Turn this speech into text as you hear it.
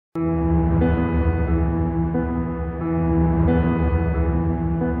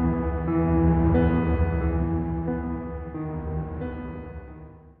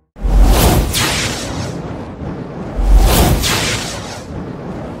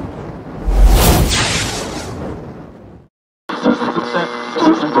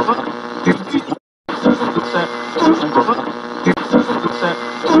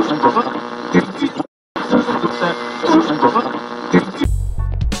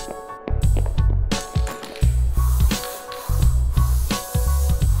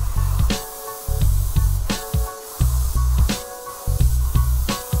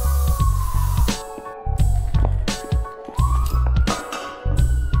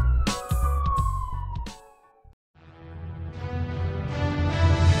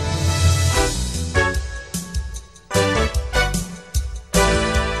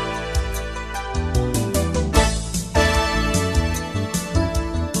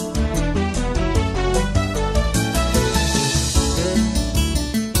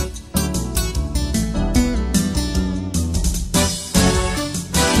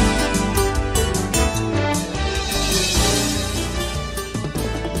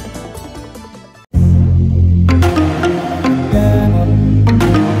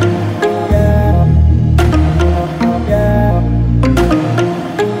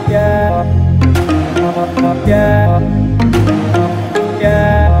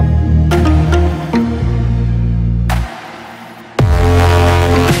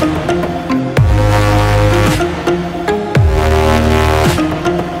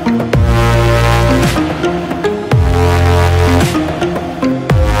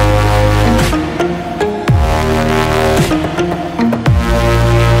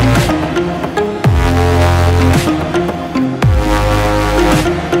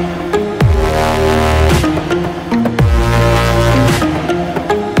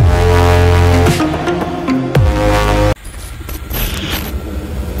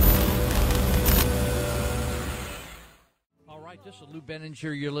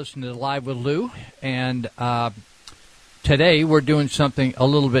friends. You're listening to Live with Lou, and today we're doing something a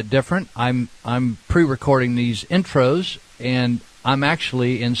little bit different. I'm pre-recording these intros, and I'm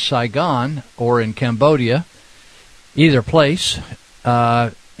actually in Saigon or in Cambodia, either place,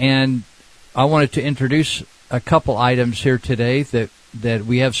 and I wanted to introduce a couple items here today that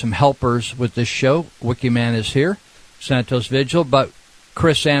we have some helpers with this show. Wikiman is here, Santos Vigil, but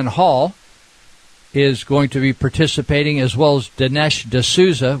Krisanne Hall is going to be participating, as well as Dinesh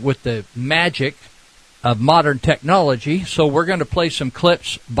D'Souza, with the magic of modern technology. So we're going to play some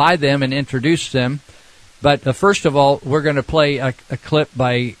clips by them and introduce them. But first of all, we're going to play a clip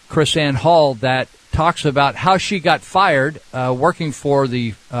by Krisanne Hall that talks about how she got fired working for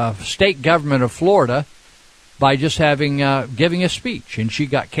the state government of Florida by just giving a speech, and she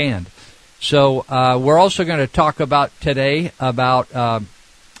got canned. So we're also going to talk about today about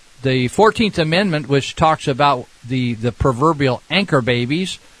the 14th Amendment, which talks about the proverbial anchor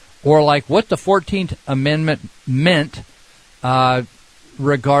babies, or like what the 14th Amendment meant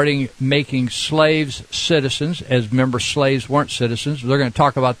regarding making slaves citizens, as remember slaves weren't citizens. They're going to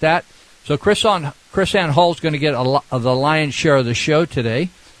talk about that. So Krisanne Hall is going to get the lion's share of the show today.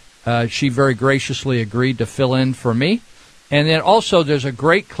 She very graciously agreed to fill in for me. And then also there's a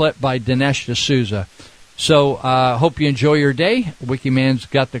great clip by Dinesh D'Souza. So hope you enjoy your day. Wikiman's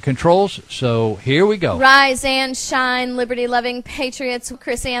got the controls, so here we go. Rise and shine, liberty-loving patriots.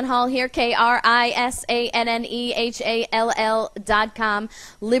 Krisanne Hall here, KRISANNEHALL.com.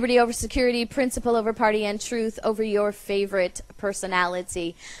 Liberty over security, principle over party, and truth over your favorite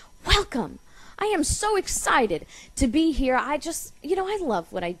personality. Welcome. I am so excited to be here. I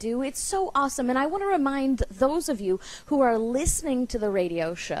love what I do. It's so awesome. And I want to remind those of you who are listening to the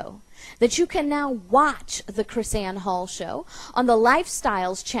radio show that you can now watch the Krisanne Hall Show on the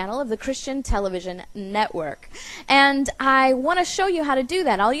Lifestyles channel of the Christian Television Network. And I want to show you how to do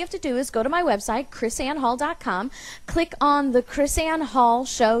that. All you have to do is go to my website, krisannehall.com, click on the Krisanne Hall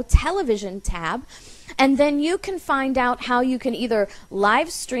Show television tab, and then you can find out how you can either live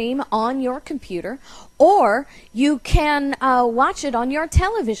stream on your computer or you can watch it on your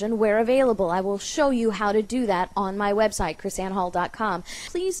television where available. I will show you how to do that on my website, krisannehall.com.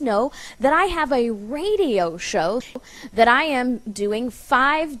 Please know that I have a radio show that I am doing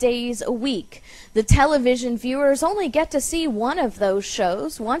 5 days a week. The television viewers only get to see one of those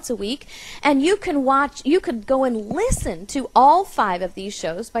shows once a week, and you could go and listen to all 5 of these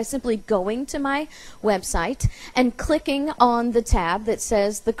shows by simply going to my website and clicking on the tab that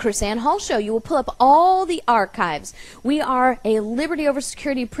says The Krisanne Hall Show. You will pull up all the archives. We are a liberty over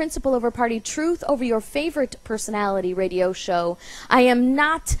security, principle over party, truth over your favorite personality radio show. I am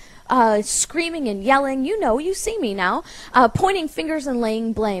not screaming and yelling. You see me now, pointing fingers and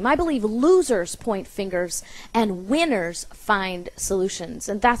laying blame. I believe losers point fingers and winners find solutions.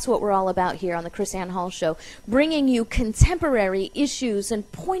 And that's what we're all about here on the Krisanne Hall Show, bringing you contemporary issues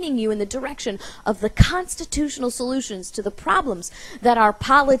and pointing you in the direction of the constitutional solutions to the problems that our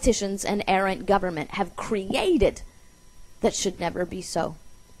politicians and errant government have created that should never be so.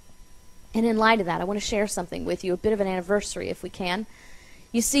 And in light of that, I want to share something with you, a bit of an anniversary if we can.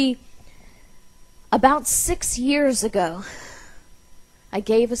 You see, about 6 years ago, I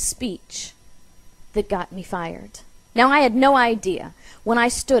gave a speech that got me fired. Now, I had no idea when I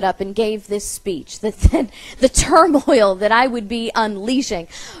stood up and gave this speech that the turmoil that I would be unleashing.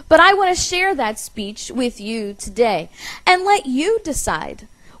 But I want to share that speech with you today and let you decide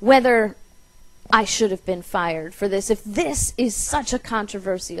whether I should have been fired for this. If this is such a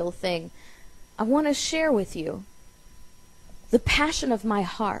controversial thing, I want to share with you the passion of my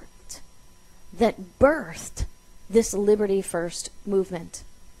heart that birthed this Liberty First movement.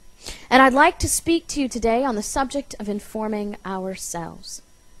 And I'd like to speak to you today on the subject of informing ourselves.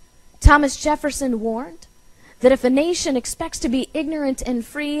 Thomas Jefferson warned that if a nation expects to be ignorant and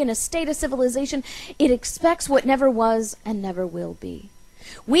free in a state of civilization, it expects what never was and never will be.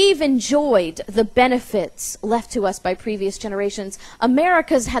 We've enjoyed the benefits left to us by previous generations.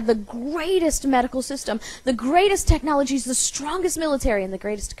 America's had the greatest medical system, the greatest technologies, the strongest military, and the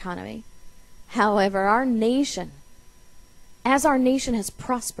greatest economy. However, as our nation has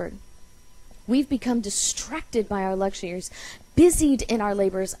prospered, we've become distracted by our luxuries, busied in our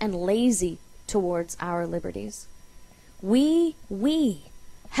labors, and lazy towards our liberties. We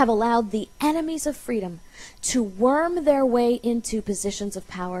have allowed the enemies of freedom to worm their way into positions of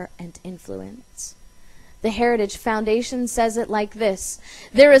power and influence. The Heritage Foundation says it like this: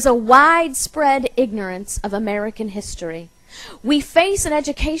 there is a widespread ignorance of American history. We face an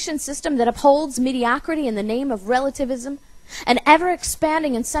education system that upholds mediocrity in the name of relativism, An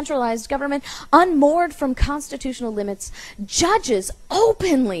ever-expanding and centralized government unmoored from constitutional limits, judges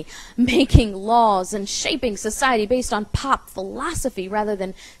openly making laws and shaping society based on pop philosophy rather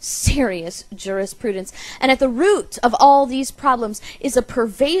than serious jurisprudence. And at the root of all these problems is a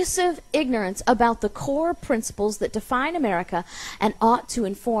pervasive ignorance about the core principles that define America and ought to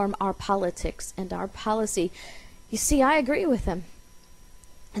inform our politics and our policy. You see, I agree with them.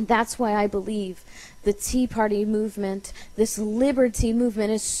 And that's why I believe the Tea Party movement, this liberty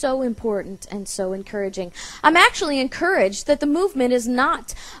movement, is so important and so encouraging. I'm actually encouraged that the movement is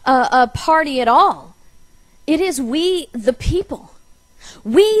not a party at all. It is we the people.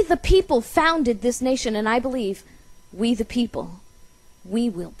 We the people founded this nation, and I believe we the people, we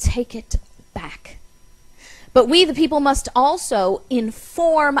will take it back. But we the people must also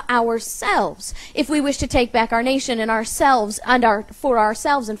inform ourselves if we wish to take back our nation and ourselves and for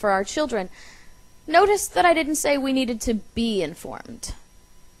ourselves and for our children. Notice that I didn't say we needed to be informed.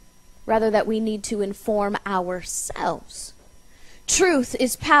 Rather, that we need to inform ourselves. Truth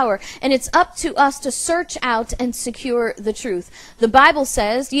is power, and it's up to us to search out and secure the truth. The Bible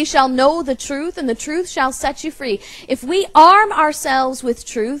says, "Ye shall know the truth, and the truth shall set you free." If we arm ourselves with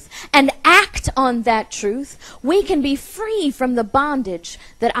truth and act on that truth, we can be free from the bondage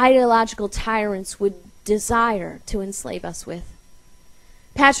that ideological tyrants would desire to enslave us with.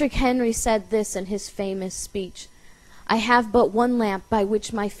 Patrick Henry said this in his famous speech: "I have but one lamp by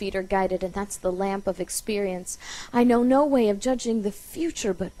which my feet are guided, and that's the lamp of experience. I know no way of judging the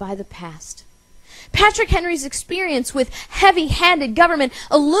future but by the past." Patrick Henry's experience with heavy-handed government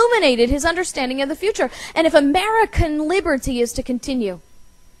illuminated his understanding of the future. And if American liberty is to continue,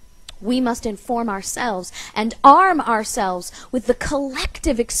 we must inform ourselves and arm ourselves with the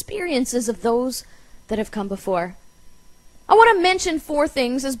collective experiences of those that have come before. I want to mention 4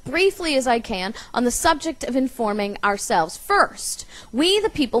 things as briefly as I can on the subject of informing ourselves. First, we the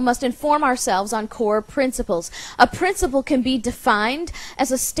people must inform ourselves on core principles. A principle can be defined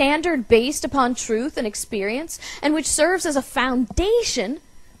as a standard based upon truth and experience, and which serves as a foundation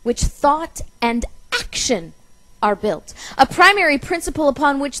which thought and action are built. A primary principle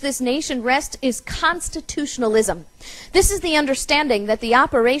upon which this nation rests is constitutionalism. This is the understanding that the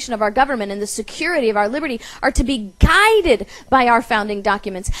operation of our government and the security of our liberty are to be guided by our founding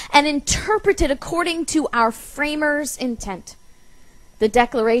documents and interpreted according to our framers' intent. The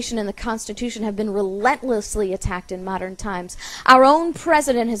Declaration and the Constitution have been relentlessly attacked in modern times. Our own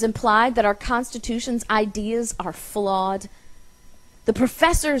president has implied that our Constitution's ideas are flawed. The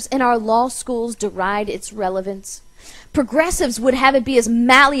professors in our law schools deride its relevance. Progressives would have it be as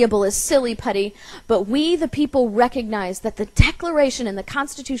malleable as silly putty, but we the people recognize that the Declaration and the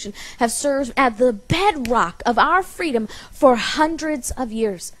Constitution have served as the bedrock of our freedom for hundreds of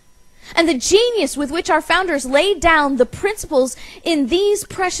years. And the genius with which our founders laid down the principles in these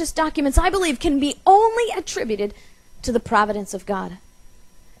precious documents, I believe, can be only attributed to the providence of God.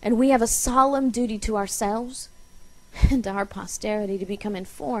 And we have a solemn duty to ourselves and our posterity to become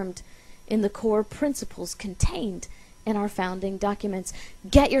informed in the core principles contained in our founding documents.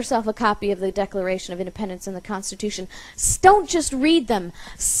 Get yourself a copy of the Declaration of Independence and the Constitution. Don't just read them,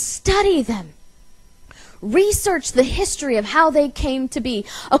 study them. Research the history of how they came to be.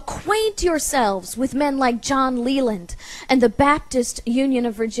 Acquaint yourselves with men like John Leland and the Baptist Union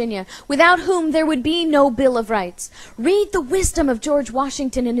of Virginia, without whom there would be no Bill of Rights. Read the wisdom of George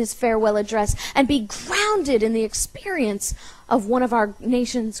Washington in his farewell address and be grounded in the experience of one of our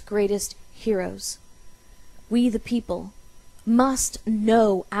nation's greatest heroes. We, the people, must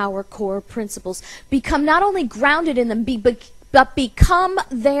know our core principles, become not only grounded in them, but become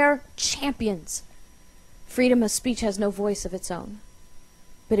their champions. Freedom of speech has no voice of its own,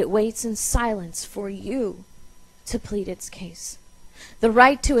 but it waits in silence for you to plead its case. The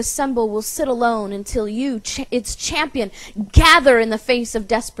right to assemble will sit alone until you, its champion, gather in the face of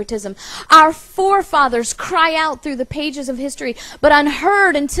despotism. Our forefathers cry out through the pages of history, but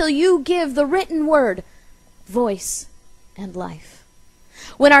unheard until you give the written word voice and life.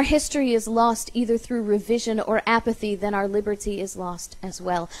 When our history is lost either through revision or apathy, then our liberty is lost as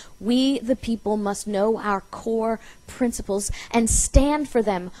well. We, the people, must know our core principles and stand for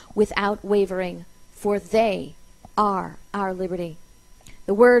them without wavering, for they are our liberty.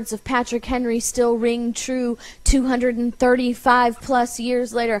 The words of Patrick Henry still ring true 235 plus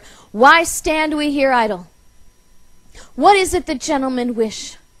years later. Why stand we here idle? What is it that gentlemen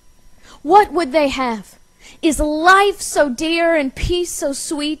wish? What would they have? Is life so dear and peace so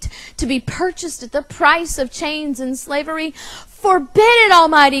sweet to be purchased at the price of chains and slavery? Forbid it,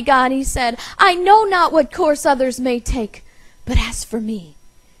 Almighty God, he said. I know not what course others may take, but as for me,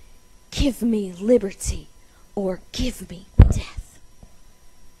 give me liberty or give me death.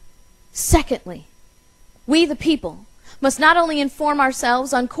 Secondly, we the people must not only inform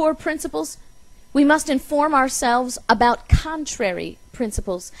ourselves on core principles, we must inform ourselves about contrary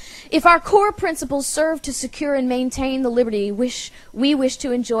principles. If our core principles serve to secure and maintain the liberty we wish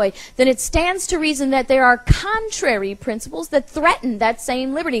to enjoy, then it stands to reason that there are contrary principles that threaten that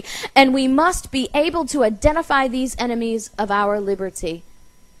same liberty, and we must be able to identify these enemies of our liberty.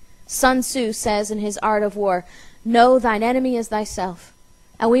 Sun Tzu says in his Art of War, "Know thine enemy is thyself."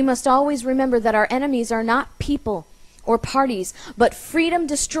 And we must always remember that our enemies are not people or parties, but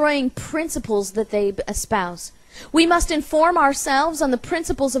freedom-destroying principles that they espouse. We must inform ourselves on the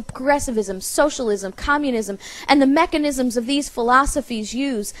principles of progressivism, socialism, communism, and the mechanisms of these philosophies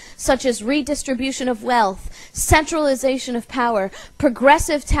use, such as redistribution of wealth, centralization of power,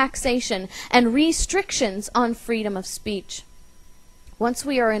 progressive taxation, and restrictions on freedom of speech. Once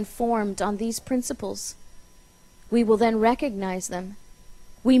we are informed on these principles, we will then recognize them.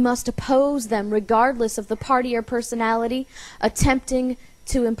 We must oppose them regardless of the party or personality attempting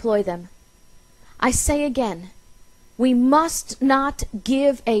to employ them. I say again, we must not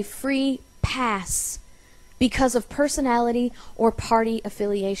give a free pass because of personality or party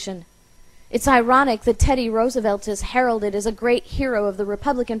affiliation. It's ironic that Teddy Roosevelt is heralded as a great hero of the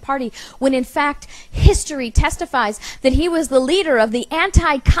Republican Party, when in fact history testifies that he was the leader of the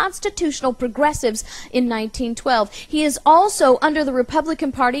anti-constitutional progressives in 1912. He is also under the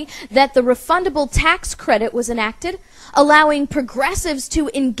Republican Party that the refundable tax credit was enacted, allowing progressives to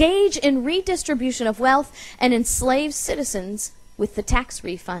engage in redistribution of wealth and enslave citizens with the tax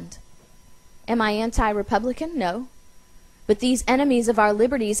refund. Am I anti-Republican? No. But these enemies of our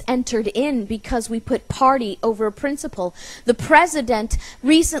liberties entered in because we put party over principle. The president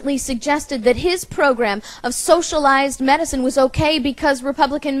recently suggested that his program of socialized medicine was okay because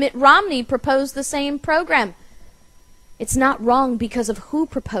Republican Mitt Romney proposed the same program. It's not wrong because of who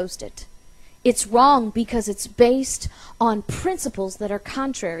proposed it. It's wrong because it's based on principles that are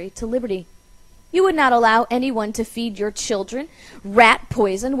contrary to liberty. You would not allow anyone to feed your children rat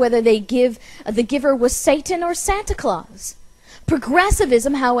poison, whether the giver was Satan or Santa Claus.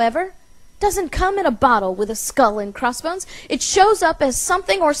 Progressivism, however, doesn't come in a bottle with a skull and crossbones. It shows up as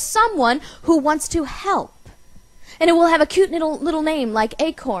something or someone who wants to help. And it will have a cute little name like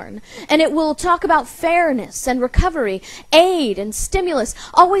Acorn. And it will talk about fairness and recovery, aid and stimulus,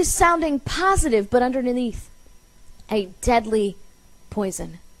 always sounding positive, but underneath a deadly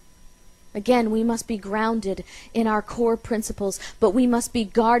poison. Again, we must be grounded in our core principles, but we must be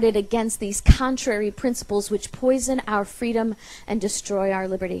guarded against these contrary principles which poison our freedom and destroy our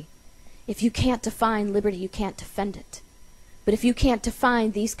liberty. If you can't define liberty, you can't defend it. But if you can't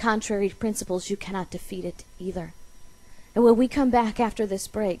define these contrary principles, you cannot defeat it either. And when we come back after this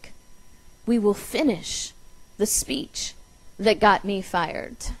break, we will finish the speech that got me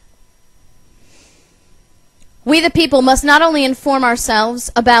fired. We the people must not only inform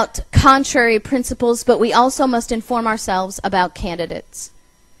ourselves about contrary principles, but we also must inform ourselves about candidates.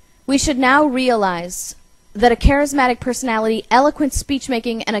 We should now realize that a charismatic personality, eloquent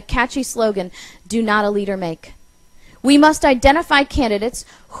speech-making, and a catchy slogan do not a leader make. We must identify candidates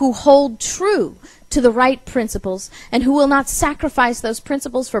who hold true to the right principles and who will not sacrifice those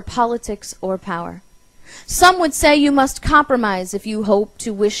principles for politics or power. Some would say you must compromise if you hope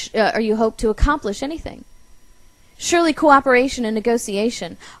to accomplish anything. Surely cooperation and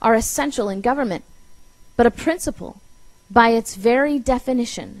negotiation are essential in government, but a principle, by its very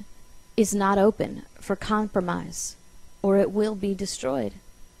definition, is not open for compromise, or it will be destroyed.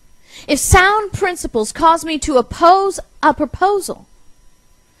 If sound principles cause me to oppose a proposal,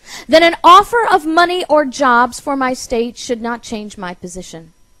 then an offer of money or jobs for my state should not change my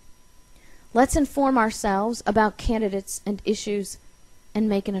position. Let's inform ourselves about candidates and issues and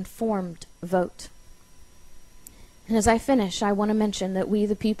make an informed vote. And as I finish, I want to mention that we,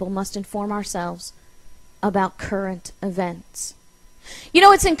 the people, must inform ourselves about current events. You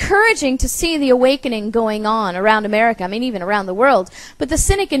know, it's encouraging to see the awakening going on around America, I mean, even around the world. But the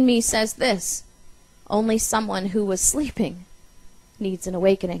cynic in me says this: only someone who was sleeping needs an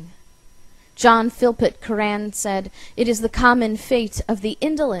awakening. John Philpott Curran said, "It is the common fate of the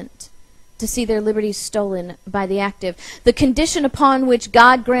indolent to see their liberties stolen by the active. The condition upon which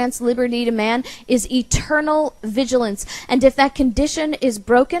God grants liberty to man is eternal vigilance, and if that condition is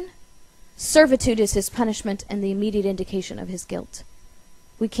broken, servitude is his punishment and the immediate indication of his guilt."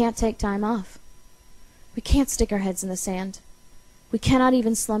 We can't take time off. We can't stick our heads in the sand. We cannot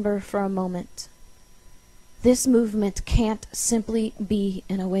even slumber for a moment. This movement can't simply be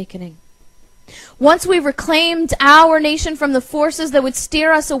an awakening. Once we've reclaimed our nation from the forces that would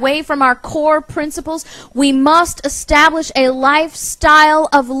steer us away from our core principles, we must establish a lifestyle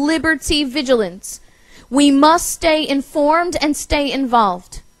of liberty vigilance. We must stay informed and stay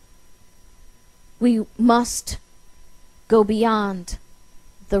involved. We must go beyond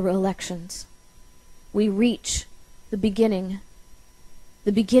the elections. We reach the beginning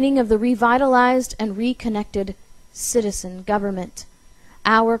of the revitalized and reconnected citizen government.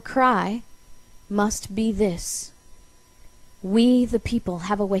 Our cry must be this: we the people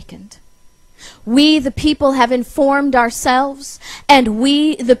have awakened. We the people have informed ourselves, and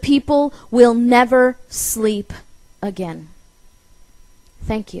we the people will never sleep again.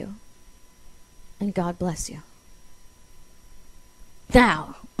 Thank you, and God bless you.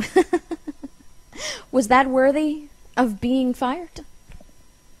 Now, was that worthy of being fired?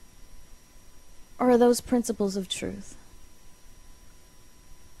 Or are those principles of truth?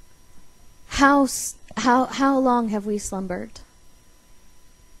 How long have we slumbered?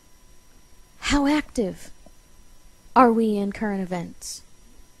 How active are we in current events?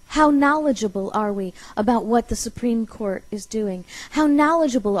 How knowledgeable are we about what the Supreme Court is doing? How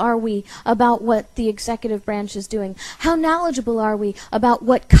knowledgeable are we about what the executive branch is doing? How knowledgeable are we about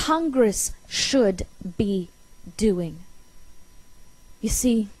what Congress should be doing? You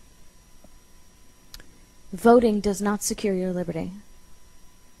see, voting does not secure your liberty.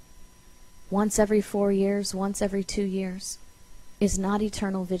 Once every 4 years, once every 2 years, is not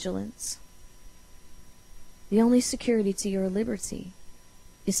eternal vigilance. The only security to your liberty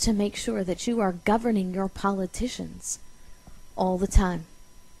is to make sure that you are governing your politicians all the time.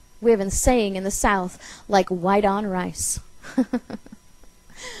 We have a saying in the South, like white on rice.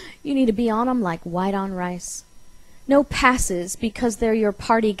 You need to be on them like white on rice. No passes because they're your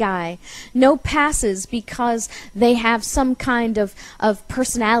party guy. No passes because they have some kind of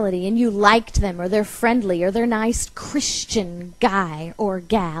personality and you liked them, or they're friendly, or they're nice Christian guy or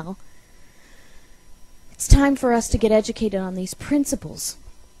gal. It's time for us to get educated on these principles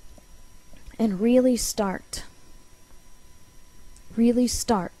and really start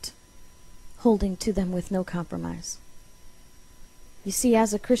holding to them with no compromise. You see,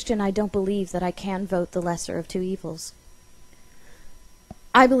 as a Christian, I don't believe that I can vote the lesser of two evils.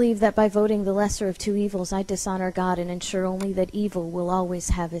 I believe that by voting the lesser of two evils, I dishonor God and ensure only that evil will always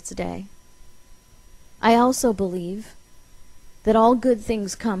have its day. I also believe that all good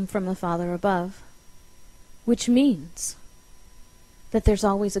things come from the Father above, which means that there's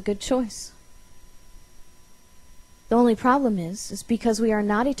always a good choice. The only problem is because we are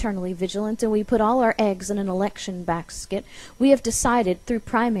not eternally vigilant and we put all our eggs in an election basket, we have decided through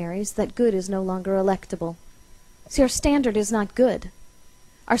primaries that good is no longer electable. See, our standard is not good.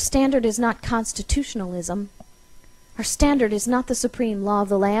 Our standard is not constitutionalism. Our standard is not the supreme law of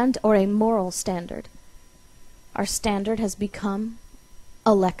the land or a moral standard. Our standard has become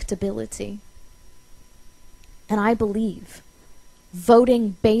electability. And I believe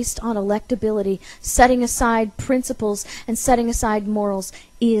voting based on electability, setting aside principles and setting aside morals,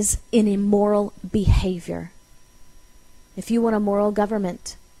 is an immoral behavior. If you want a moral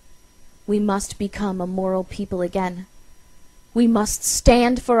government, we must become a moral people again. We must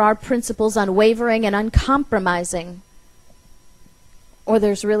stand for our principles unwavering and uncompromising, or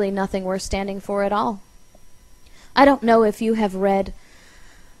there's really nothing worth standing for at all. I don't know if you have read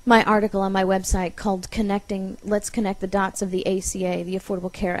my article on my website called Let's Connect the Dots of the ACA, the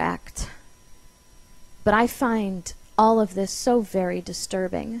Affordable Care Act. But I find all of this so very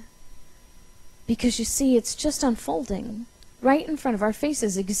disturbing. Because you see, it's just unfolding right in front of our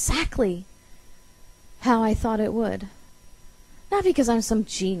faces exactly how I thought it would. Not because I'm some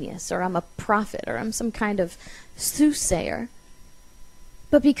genius, or I'm a prophet, or I'm some kind of soothsayer,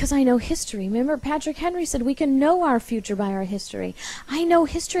 but because I know history. Remember, Patrick Henry said we can know our future by our history. I know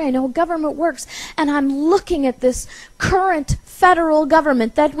history, I know how government works, and I'm looking at this current federal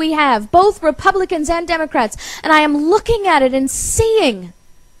government that we have, both Republicans and Democrats, and I am looking at it and seeing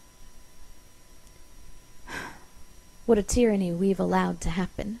what a tyranny we've allowed to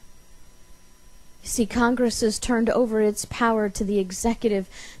happen. You see, Congress has turned over its power to the executive,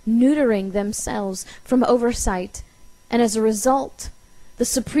 neutering themselves from oversight, and as a result, the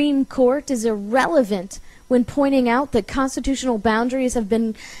Supreme Court is irrelevant when pointing out that constitutional boundaries have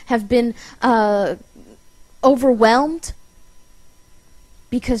been overwhelmed,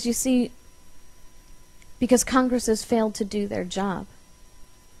 because you see, because Congress has failed to do their job.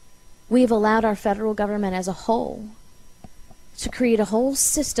 We have allowed our federal government as a whole to create a whole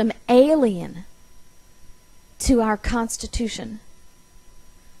system alien to our Constitution,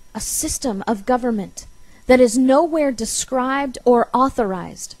 a system of government that is nowhere described or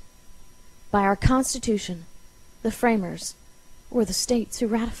authorized by our Constitution, the framers, or the states who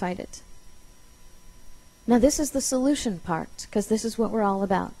ratified it. Now this is the solution part, because this is what we're all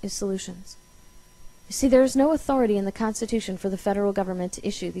about, is solutions. You see, there is no authority in the Constitution for the federal government to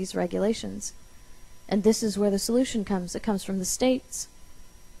issue these regulations. And this is where the solution comes. It comes from the states.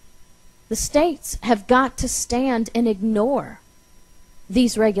 The states have got to stand and ignore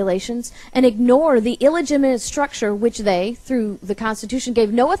these regulations and ignore the illegitimate structure which they, through the Constitution,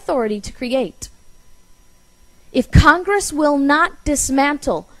 gave no authority to create. If Congress will not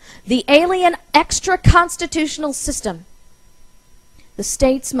dismantle the alien extra-constitutional system, the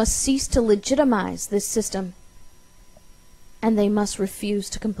states must cease to legitimize this system, and they must refuse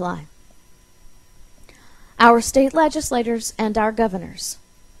to comply. Our state legislators and our governors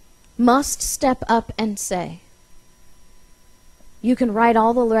must step up and say, you can write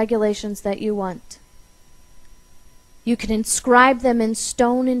all the regulations that you want. You can inscribe them in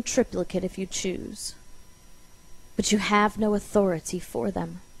stone in triplicate if you choose. But you have no authority for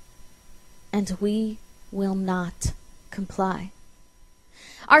them. And we will not comply.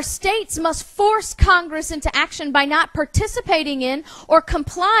 Our states must force Congress into action by not participating in or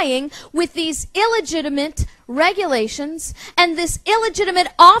complying with these illegitimate regulations and this illegitimate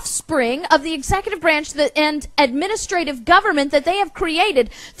offspring of the executive branch and administrative government that they have created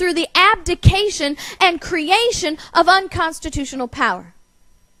through the abdication and creation of unconstitutional power.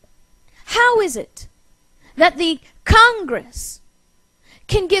 How is it that the Congress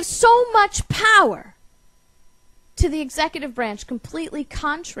can give so much power to the executive branch completely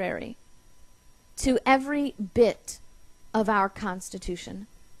contrary to every bit of our Constitution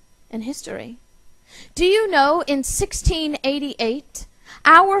and history? Do you know in 1688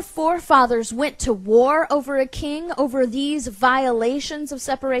 our forefathers went to war over a king over these violations of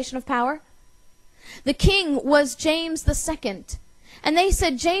separation of power? The king was James II. And they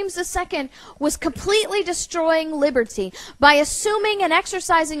said James II was completely destroying liberty by assuming and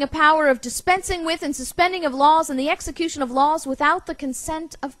exercising a power of dispensing with and suspending of laws and the execution of laws without the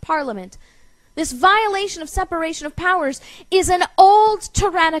consent of Parliament. This violation of separation of powers is an old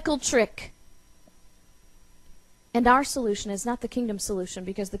tyrannical trick. And our solution is not the kingdom solution,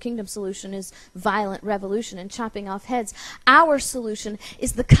 because the kingdom solution is violent revolution and chopping off heads. Our solution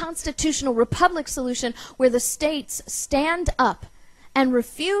is the constitutional republic solution, where the states stand up and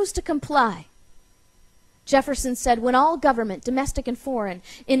refuse to comply. Jefferson said, when all government, domestic and foreign,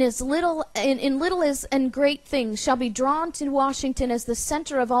 in little as and great things shall be drawn to Washington as the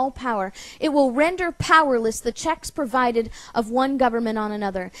center of all power, it will render powerless the checks provided of one government on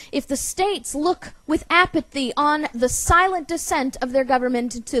another. If the states look with apathy on the silent descent of their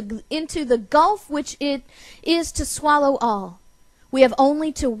government into the gulf which it is to swallow all, we have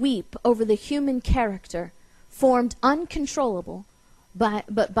only to weep over the human character, formed uncontrollable,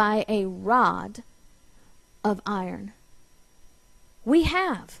 but by a rod of iron. We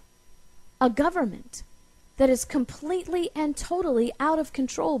have a government that is completely and totally out of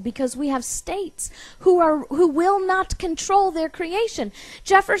control because we have states who will not control their creation.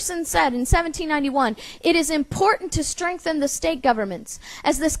 Jefferson said in 1791, it is important to strengthen the state governments,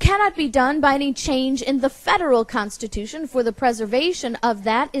 as this cannot be done by any change in the federal constitution, for the preservation of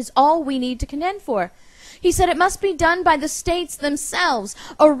that is all we need to contend for. He said it must be done by the states themselves,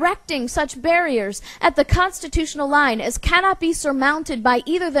 erecting such barriers at the constitutional line as cannot be surmounted by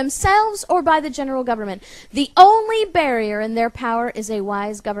either themselves or by the general government. The only barrier in their power is a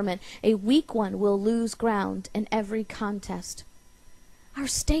wise government. A weak one will lose ground in every contest. Our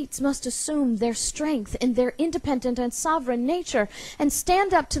states must assume their strength in their independent and sovereign nature and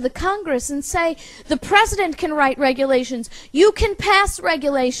stand up to the Congress and say, the president can write regulations, you can pass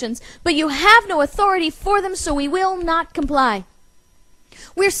regulations, but you have no authority for them, so we will not comply.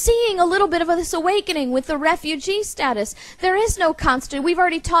 We're seeing a little bit of this awakening with the refugee status. There is no we've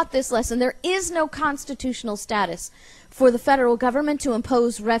already taught this lesson. There is no constitutional status for the federal government to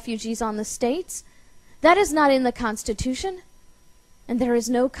impose refugees on the states. That is not in the Constitution. And there is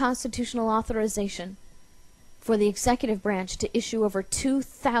no constitutional authorization for the executive branch to issue over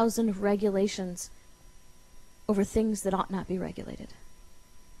 2,000 regulations over things that ought not be regulated.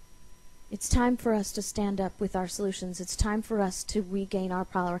 It's time for us to stand up with our solutions. It's time for us to regain our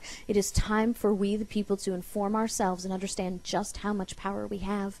power. It is time for we, the people, to inform ourselves and understand just how much power we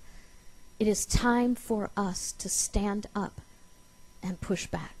have. It is time for us to stand up and push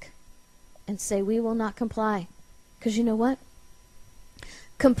back and say we will not comply. Because you know what?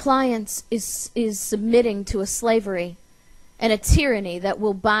 Compliance is submitting to a slavery and a tyranny that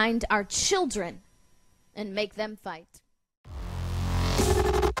will bind our children and make them fight.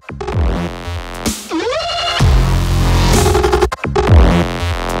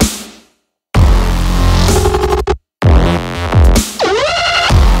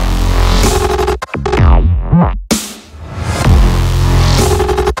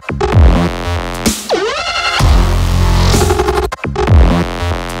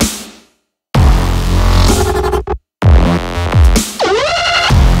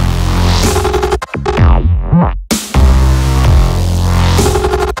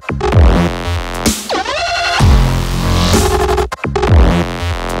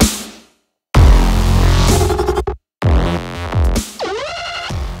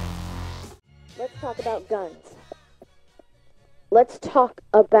 talk about guns. Let's talk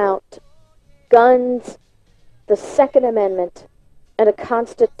about guns, the Second Amendment, and a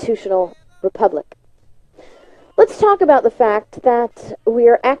constitutional republic. Let's talk about the fact that we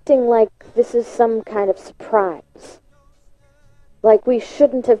are acting like this is some kind of surprise. Like we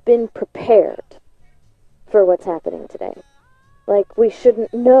shouldn't have been prepared for what's happening today. Like we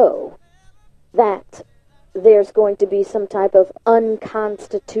shouldn't know that there's going to be some type of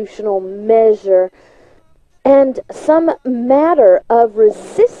unconstitutional measure and some matter of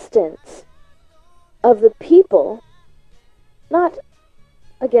resistance of the people, not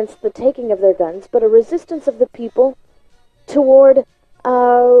against the taking of their guns, but a resistance of the people toward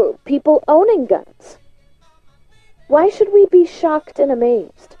people owning guns. Why should we be shocked and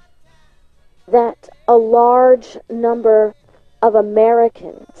amazed that a large number of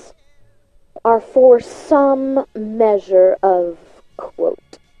Americans are for some measure of,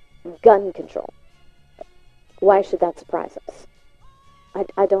 quote, gun control? Why should that surprise us?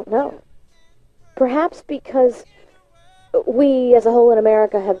 I don't know. Perhaps because we as a whole in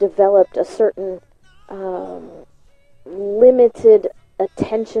America have developed a certain limited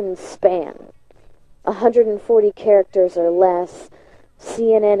attention span. 140 characters or less,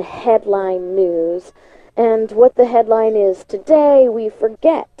 CNN headline news, and what the headline is today, we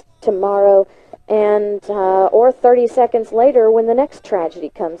forget tomorrow, and or 30 seconds later when the next tragedy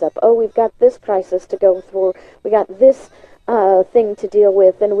comes up. Oh, we've got this crisis to go through, we got this thing to deal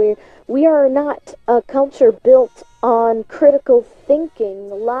with, and we are not a culture built on critical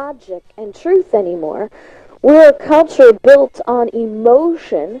thinking, logic, and truth anymore. We're a culture built on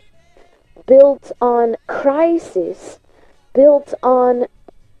emotion, built on crisis, built on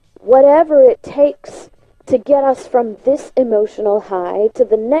whatever it takes to get us from this emotional high to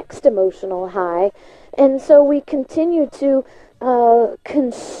the next emotional high. And so we continue to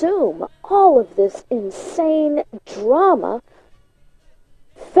consume all of this insane drama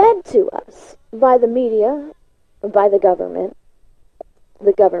fed to us by the media, by the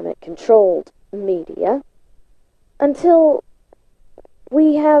government-controlled media, until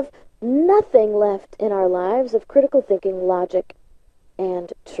we have nothing left in our lives of critical thinking, logic,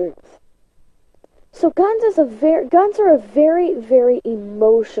 and truth. So guns are a very, very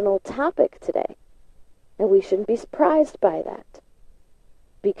emotional topic today. And we shouldn't be surprised by that,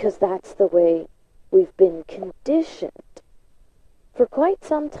 because that's the way we've been conditioned for quite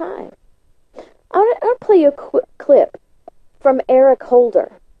some time. I'll play you a quick clip from Eric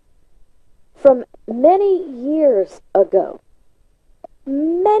Holder from many years ago.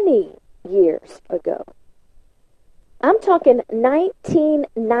 Many years ago. I'm talking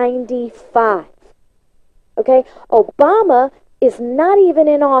 1995. Okay? Obama is not even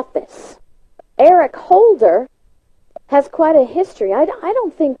in office. Eric Holder has quite a history. I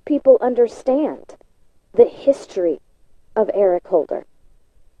don't think people understand the history of Eric Holder.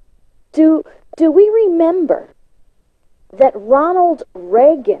 Do we remember that Ronald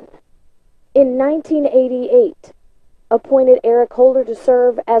Reagan in 1988 appointed Eric Holder to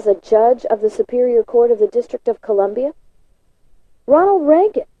serve as a judge of the Superior Court of the District of Columbia? Ronald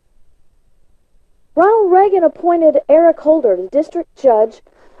Reagan appointed Eric Holder, the district judge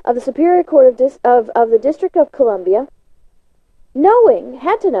of the Superior Court of the District of Columbia,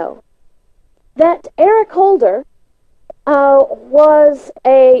 had to know that Eric Holder was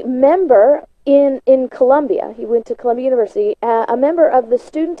a member in Columbia. He went to Columbia University, a member of the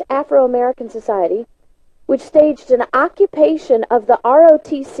Student Afro-American Society, which staged an occupation of the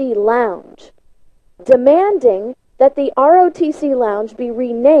ROTC Lounge, demanding that the ROTC Lounge be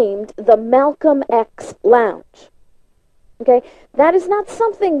renamed the Malcolm X Lounge. Okay, that is not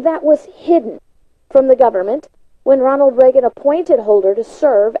something that was hidden from the government when Ronald Reagan appointed Holder to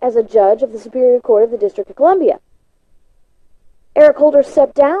serve as a judge of the Superior Court of the District of Columbia. Eric Holder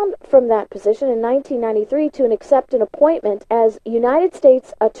stepped down from that position in 1993 to accept an appointment as United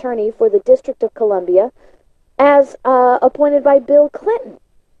States Attorney for the District of Columbia, as appointed by Bill Clinton.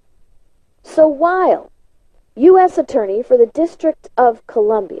 So while U.S. Attorney for the District of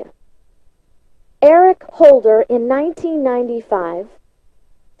Columbia, Eric Holder in 1995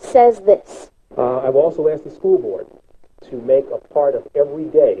 says this. I've also asked the school board to make a part of every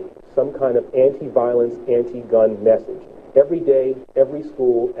day some kind of anti-violence, anti-gun message. Every day, every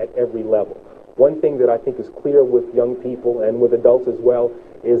school, at every level. One thing that I think is clear with young people and with adults as well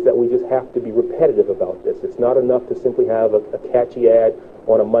is that we just have to be repetitive about this. It's not enough to simply have a catchy ad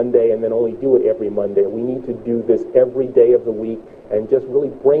on a Monday and then only do it every Monday. We need to do this every day of the week and just really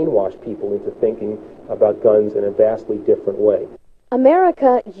brainwash people into thinking about guns in a vastly different way.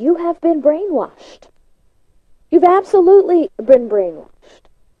 America, you have been brainwashed. You've absolutely been brainwashed.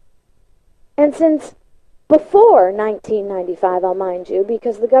 And since before 1995, I'll mind you,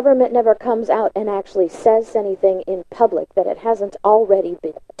 because the government never comes out and actually says anything in public that it hasn't already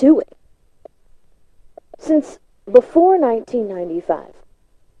been doing. Since before 1995,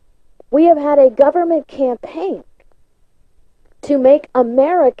 we have had a government campaign to make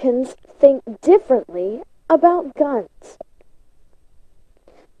Americans think differently about guns.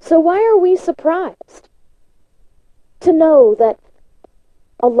 So why are we surprised to know that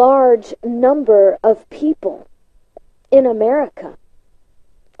a large number of people in America,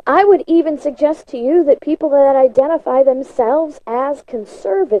 I would even suggest to you that people that identify themselves as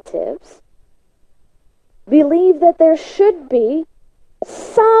conservatives, believe that there should be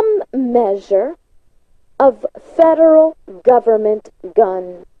some measure of federal government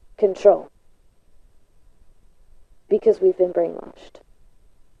gun control, because we've been brainwashed.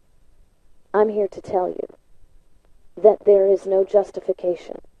 I'm here to tell you that there is no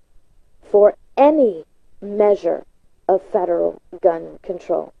justification for any measure of federal gun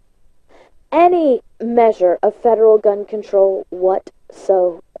control. Any measure of federal gun control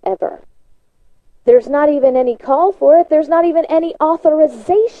whatsoever. There's not even any call for it. There's not even any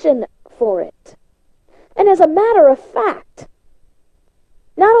authorization for it. And as a matter of fact,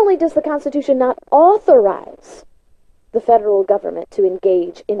 not only does the Constitution not authorize the federal government to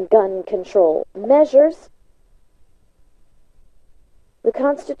engage in gun control measures, the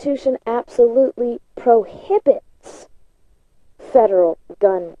Constitution absolutely prohibits federal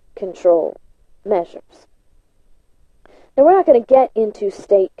gun control measures. Now, we're not going to get into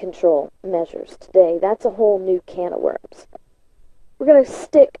state control measures today. That's a whole new can of worms. We're going to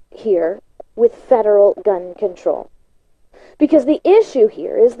stick here with federal gun control. Because the issue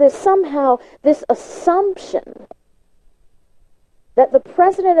here is this assumption that the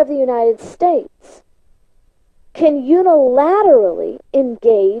President of the United States can unilaterally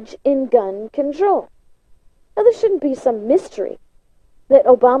engage in gun control. Now, there shouldn't be some mystery that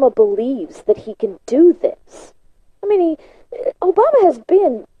Obama believes that he can do this. I mean, Obama has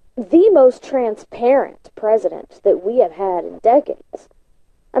been the most transparent president that we have had in decades.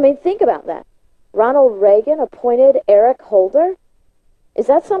 I mean, think about that. Ronald Reagan appointed Eric Holder. Is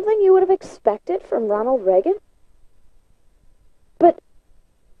that something you would have expected from Ronald Reagan? But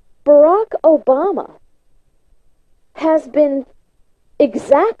Barack Obama has been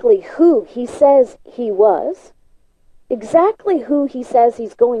exactly who he says he was, exactly who he says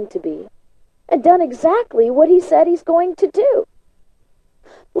he's going to be, and done exactly what he said he's going to do.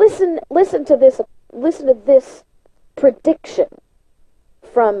 Listen to this prediction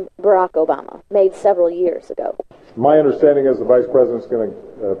from Barack Obama, made several years ago. My understanding is the Vice President's going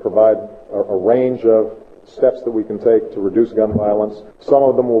to provide a range of steps that we can take to reduce gun violence. Some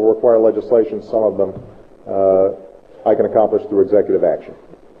of them will require legislation, some of them I can accomplish through executive action.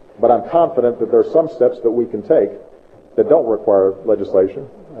 But I'm confident that there are some steps that we can take that don't require legislation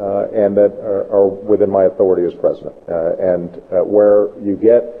and that are within my authority as president. Where you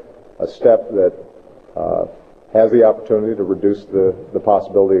get a step that has the opportunity to reduce the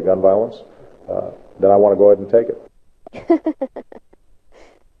possibility of gun violence, then I want to go ahead and take it.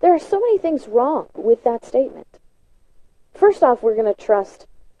 There are so many things wrong with that statement. First off, we're going to trust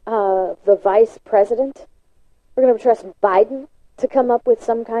the vice president. We're going to trust Biden to come up with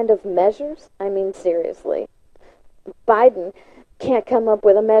some kind of measures. I mean, seriously. Biden can't come up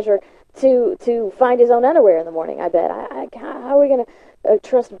with a measure to find his own underwear in the morning, I bet. How are we going to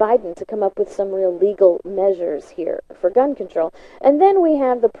trust Biden to come up with some real legal measures here for gun control? And then we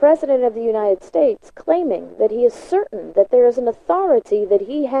have the President of the United States claiming that he is certain that there is an authority that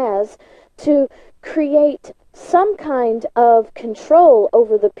he has to create some kind of control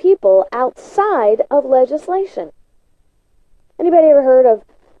over the people outside of legislation. Anybody ever heard of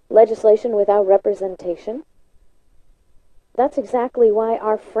legislation without representation? That's exactly why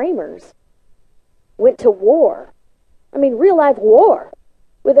our framers went to war. I mean, real-life war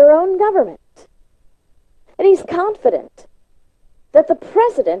with their own government. And he's confident that the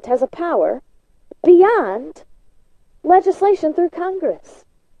president has a power beyond legislation through Congress.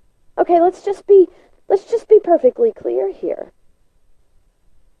 Okay, let's just be perfectly clear here.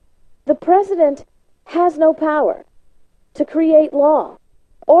 The president has no power to create law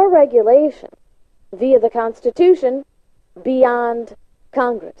or regulation via the Constitution beyond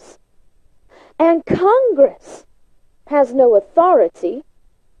Congress. And Congress has no authority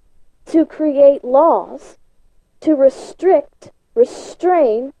to create laws to restrict,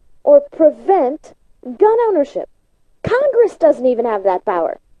 restrain, or prevent gun ownership. Congress doesn't even have that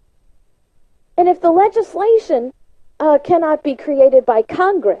power. And if the legislation cannot be created by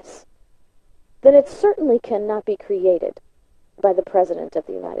Congress, then it certainly cannot be created by the President of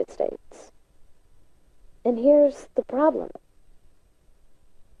the United States. And here's the problem.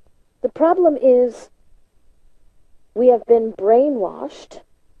 The problem is we have been brainwashed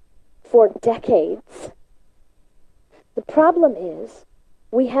for decades. The problem is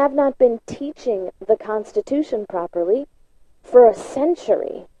we have not been teaching the Constitution properly for a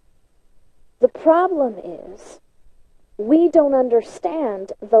century. The problem is we don't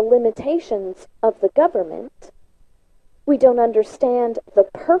understand the limitations of the government. We don't understand the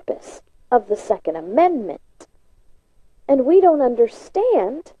purpose of the Second Amendment. And we don't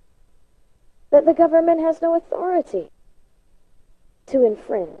understand that the government has no authority to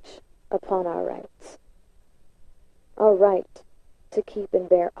infringe upon our rights. Our right to keep and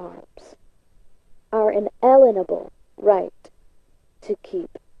bear arms. Our inalienable right to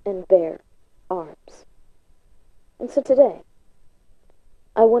keep and bear arms. And so today,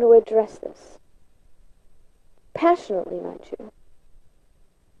 I want to address this. Passionately, mind you,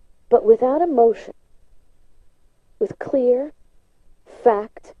 but without emotion, with clear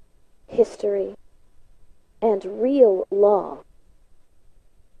fact, history, and real law,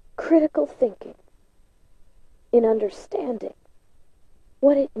 critical thinking, in understanding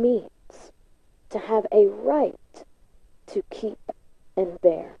what it means to have a right to keep and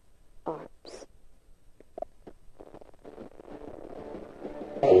bear arms.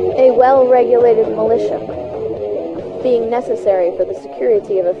 A well-regulated militia being necessary for the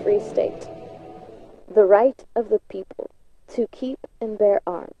security of a free state. The right of the people to keep and bear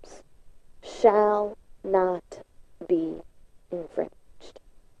arms shall not be infringed.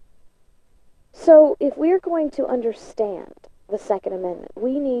 So, if we're going to understand the Second Amendment,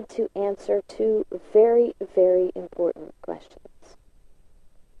 we need to answer two very, very important questions.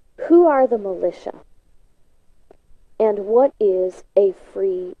 Who are the militia? And what is a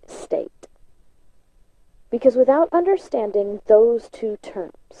free state? Because without understanding those two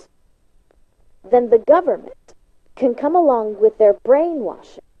terms, then the government can come along with their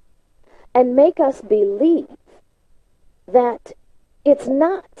brainwashing and make us believe that it's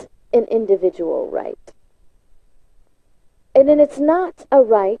not an individual right. And then it's not a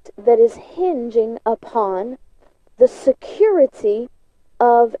right that is hinging upon the security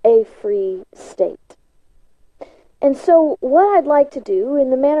of a free state. And so what I'd like to do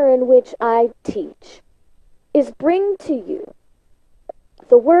in the manner in which I teach is bring to you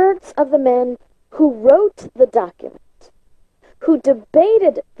the words of the men who wrote the document, who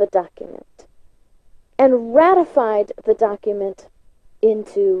debated the document, and ratified the document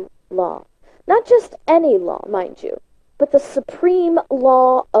into law. Not just any law, mind you, but the supreme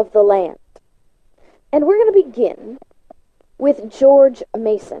law of the land. And we're going to begin with George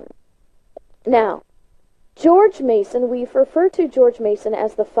Mason. Now, George Mason, we refer to George Mason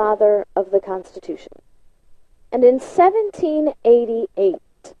as the father of the Constitution. And in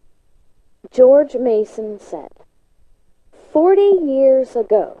 1788, George Mason said, 40 years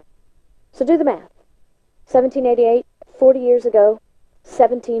ago, so do the math, 1788, 40 years ago,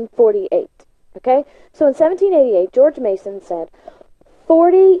 1748, okay? So in 1788, George Mason said,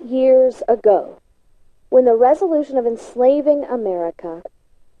 40 years ago, when the resolution of enslaving America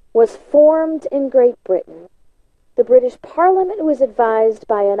was formed in Great Britain, the British Parliament was advised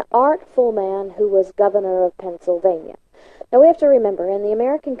by an artful man who was governor of Pennsylvania. Now we have to remember, in the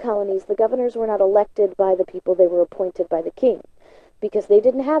American colonies, the governors were not elected by the people, they were appointed by the king, because they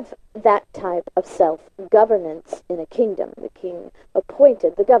didn't have that type of self-governance in a kingdom. The king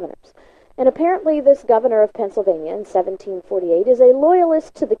appointed the governors. And apparently this governor of Pennsylvania in 1748 is a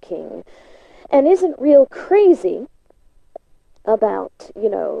loyalist to the king and isn't real crazy about,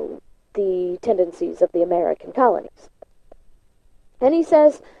 the tendencies of the American colonies. And he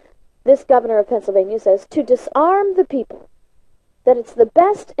says, this governor of Pennsylvania says, to disarm the people, that it's the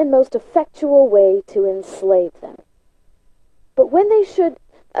best and most effectual way to enslave them. But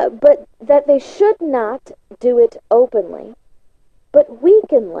that they should not do it openly, but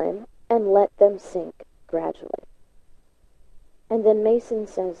weaken them and let them sink gradually. And then Mason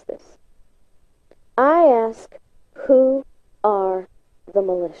says this, I ask, who are the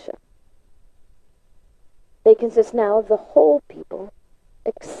militia? They consist now of the whole people,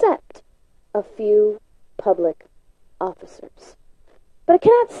 except a few public officers. But I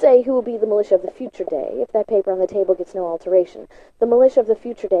cannot say who will be the militia of the future day if that paper on the table gets no alteration. The militia of the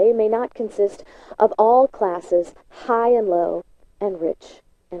future day may not consist of all classes, high and low, and rich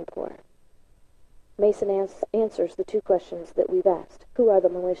and poor. Mason answers the two questions that we've asked. Who are the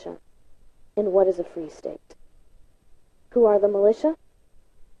militia? And what is a free state? Who are the militia?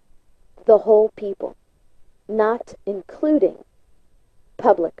 The whole people, not including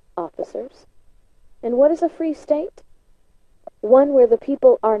public officers. And what is a free state? One where the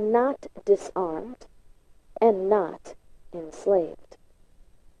people are not disarmed, and not enslaved.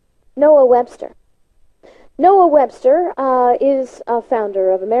 Noah Webster. Noah Webster is a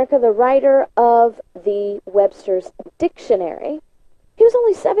founder of America, the writer of the Webster's Dictionary. He was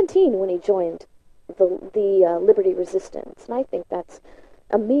only 17 when he joined the Liberty Resistance, and I think that's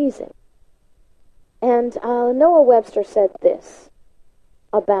amazing. And Noah Webster said this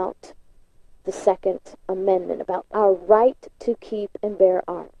about the Second Amendment, about our right to keep and bear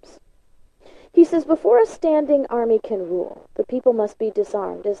arms. He says, before a standing army can rule, the people must be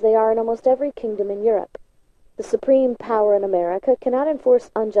disarmed, as they are in almost every kingdom in Europe. The supreme power in America cannot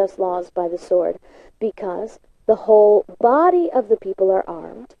enforce unjust laws by the sword, because the whole body of the people are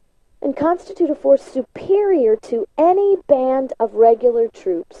armed, and constitute a force superior to any band of regular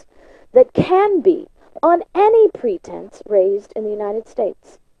troops that can be, on any pretense, raised in the United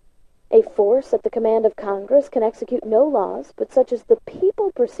States. A force at the command of Congress can execute no laws but such as the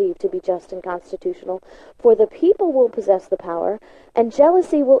people perceive to be just and constitutional, for the people will possess the power, and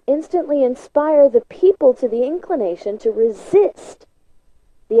jealousy will instantly inspire the people to the inclination to resist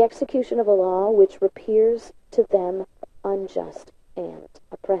the execution of a law which appears to them unjust and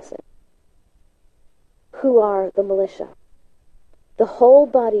oppressive. Who are the militia? The whole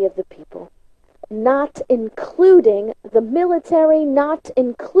body of the people, not including the military, not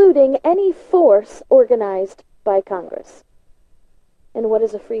including any force organized by Congress. And what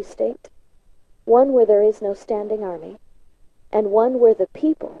is a free state? One where there is no standing army, and one where the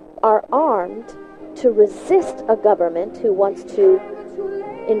people are armed to resist a government who wants to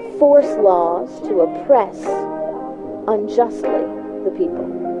enforce laws to oppress unjustly the people.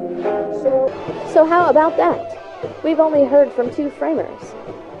 So how about that? We've only heard from two framers,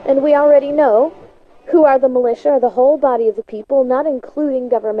 and we already know who are the militia, the whole body of the people, not including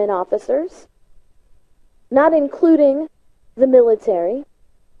government officers, not including the military,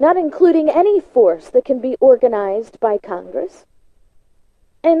 not including any force that can be organized by Congress.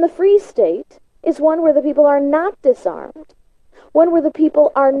 And the free state is one where the people are not disarmed, one where the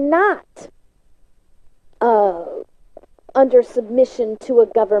people are not under submission to a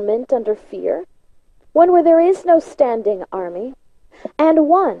government under fear, one where there is no standing army, and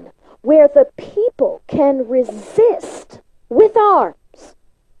one where the people can resist with arms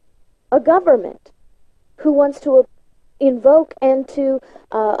a government who wants to invoke and to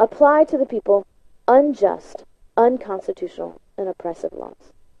apply to the people unjust, unconstitutional, and oppressive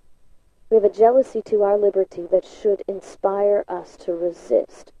laws. We have a jealousy to our liberty that should inspire us to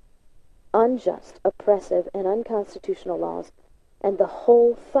resist unjust, oppressive, and unconstitutional laws, and the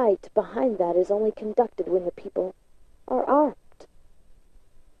whole fight behind that is only conducted when the people are armed.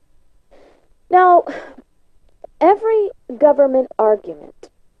 Now, every government argument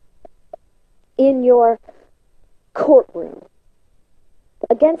in your courtroom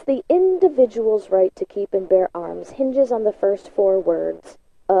against the individual's right to keep and bear arms hinges on the first four words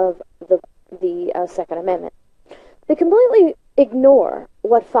of the Second Amendment. They completely ignore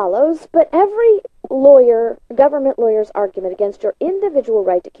what follows, but every government lawyer's argument against your individual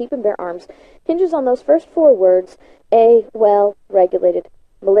right to keep and bear arms hinges on those first four words, a well-regulated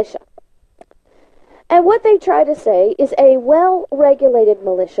militia. And what they try to say is a well-regulated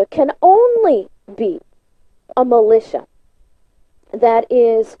militia can only be a militia that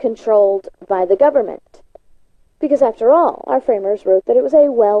is controlled by the government. Because after all, our framers wrote that it was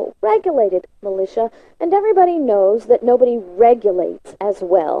a well-regulated militia, and everybody knows that nobody regulates as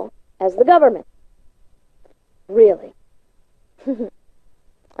well as the government. Really.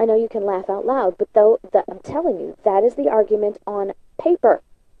 I know you can laugh out loud, but I'm telling you, that is the argument on paper.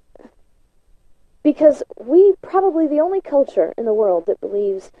 Because we probably the only culture in the world that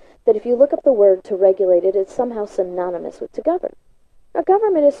believes that if you look up the word to regulate it, it's somehow synonymous with to govern. Now,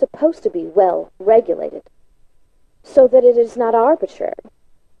 government is supposed to be well-regulated, so that it is not arbitrary.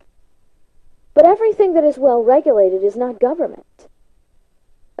 But everything that is well-regulated is not government.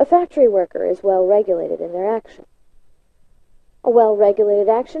 A factory worker is well-regulated in their action. A well-regulated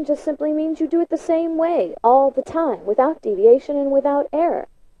action just simply means you do it the same way all the time, without deviation and without error.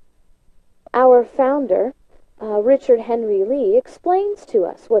 Our founder, Richard Henry Lee, explains to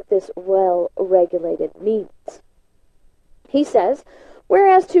us what this well-regulated means. He says,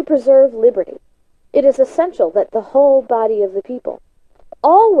 whereas to preserve liberty, it is essential that the whole body of the people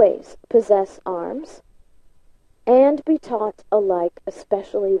always possess arms and be taught alike,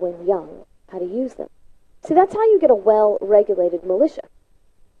 especially when young, how to use them. See, that's how you get a well-regulated militia.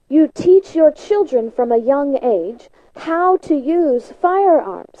 You teach your children from a young age how to use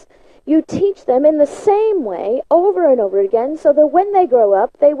firearms. You teach them in the same way over and over again so that when they grow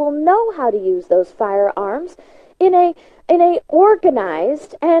up, they will know how to use those firearms in a in a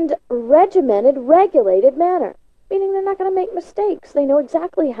organized and regimented, regulated manner. Meaning they're not going to make mistakes. They know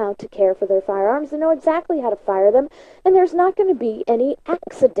exactly how to care for their firearms. They know exactly how to fire them. And there's not going to be any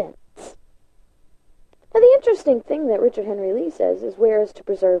accidents. Now, the interesting thing that Richard Henry Lee says is, whereas to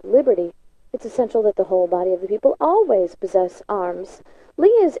preserve liberty, it's essential that the whole body of the people always possess arms. Lee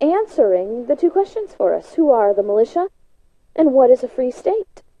is answering the two questions for us. Who are the militia? And what is a free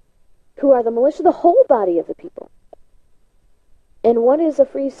state? Who are the militia? The whole body of the people. And what is a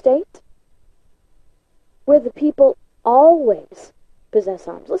free state? Where the people always possess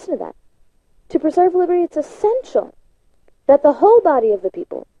arms. Listen to that. To preserve liberty, it's essential that the whole body of the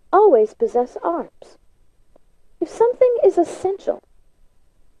people always possess arms. If something is essential,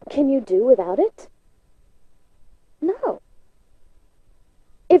 can you do without it? No.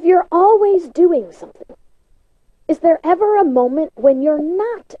 If you're always doing something, is there ever a moment when you're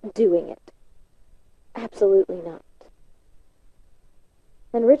not doing it? Absolutely not.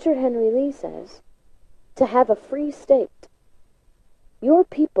 And Richard Henry Lee says, to have a free state, your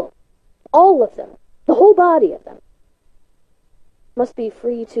people, all of them, the whole body of them, must be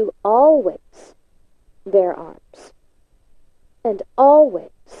free to always bear arms and always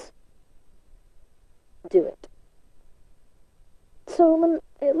do it. So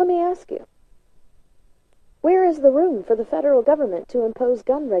let me ask you, where is the room for the federal government to impose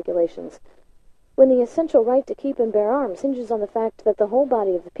gun regulations when the essential right to keep and bear arms hinges on the fact that the whole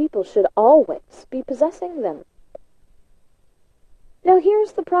body of the people should always be possessing them? Now,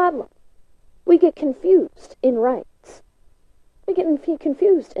 here's the problem. We get confused in rights. We get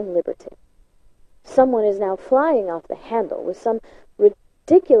confused in liberty. Someone is now flying off the handle with some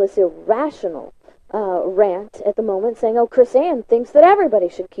ridiculous, irrational rant at the moment saying, oh, Krisanne thinks that everybody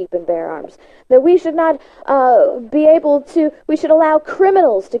should keep and bear arms, that we should not we should allow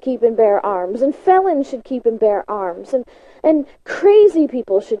criminals to keep and bear arms, and felons should keep and bear arms, and crazy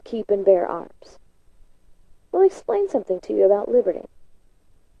people should keep and bear arms. Well, explain something to you about liberty.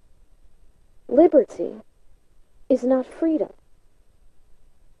 Liberty is not freedom.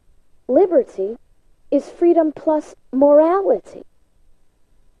 Liberty is freedom plus morality.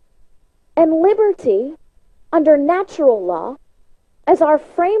 And liberty, under natural law, as our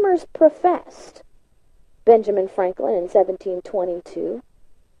framers professed, Benjamin Franklin in 1722,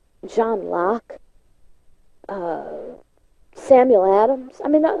 John Locke, Samuel Adams,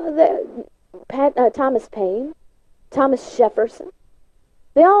 Thomas Paine, Thomas Jefferson,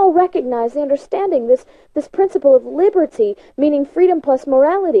 they all recognize the understanding, this principle of liberty, meaning freedom plus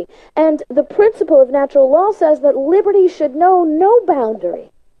morality. And the principle of natural law says that liberty should know no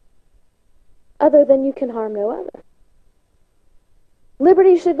boundary other than you can harm no other.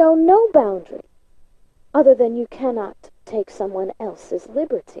 Liberty should know no boundary other than you cannot take someone else's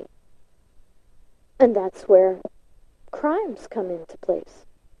liberty. And that's where crimes come into place.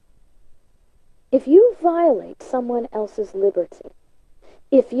 If you violate someone else's liberty,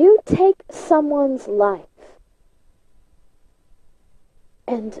 if you take someone's life,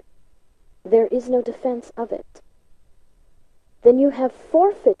 and there is no defense of it, then you have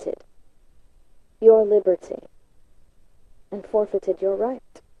forfeited your liberty and forfeited your right.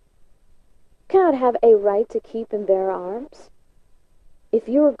 You cannot have a right to keep and bear arms if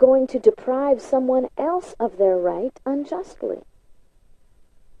you are going to deprive someone else of their right unjustly.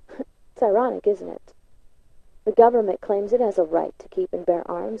 It's ironic, isn't it? The government claims it has a right to keep and bear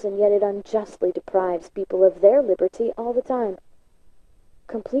arms, and yet it unjustly deprives people of their liberty all the time.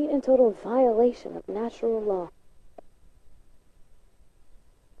 Complete and total violation of natural law.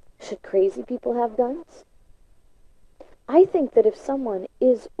 Should crazy people have guns? I think that if someone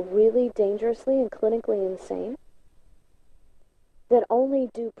is really dangerously and clinically insane, that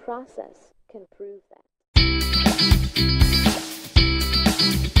only due process can prove that.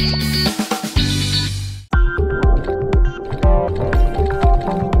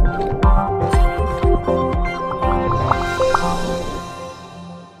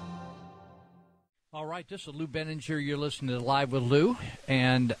 All right, this is Lou Benninger. You're listening to Live with Lou,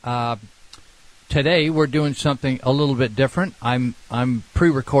 and today we're doing something a little bit different. I'm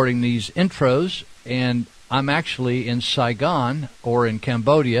pre-recording these intros, and I'm actually in Saigon or in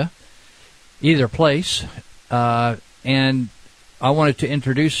Cambodia, either place, and I wanted to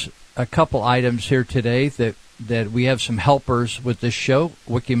introduce a couple items here today that we have some helpers with this show.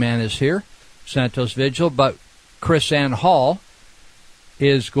 Wikiman is here, Santos Vigil, but Krisanne Hall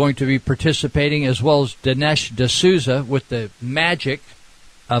is going to be participating, as well as Dinesh D'Souza, with the magic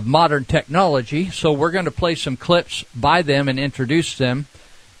of modern technology. So we're going to play some clips by them and introduce them.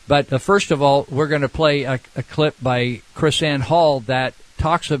 But first of all, we're going to play a clip by Krisanne Hall that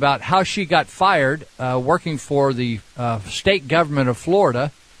talks about how she got fired working for the state government of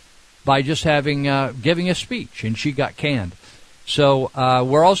Florida by just giving a speech, and she got canned. So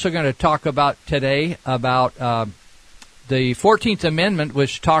we're also going to talk about today about the 14th Amendment,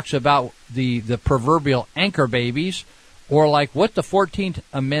 which talks about the proverbial anchor babies, or like what the 14th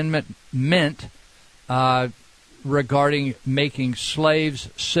Amendment meant regarding making slaves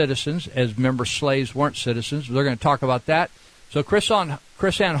citizens, as remember slaves weren't citizens. They're going to talk about that. So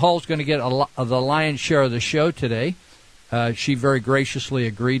Krisanne Hall's going to get the lion's share of the show today. She very graciously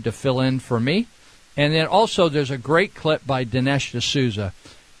agreed to fill in for me. And then also there's a great clip by Dinesh D'Souza.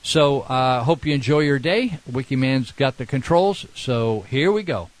 So hope you enjoy your day. Wikiman's got the controls, so here we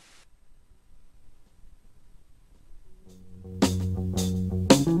go.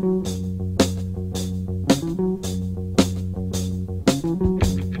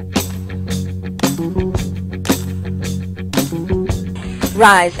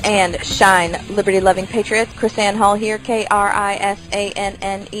 Rise and shine, liberty-loving patriots. Krisanne Hall here,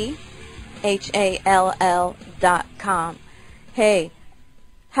 KrisanneHall.com. Hey,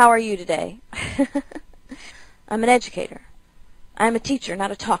 how are you today? I'm an educator. I'm a teacher,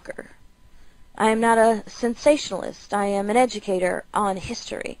 not a talker. I am not a sensationalist. I am an educator on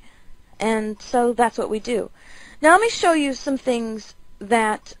history. And so that's what we do. Now let me show you some things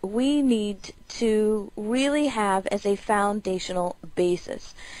that we need to really have as a foundational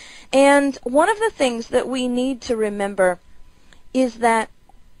basis. And one of the things that we need to remember is that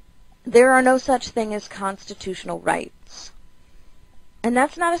there are no such thing as constitutional rights. And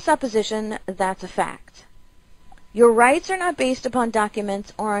that's not a supposition, that's a fact. Your rights are not based upon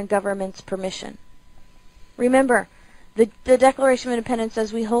documents or on government's permission. Remember, the Declaration of Independence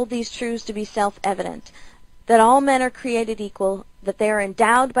says we hold these truths to be self-evident, that all men are created equal, that they are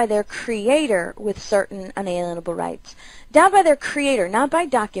endowed by their Creator with certain unalienable rights. Endowed by their Creator, not by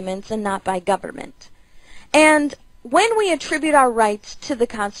documents and not by government. And when we attribute our rights to the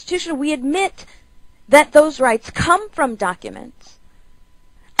Constitution, we admit that those rights come from documents,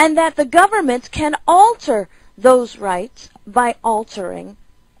 and that the government can alter those rights by altering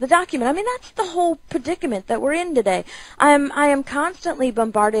the document. I mean, that's the whole predicament that we're in today. I am constantly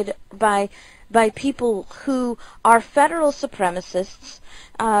bombarded by people who are federal supremacists,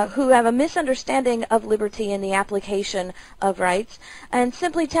 who have a misunderstanding of liberty and the application of rights, and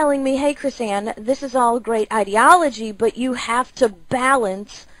simply telling me, hey, Krisanne, this is all great ideology, but you have to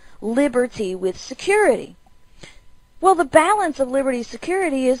balance liberty with security. Well, the balance of liberty and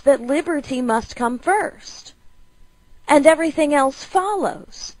security is that liberty must come first, and everything else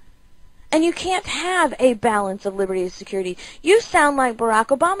follows. And you can't have a balance of liberty and security. You sound like Barack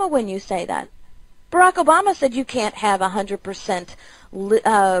Obama when you say that. Barack Obama said you can't have 100%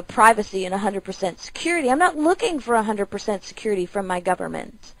 privacy and 100% security. I'm not looking for 100% security from my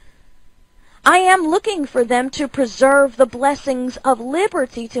government. I am looking for them to preserve the blessings of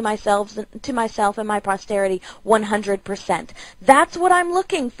liberty to myself and my posterity 100%. That's what I'm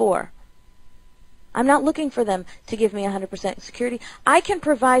looking for. I'm not looking for them to give me 100% security. I can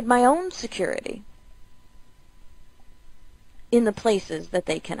provide my own security in the places that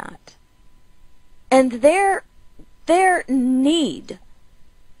they cannot. And their need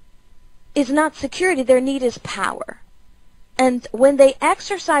is not security, their need is power. And when they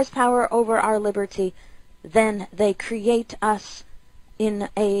exercise power over our liberty, then they create us in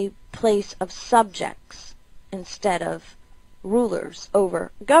a place of subjects instead of rulers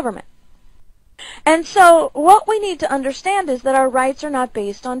over government. And so what we need to understand is that our rights are not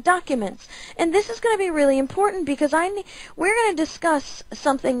based on documents. And this is going to be really important because we're going to discuss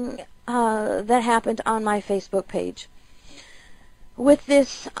something that happened on my Facebook page with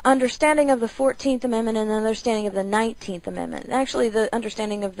this understanding of the 14th Amendment and the understanding of the 19th Amendment. Actually, the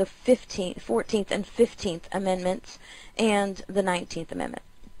understanding of the 14th and 15th Amendments and the 19th Amendment.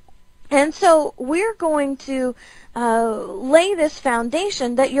 And so we're going to lay this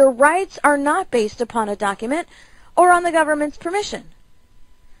foundation that your rights are not based upon a document or on the government's permission.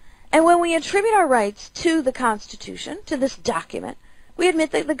 And when we attribute our rights to the Constitution, to this document, we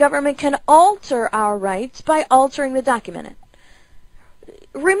admit that the government can alter our rights by altering the document.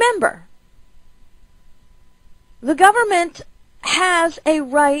 Remember, the government has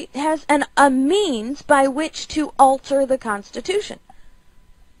a means by which to alter the Constitution.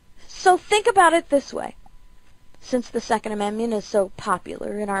 So think about it this way. Since the Second Amendment is so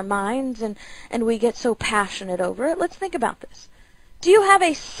popular in our minds and we get so passionate over it, let's think about this. Do you have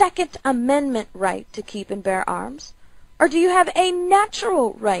a Second Amendment right to keep and bear arms? Or do you have a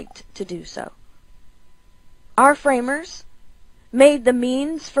natural right to do so? Our framers made the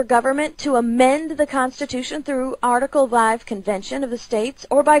means for government to amend the Constitution through Article 5 Convention of the States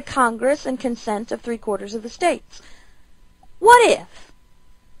or by Congress and consent of 3/4 of the states. What if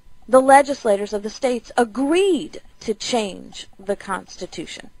the legislators of the states agreed to change the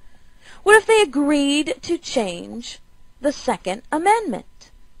Constitution? What if they agreed to change the Second Amendment?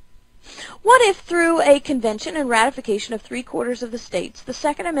 What if through a convention and ratification of 3/4 of the states, the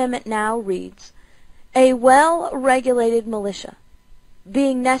Second Amendment now reads, "A well-regulated militia,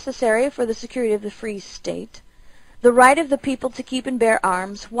 being necessary for the security of the free state, the right of the people to keep and bear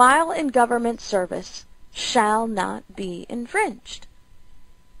arms while in government service shall not be infringed."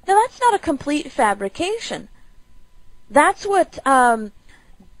 Now that's not a complete fabrication. That's what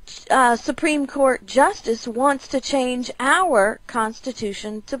Supreme Court Justice wants to change our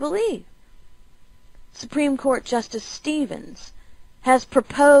Constitution to believe. Supreme Court Justice Stevens has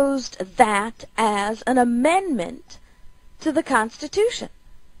proposed that as an amendment to the Constitution.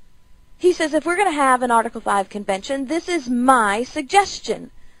 He says if we're going to have an Article 5 convention, this is my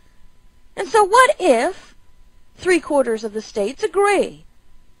suggestion. And so what if 3/4 of the states agree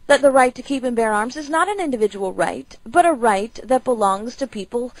that the right to keep and bear arms is not an individual right, but a right that belongs to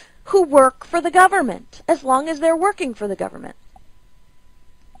people who work for the government, as long as they're working for the government?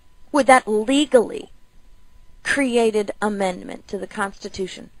 Would that legally created amendment to the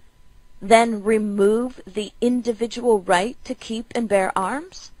Constitution then remove the individual right to keep and bear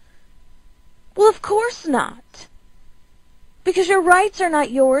arms? Well, of course not. Because your rights are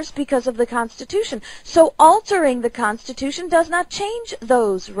not yours because of the Constitution. So altering the Constitution does not change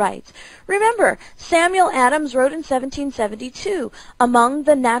those rights. Remember, Samuel Adams wrote in 1772, among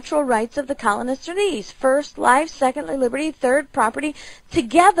the natural rights of the colonists are these: first, life; secondly, liberty; third, property,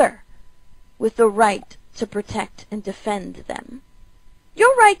 together with the right to protect and defend them.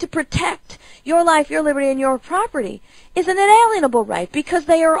 Your right to protect your life, your liberty, and your property is an inalienable right because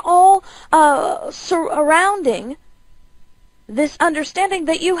they are all surrounding this understanding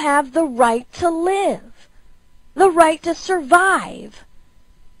that you have the right to live, the right to survive.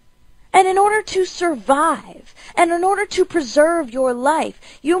 And in order to survive, and in order to preserve your life,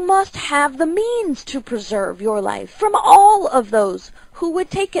 you must have the means to preserve your life from all of those who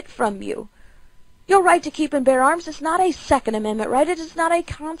would take it from you. Your right to keep and bear arms is not a Second Amendment right. It is not a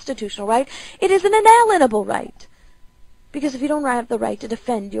constitutional right. It is an inalienable right. Because if you don't have the right to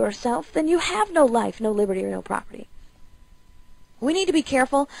defend yourself, then you have no life, no liberty, or no property. We need to be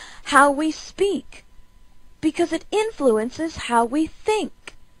careful how we speak, because it influences how we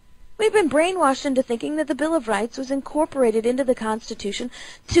think. We've been brainwashed into thinking that the Bill of Rights was incorporated into the Constitution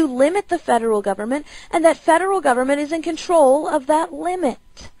to limit the federal government, and that federal government is in control of that limit.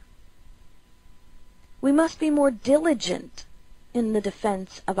 We must be more diligent in the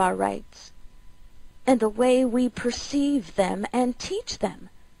defense of our rights and the way we perceive them and teach them.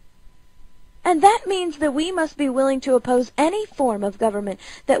 And that means that we must be willing to oppose any form of government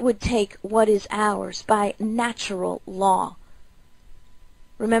that would take what is ours by natural law.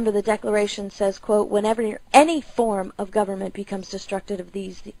 Remember, the Declaration says, quote, "Whenever any form of government becomes destructive of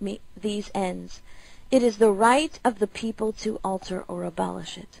these ends, it is the right of the people to alter or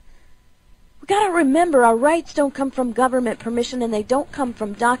abolish it." We've got to remember our rights don't come from government permission, and they don't come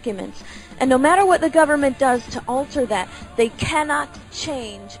from documents. And no matter what the government does to alter that, they cannot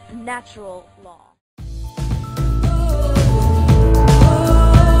change natural law.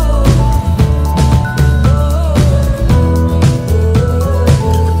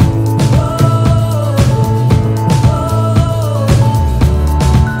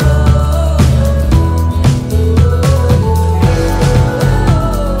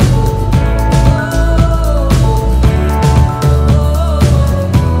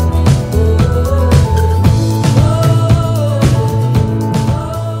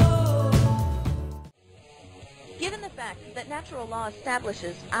 Natural law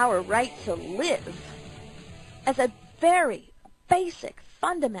establishes our right to live as a very basic,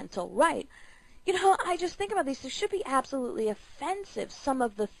 fundamental right. You know, I just think about these. It should be absolutely offensive, some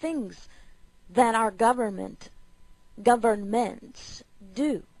of the things that our governments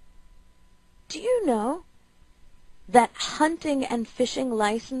do. Do you know that hunting and fishing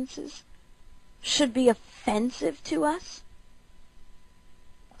licenses should be offensive to us?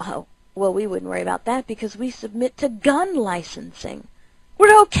 Oh, well, we wouldn't worry about that because we submit to gun licensing.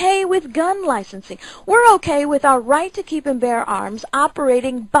 We're okay with gun licensing. We're okay with our right to keep and bear arms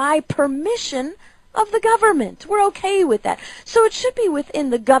operating by permission of the government. We're okay with that. So it should be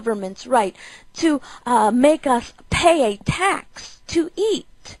within the government's right to make us pay a tax to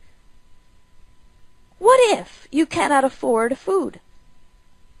eat. What if you cannot afford food?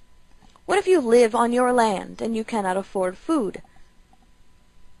 What if you live on your land and you cannot afford food?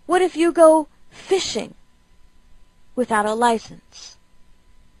 What if you go fishing without a license,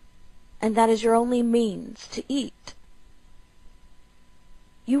 and that is your only means to eat?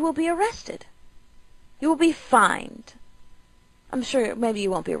 You will be arrested. You will be fined. I'm sure maybe you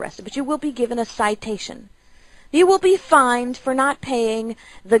won't be arrested, but you will be given a citation. You will be fined for not paying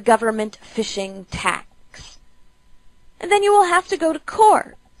the government fishing tax. And then you will have to go to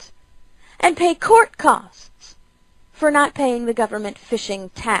court and pay court costs for not paying the government fishing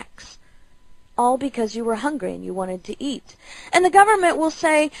tax. All because you were hungry and you wanted to eat. And the government will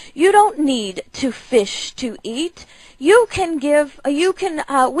say, you don't need to fish to eat. We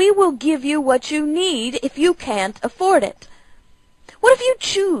will give you what you need if you can't afford it. What if you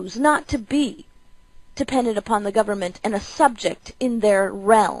choose not to be dependent upon the government and a subject in their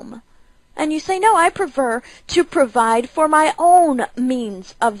realm? And you say, no, I prefer to provide for my own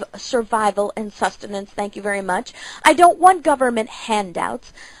means of survival and sustenance. Thank you very much. I don't want government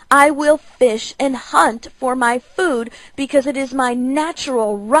handouts. I will fish and hunt for my food because it is my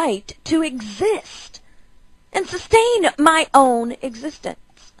natural right to exist and sustain my own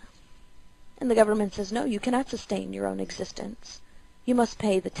existence. And the government says, no, you cannot sustain your own existence. You must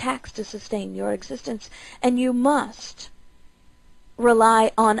pay the tax to sustain your existence, and you must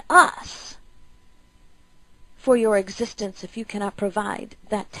rely on us for your existence if you cannot provide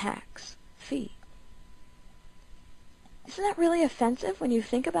that tax fee. Isn't that really offensive when you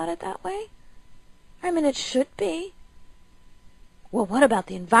think about it that way? I mean, it should be. Well, what about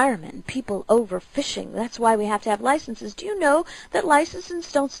the environment and people overfishing? That's why we have to have licenses. Do you know that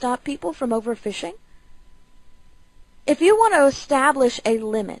licenses don't stop people from overfishing? If you want to establish a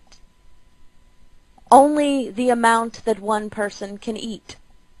limit, only the amount that one person can eat,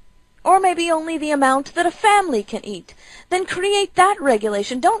 or maybe only the amount that a family can eat, then create that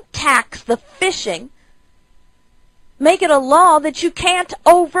regulation. Don't tax the fishing. Make it a law that you can't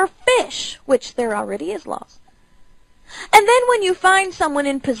overfish, which there already is laws. And then when you find someone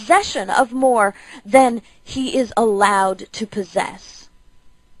in possession of more than he is allowed to possess,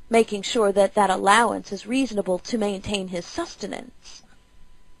 making sure that that allowance is reasonable to maintain his sustenance,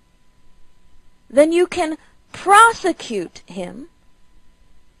 then you can prosecute him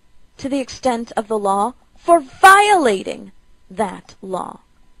to the extent of the law for violating that law.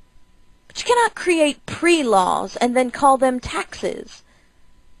 But you cannot create pre-laws and then call them taxes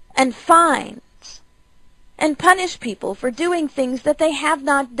and fines and punish people for doing things that they have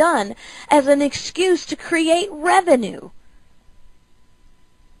not done as an excuse to create revenue.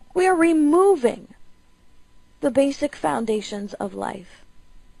 We are removing the basic foundations of life.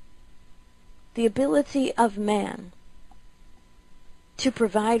 The ability of man to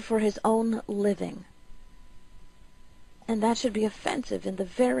provide for his own living. And that should be offensive in the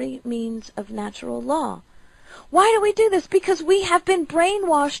very means of natural law. Why do we do this? Because we have been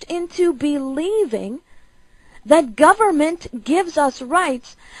brainwashed into believing that government gives us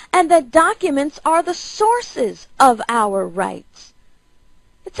rights and that documents are the sources of our rights.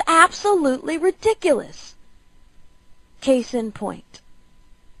 It's absolutely ridiculous. Case in point.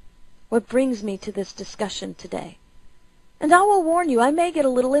 What brings me to this discussion today. And I will warn you, I may get a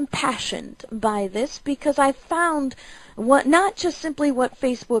little impassioned by this because I found not just simply what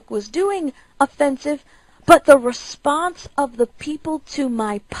Facebook was doing offensive, but the response of the people to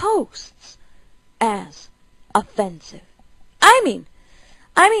my posts as offensive. I mean,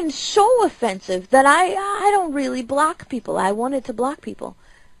 so offensive that I don't really block people. I wanted to block people.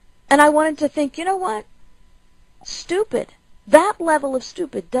 And I wanted to think, you know what? Stupid. That level of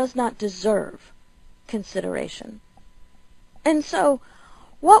stupid does not deserve consideration. And so,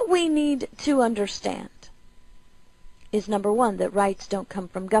 what we need to understand is, number one, that rights don't come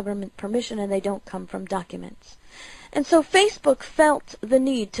from government permission and they don't come from documents. And so Facebook felt the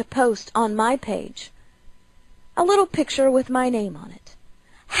need to post on my page a little picture with my name on it.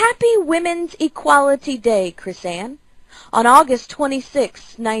 Happy Women's Equality Day, Krisanne. On August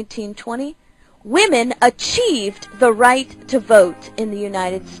 26, 1920, women achieved the right to vote in the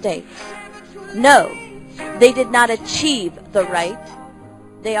United States. No, they did not achieve the right.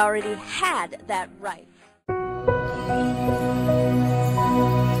 They already had that right.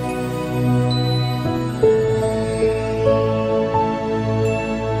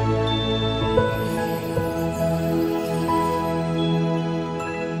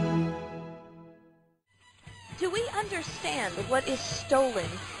 Do we understand what is stolen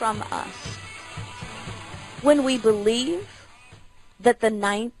from us when we believe that the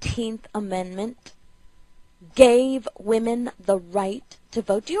 19th Amendment gave women the right to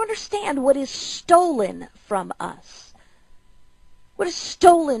vote? Do you understand what is stolen from us? What is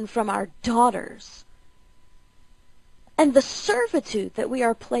stolen from our daughters? and the servitude that we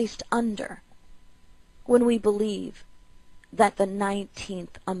are placed under when we believe that the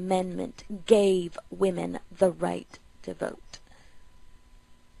 19th Amendment gave women the right to vote.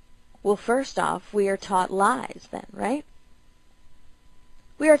 Well, first off, we are taught lies then, right?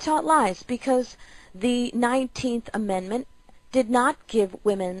 We are taught lies because the 19th Amendment did not give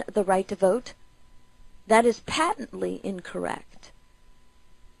women the right to vote. That is patently incorrect.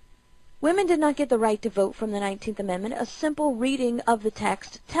 Women did not get the right to vote from the 19th Amendment. A simple reading of the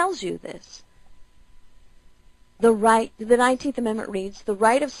text tells you this. The 19th Amendment reads, "The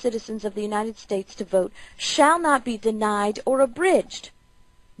right of citizens of the United States to vote shall not be denied or abridged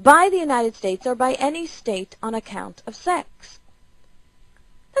by the United States or by any state on account of sex."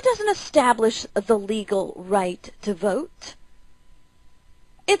 That doesn't establish the legal right to vote.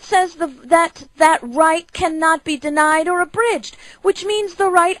 It says that right cannot be denied or abridged, which means the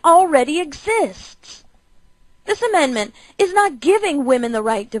right already exists. This amendment is not giving women the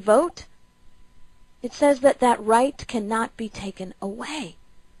right to vote. It says that right cannot be taken away.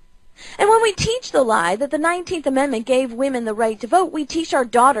 And when we teach the lie that the 19th Amendment gave women the right to vote, we teach our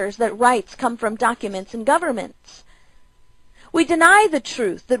daughters that rights come from documents and governments. We deny the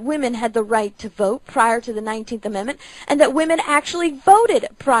truth that women had the right to vote prior to the 19th Amendment and that women actually voted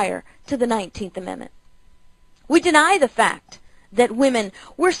prior to the 19th Amendment. We deny the fact that women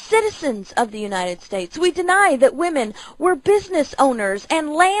were citizens of the United States. We deny that women were business owners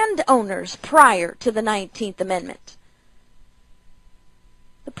and landowners prior to the 19th Amendment.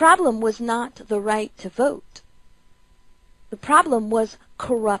 The problem was not the right to vote. The problem was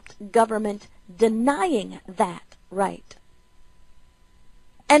corrupt government denying that right.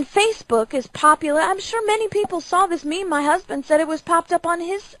 And Facebook is popular. I'm sure many people saw this meme. My husband said it was popped up on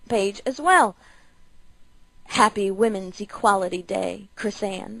his page as well. Happy Women's Equality Day,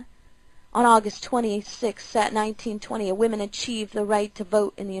 Krisanne. On August 26, 1920, women achieved the right to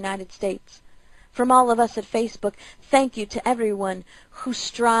vote in the United States. From all of us at Facebook, thank you to everyone who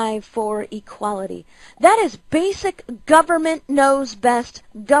strive for equality. That is basic government knows best,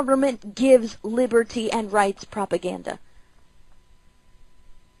 government gives liberty and rights propaganda.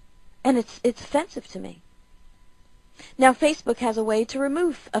 And it's offensive to me. Now, Facebook has a way to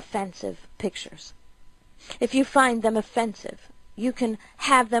remove offensive pictures. If you find them offensive, you can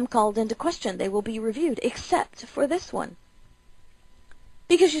have them called into question. They will be reviewed, except for this one.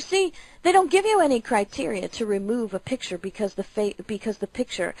 Because you see, they don't give you any criteria to remove a picture because the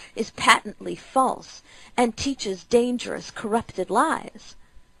picture is patently false and teaches dangerous, corrupted lies.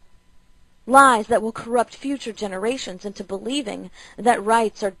 Lies that will corrupt future generations into believing that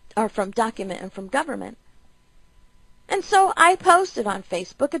rights are from document and from government. And so I posted on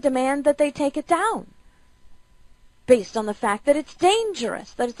Facebook a demand that they take it down, based on the fact that it's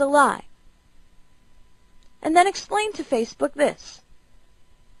dangerous, that it's a lie. And then explained to Facebook this.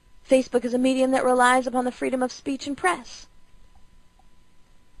 Facebook is a medium that relies upon the freedom of speech and press.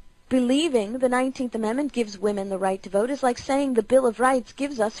 Believing the 19th Amendment gives women the right to vote is like saying the Bill of Rights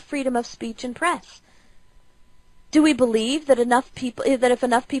gives us freedom of speech and press. Do we believe that if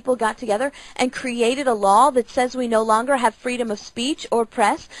enough people got together and created a law that says we no longer have freedom of speech or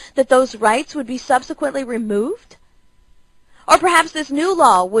press, that those rights would be subsequently removed? Or perhaps this new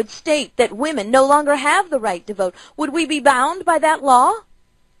law would state that women no longer have the right to vote. Would we be bound by that law?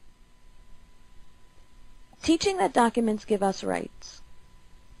 Teaching that documents give us rights,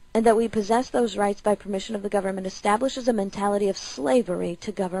 and that we possess those rights by permission of the government, establishes a mentality of slavery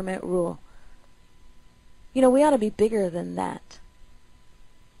to government rule. You know, we ought to be bigger than that.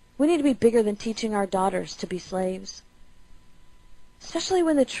 We need to be bigger than teaching our daughters to be slaves, especially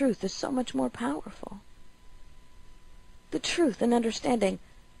when the truth is so much more powerful. The truth and understanding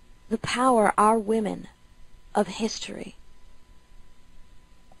the power our women of history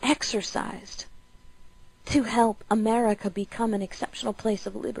exercised to help America become an exceptional place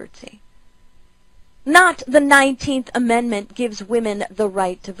of liberty. Not the 19th Amendment gives women the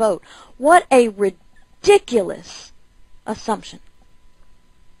right to vote. What a ridiculous assumption.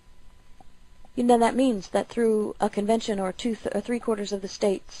 You know, that means that through a convention or three-quarters of the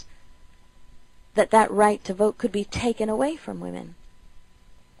states, that right to vote could be taken away from women.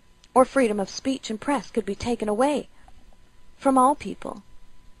 Or freedom of speech and press could be taken away from all people.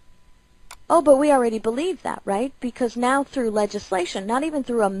 Oh, but we already believe that, right? Because now through legislation, not even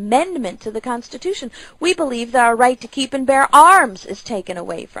through amendment to the Constitution, we believe that our right to keep and bear arms is taken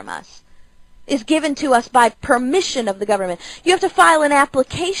away from us, is given to us by permission of the government. You have to file an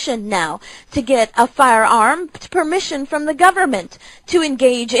application now to get a firearm, permission from the government to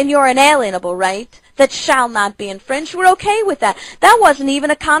engage in your inalienable right that shall not be infringed. We're okay with that. That wasn't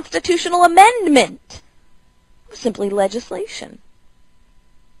even a constitutional amendment. Simply legislation.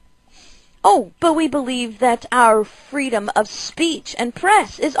 Oh, but we believe that our freedom of speech and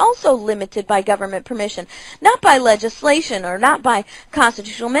press is also limited by government permission, not by legislation or not by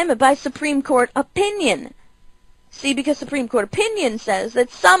constitutional amendment, by Supreme Court opinion. See, because Supreme Court opinion says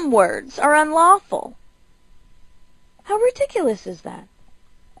that some words are unlawful. How ridiculous is that?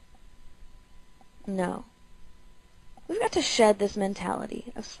 No. We've got to shed this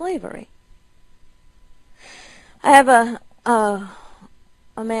mentality of slavery. I have a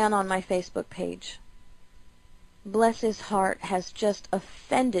man on my Facebook page. Bless his heart, has just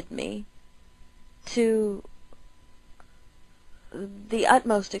offended me to the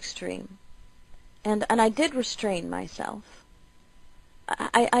utmost extreme. And I did restrain myself.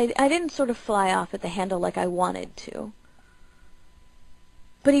 I didn't sort of fly off at the handle like I wanted to.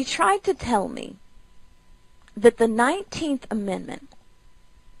 But he tried to tell me that the 19th Amendment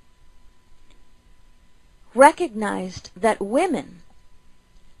recognized that women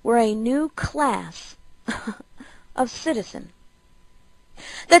were a new class of citizen.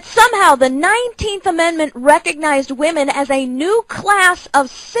 That somehow the 19th Amendment recognized women as a new class of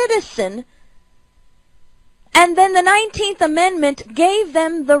citizen, and then the 19th Amendment gave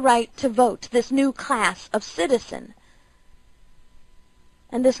them the right to vote, this new class of citizen.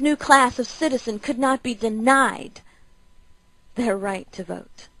 And this new class of citizen could not be denied their right to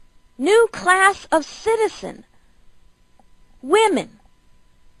vote. New class of citizen. Women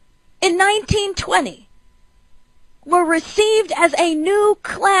in 1920 were received as a new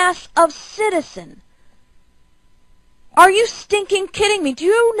class of citizen. Are you stinking kidding me? Do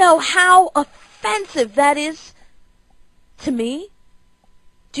you know how offensive that is to me?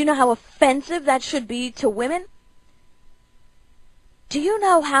 Do you know how offensive that should be to women? Do you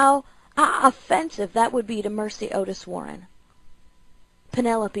know how offensive that would be to Mercy Otis Warren,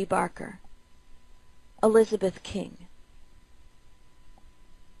 Penelope Barker, Elizabeth King?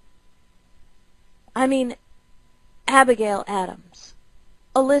 I mean, Abigail Adams,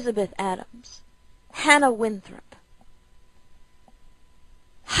 Elizabeth Adams, Hannah Winthrop.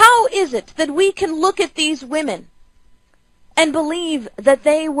 How is it that we can look at these women and believe that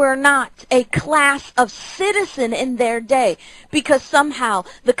they were not a class of citizen in their day because somehow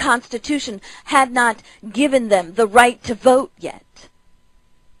the Constitution had not given them the right to vote yet?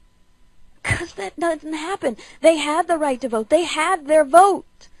 Because that doesn't happen. They had the right to vote. They had their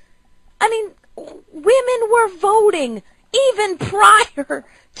vote. I mean, women were voting even prior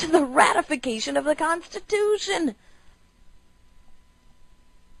to the ratification of the Constitution.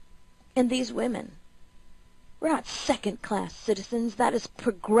 And these women were not second-class citizens. That is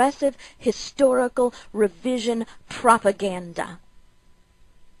progressive, historical revision propaganda.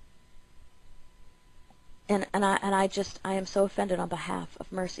 And I am so offended on behalf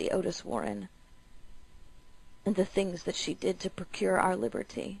of Mercy Otis Warren and the things that she did to procure our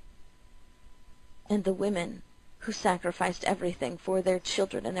liberty. And the women who sacrificed everything for their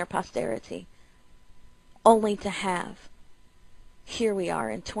children and their posterity, only to have, here we are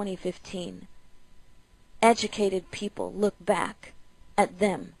in 2015, educated people look back at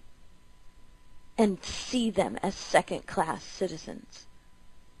them and see them as second-class citizens.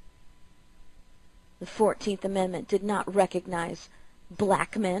 The 14th Amendment did not recognize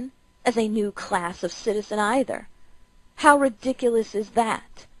black men as a new class of citizen either. How ridiculous is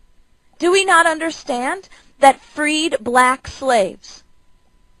that? Do we not understand that freed black slaves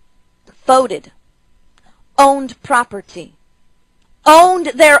voted, owned property, owned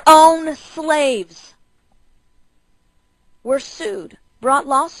their own slaves, were sued, brought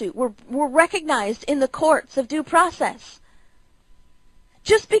lawsuit, were recognized in the courts of due process?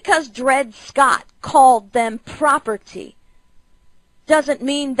 Just because Dred Scott called them property doesn't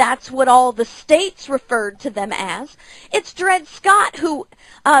mean that's what all the states referred to them as. It's Dred Scott who,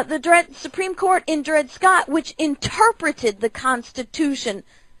 the Supreme Court in Dred Scott, which interpreted the Constitution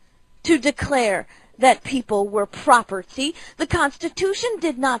to declare that people were property. The Constitution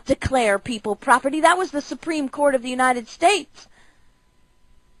did not declare people property. That was the Supreme Court of the United States.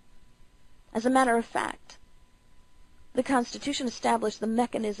 As a matter of fact, the Constitution established the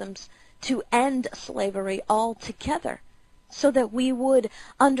mechanisms to end slavery altogether, so that we would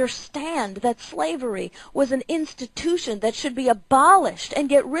understand that slavery was an institution that should be abolished and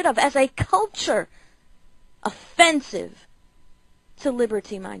get rid of as a culture offensive to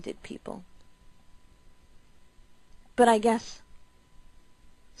liberty-minded people. But I guess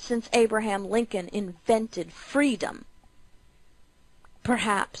since Abraham Lincoln invented freedom,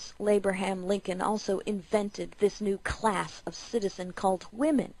 perhaps Abraham Lincoln also invented this new class of citizen called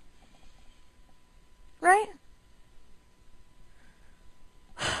women. Right?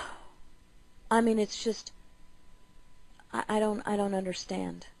 I mean, it's just I don't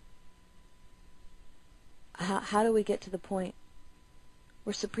understand. How do we get to the point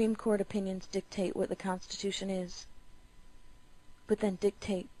where Supreme Court opinions dictate what the Constitution is, but then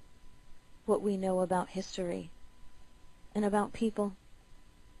dictate what we know about history and about people?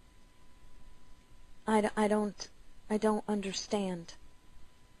 I don't understand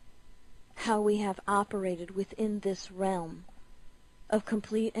how we have operated within this realm of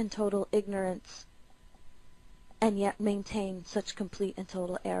complete and total ignorance and yet maintain such complete and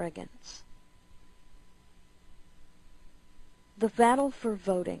total arrogance. The battle for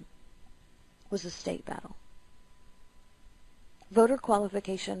voting was a state battle. Voter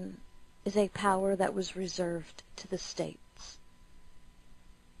qualification is a power that was reserved to the states.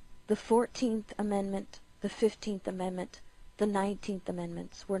 The 14th Amendment, the 15th Amendment, the 19th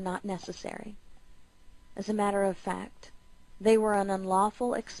Amendments were not necessary. As a matter of fact, they were an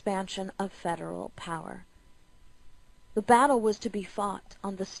unlawful expansion of federal power. The battle was to be fought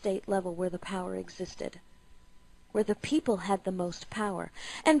on the state level where the power existed, where the people had the most power.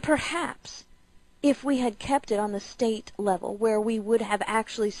 And perhaps, if we had kept it on the state level where we would have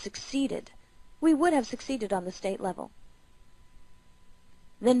actually succeeded, we would have succeeded on the state level,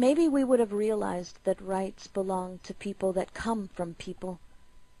 then maybe we would have realized that rights belong to people that come from people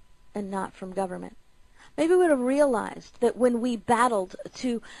and not from government. Maybe we would have realized that when we battled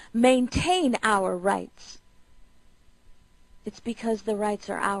to maintain our rights, it's because the rights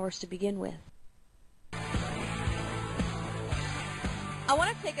are ours to begin with. I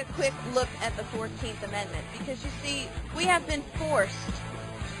want to take a quick look at the 14th Amendment because, you see, we have been forced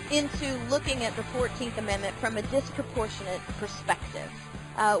into looking at the 14th Amendment from a disproportionate perspective.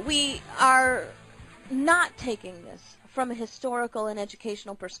 We are not taking this from a historical and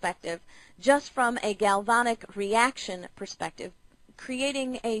educational perspective, just from a galvanic reaction perspective,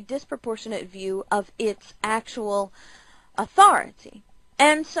 creating a disproportionate view of its actual authority.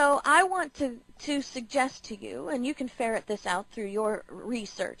 And so I want to suggest to you, and you can ferret this out through your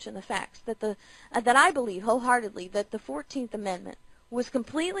research and the facts, that I believe wholeheartedly that the 14th Amendment was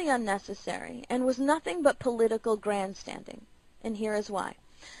completely unnecessary and was nothing but political grandstanding. And here is why.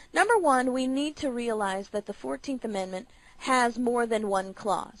 Number one, we need to realize that the 14th Amendment has more than one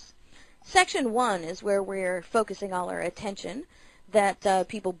clause. Section 1 is where we're focusing all our attention, that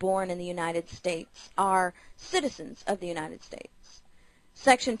people born in the United States are citizens of the United States.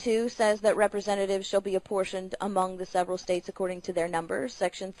 Section 2 says that representatives shall be apportioned among the several states according to their numbers.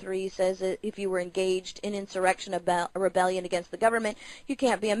 Section 3 says that if you were engaged in insurrection, a rebellion against the government, you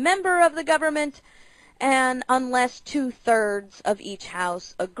can't be a member of the government, and unless 2/3 of each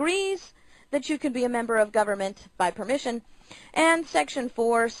house agrees that you can be a member of government by permission. And Section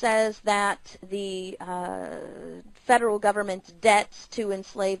 4 says that the federal government's debts to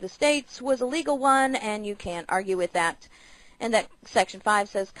enslave the states was a legal one, and you can't argue with that. And that Section 5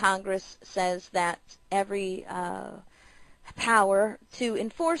 says Congress says that every power to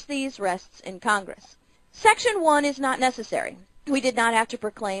enforce these rests in Congress. Section 1 is not necessary. We did not have to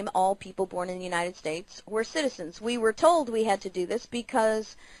proclaim all people born in the United States were citizens. We were told we had to do this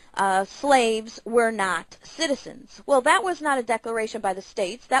because slaves were not citizens. Well, that was not a declaration by the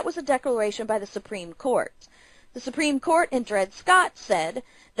states. That was a declaration by the Supreme Court. The Supreme Court in Dred Scott said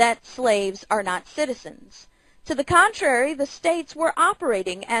that slaves are not citizens. To the contrary, the states were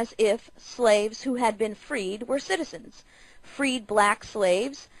operating as if slaves who had been freed were citizens. Freed black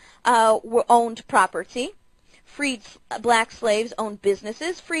slaves owned property. Freed black slaves owned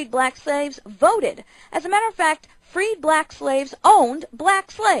businesses. Freed black slaves voted. As a matter of fact, freed black slaves owned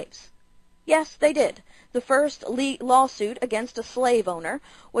black slaves. Yes, they did. The first lawsuit against a slave owner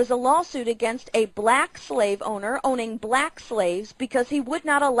was a lawsuit against a black slave owner owning black slaves because he would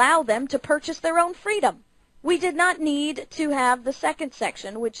not allow them to purchase their own freedom. We did not need to have the second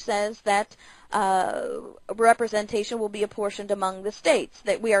section, which says that representation will be apportioned among the states,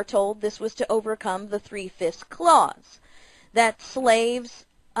 that we are told this was to overcome the 3/5 clause, that slaves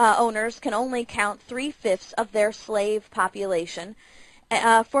owners can only count 3/5 of their slave population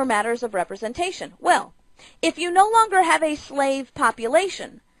for matters of representation. Well, if you no longer have a slave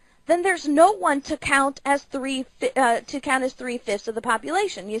population, then there's no one to count as 3/5 of the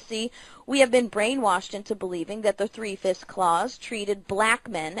population. You see, we have been brainwashed into believing that the 3/5 clause treated black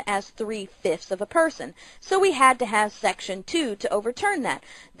men as 3/5 of a person. So we had to have Section 2 to overturn that.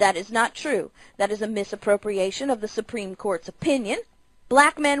 That is not true. That is a misappropriation of the Supreme Court's opinion.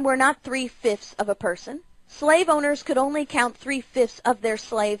 Black men were not 3/5 of a person. Slave owners could only count 3/5 of their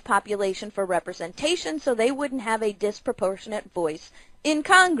slave population for representation, so they wouldn't have a disproportionate voice in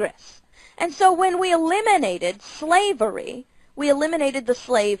Congress. And so when we eliminated slavery, We eliminated the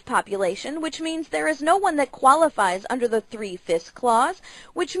slave population, which means there is no one that qualifies under the 3/5 clause,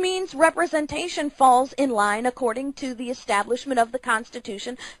 which means representation falls in line according to the establishment of the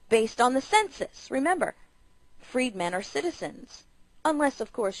Constitution based on the census. Remember, freedmen are citizens. Unless,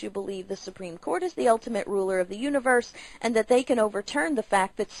 of course, you believe the Supreme Court is the ultimate ruler of the universe and that they can overturn the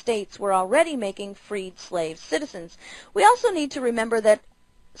fact that states were already making freed slaves citizens. We also need to remember that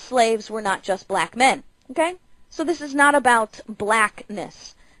slaves were not just black men, okay? So this is not about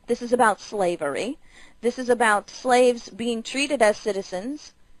blackness. This is about slavery. This is about slaves being treated as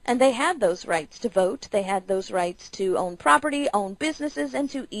citizens, and they had those rights to vote. They had those rights to own property, own businesses, and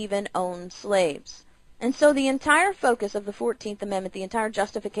to even own slaves. And so the entire focus of the 14th Amendment, the entire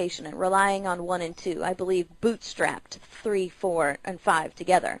justification and relying on 1 and 2, I believe bootstrapped 3, 4, and 5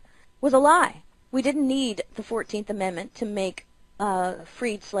 together, was a lie. We didn't need the 14th Amendment to make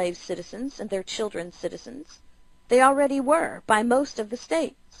freed slave citizens and their children citizens. They already were by most of the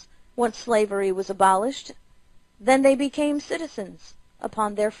states. Once slavery was abolished, then they became citizens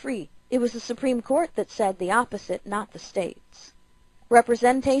upon their free. It was the Supreme Court that said the opposite, not the states.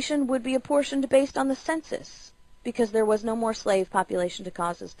 Representation would be apportioned based on the census, because there was no more slave population to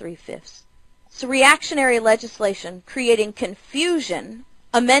cause as 3/5. So reactionary legislation creating confusion,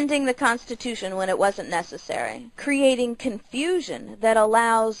 amending the Constitution when it wasn't necessary, creating confusion that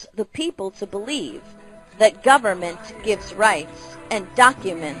allows the people to believe that government gives rights and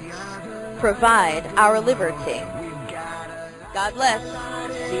documents provide our liberty. God bless.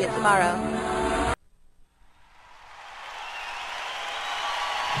 See you tomorrow.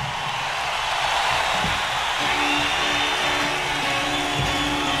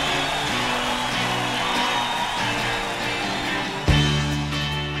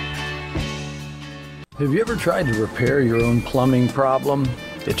 Have you ever tried to repair your own plumbing problem?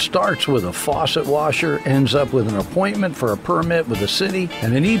 It starts with a faucet washer, ends up with an appointment for a permit with the city,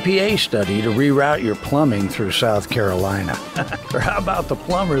 and an EPA study to reroute your plumbing through South Carolina. Or how about the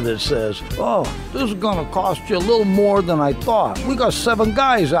plumber that says, "Oh, this is going to cost you a little more than I thought. We got 7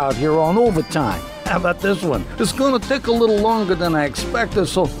 guys out here on overtime." How about this one? "It's going to take a little longer than I expected,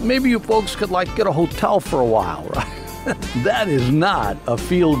 so maybe you folks could get a hotel for a while," right? That is not a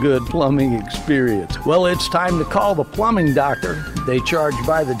feel-good plumbing experience. Well, it's time to call the plumbing doctor. They charge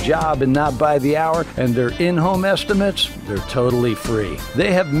by the job and not by the hour, and their in-home estimates, they're totally free.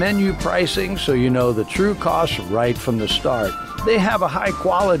 They have menu pricing, so you know the true costs right from the start. They have a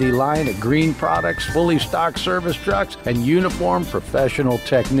high-quality line of green products, fully stocked service trucks, and uniformed professional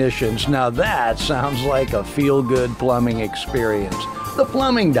technicians. Now that sounds like a feel-good plumbing experience. The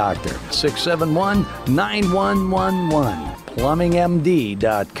Plumbing Doctor, 671-9111,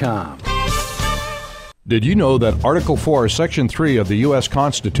 plumbingmd.com. Did you know that Article 4, Section 3 of the U.S.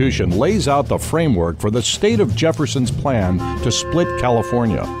 Constitution lays out the framework for the state of Jefferson's plan to split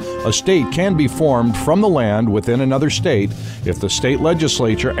California? A state can be formed from the land within another state if the state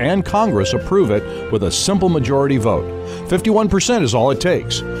legislature and Congress approve it with a simple majority vote. 51% is all it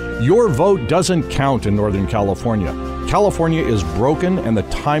takes. Your vote doesn't count in Northern California. California is broken and the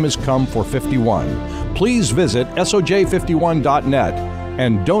time has come for 51. Please visit soj51.net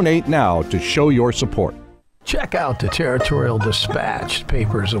and donate now to show your support. Check out the Territorial Dispatch.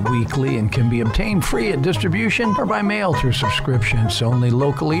 Papers are weekly and can be obtained free at distribution or by mail through subscription. It's only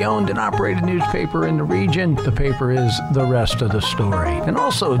locally owned and operated newspaper in the region. The paper is the rest of the story. And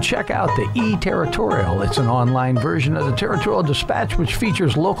also check out the E-Territorial. It's an online version of the Territorial Dispatch which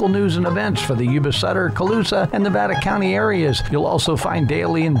features local news and events for the Yuba Sutter, Colusa, and Nevada County areas. You'll also find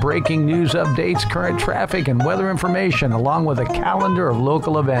daily and breaking news updates, current traffic, and weather information, along with a calendar of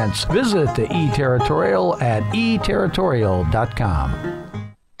local events. Visit the E-Territorial at eterritorial.com.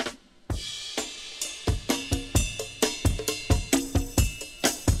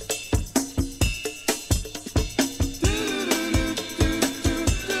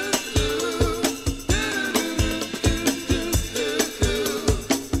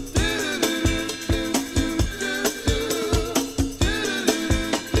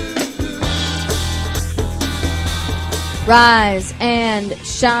 Rise and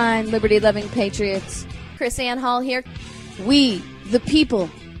shine, liberty-loving patriots. Krisanne Hall here. We, the people,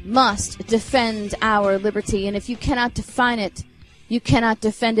 must defend our liberty, and if you cannot define it, you cannot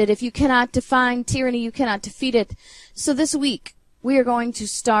defend it. If you cannot define tyranny, you cannot defeat it. So this week, we are going to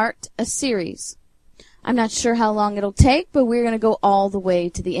start a series. I'm not sure how long it'll take, but we're going to go all the way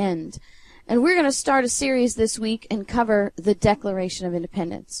to the end. And we're going to start a series this week and cover the Declaration of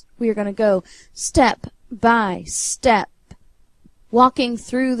Independence. We are going to go step by step, walking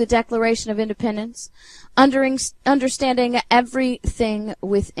through the Declaration of Independence, understanding everything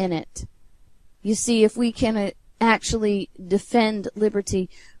within it. You see, if we can actually defend liberty,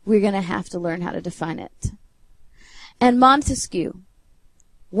 we're going to have to learn how to define it. And Montesquieu,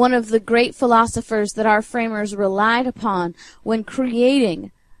 one of the great philosophers that our framers relied upon when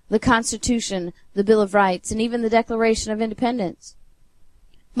creating the Constitution, the Bill of Rights, and even the Declaration of Independence,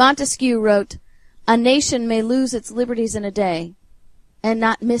 Montesquieu wrote, "A nation may lose its liberties in a day and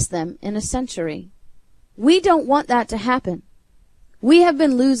not miss them in a century." We don't want that to happen. We have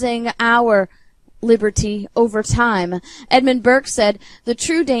been losing our liberty over time. Edmund Burke said, "The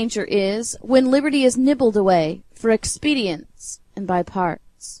true danger is when liberty is nibbled away for expedience and by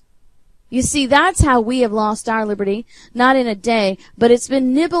parts." You see, that's how we have lost our liberty, not in a day, but it's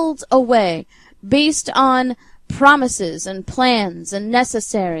been nibbled away based on promises and plans and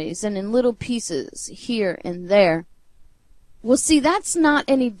necessaries and in little pieces here and there. Well, see, that's not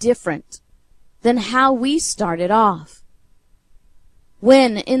any different than how we started off.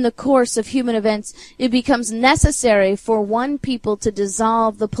 When, in the course of human events, it becomes necessary for one people to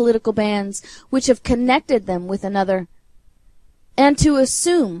dissolve the political bands which have connected them with another, and to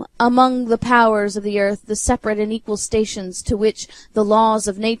assume among the powers of the earth the separate and equal stations to which the laws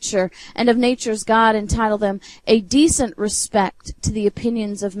of nature and of nature's God entitle them, a decent respect to the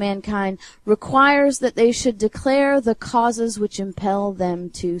opinions of mankind requires that they should declare the causes which impel them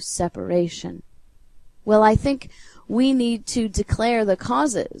to separation. Well, I think we need to declare the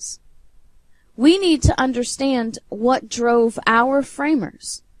causes. We need to understand what drove our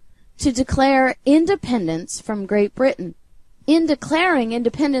framers to declare independence from Great Britain. In declaring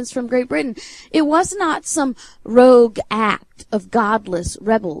independence from Great Britain, it was not some rogue act of godless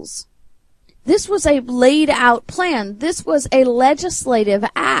rebels. This was a laid-out plan. This was a legislative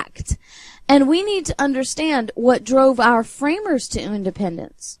act. And we need to understand what drove our framers to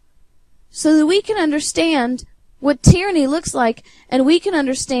independence so that we can understand what tyranny looks like and we can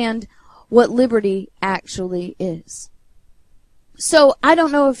understand what liberty actually is. So, I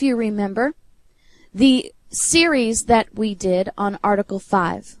don't know if you remember the series that we did on Article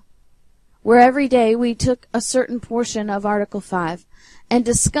 5, where every day we took a certain portion of Article 5 and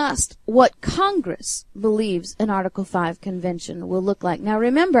discussed what Congress believes an Article 5 convention will look like. Now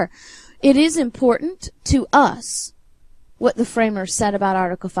remember, it is important to us what the framers said about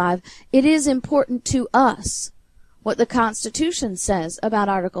Article 5. It is important to us what the Constitution says about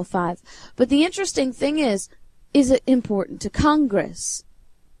Article 5. But the interesting thing is it important to Congress?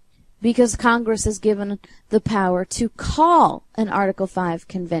 Because Congress is given the power to call an Article 5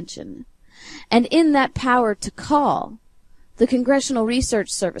 convention. And in that power to call, the Congressional Research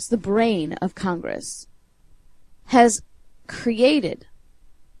Service, the brain of Congress, has created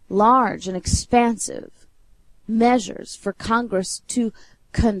large and expansive measures for Congress to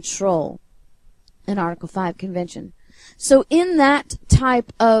control an Article 5 convention. So in that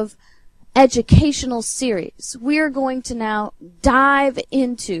type of educational series, we are going to now dive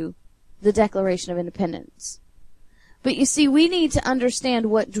into the Declaration of Independence. But you see, we need to understand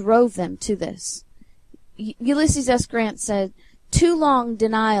what drove them to this. Ulysses S. Grant said, "Too long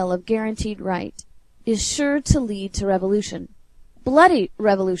denial of guaranteed right is sure to lead to revolution, bloody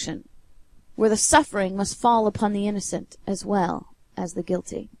revolution, where the suffering must fall upon the innocent as well as the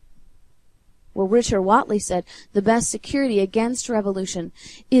guilty." Well, Richard Whatley said, "The best security against revolution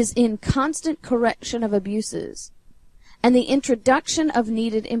is in constant correction of abuses and the introduction of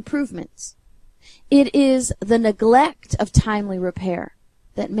needed improvements. It is the neglect of timely repair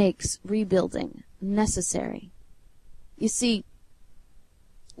that makes rebuilding necessary." You see,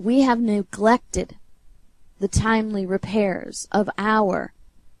 we have neglected the timely repairs of our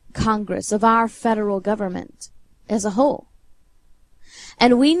Congress, of our federal government as a whole.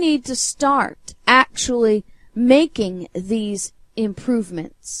 And we need to start actually making these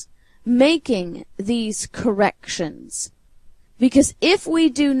improvements, making these corrections. Because if we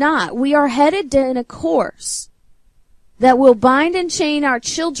do not, we are headed in a course that will bind and chain our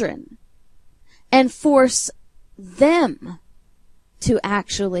children and force them to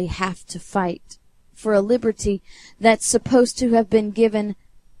actually have to fight for a liberty that's supposed to have been given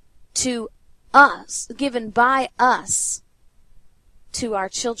to us, given by us to our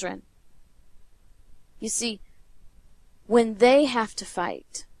children. You see, when they have to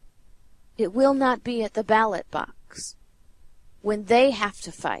fight, it will not be at the ballot box. When they have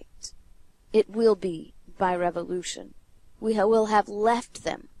to fight, it will be by revolution. We will have left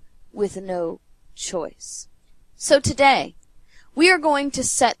them with no choice. So today, we are going to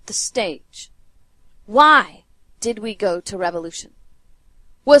set the stage. Why did we go to revolution?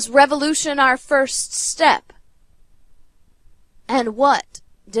 Was revolution our first step? And what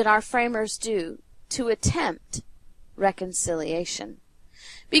did our framers do to attempt reconciliation?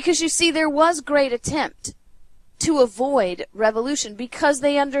 Because you see, there was great attempt to avoid revolution because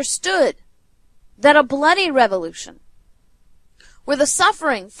they understood that a bloody revolution, where the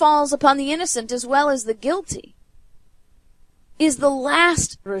suffering falls upon the innocent as well as the guilty, is the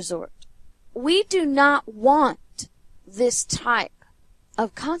last resort. We do not want this type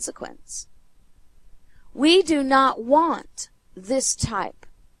of consequence. We do not want this type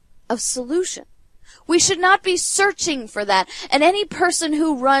of solution. We should not be searching for that. And any person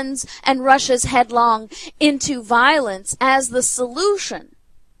who runs and rushes headlong into violence as the solution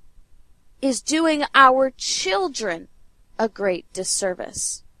is doing our children a great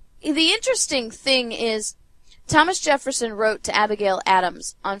disservice. The interesting thing is, Thomas Jefferson wrote to Abigail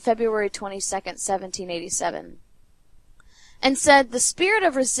Adams on February 22nd, 1787, and said, "The spirit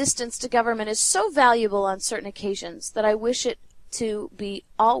of resistance to government is so valuable on certain occasions that I wish it to be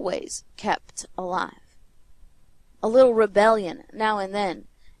always kept alive. A little rebellion now and then.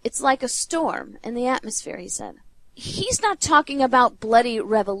 It's like a storm in the atmosphere," he said. He's not talking about bloody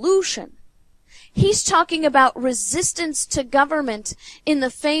revolution. He's talking about resistance to government in the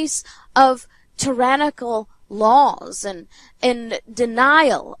face of tyrannical laws and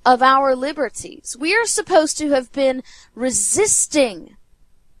denial of our liberties. We are supposed to have been resisting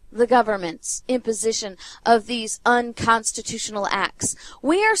the government's imposition of these unconstitutional acts.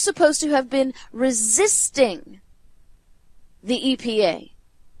 We are supposed to have been resisting the EPA,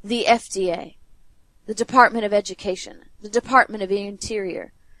 the FDA, the Department of Education, the Department of the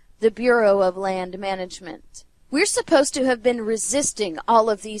Interior, the Bureau of Land Management. We're supposed to have been resisting all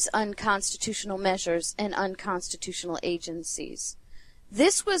of these unconstitutional measures and unconstitutional agencies.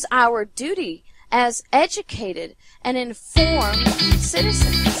 This was our duty as educated and informed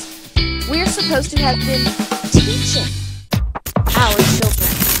citizens. We're supposed to have been teaching our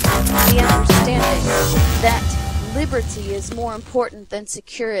children the understanding that liberty is more important than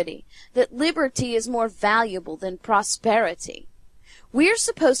security, that liberty is more valuable than prosperity. We're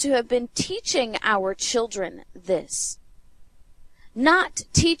supposed to have been teaching our children this, not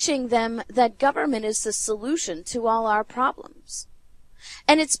teaching them that government is the solution to all our problems.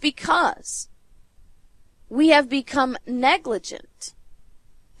 And it's because we have become negligent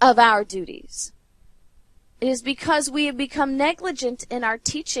of our duties. It is because we have become negligent in our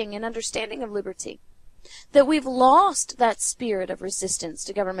teaching and understanding of liberty that we've lost that spirit of resistance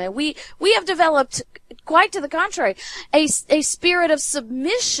to government. We have developed, quite to the contrary, a spirit of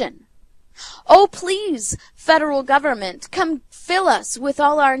submission. Oh, please, federal government, come fill us with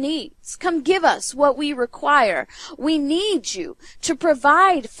all our needs. Come give us what we require. We need you to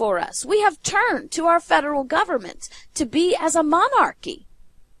provide for us. We have turned to our federal government to be as a monarchy,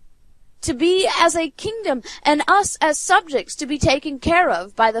 to be as a kingdom, and us as subjects to be taken care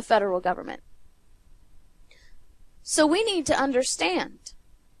of by the federal government. So we need to understand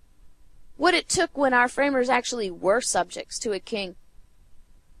what it took when our framers actually were subjects to a king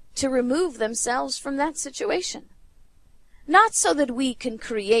to remove themselves from that situation. Not so that we can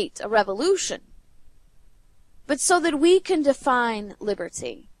create a revolution, but so that we can define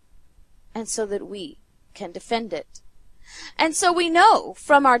liberty and so that we can defend it. And so we know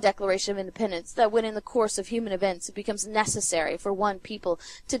from our Declaration of Independence that when in the course of human events it becomes necessary for one people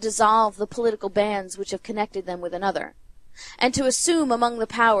to dissolve the political bands which have connected them with another, and to assume among the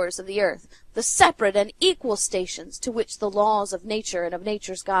powers of the earth the separate and equal stations to which the laws of nature and of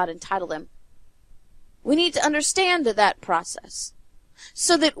nature's God entitle them, we need to understand that process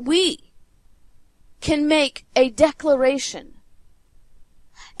so that we can make a declaration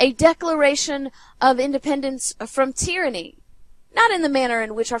of independence from tyranny, not in the manner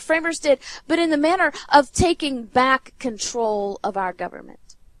in which our framers did, but in the manner of taking back control of our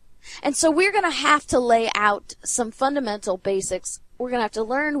government. And so we're going to have to lay out some fundamental basics. We're going to have to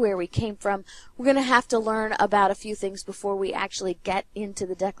learn where we came from. We're going to have to learn about a few things before we actually get into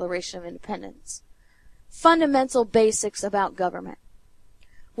the Declaration of Independence. Fundamental basics about government.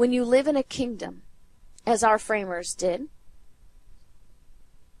 When you live in a kingdom, as our framers did,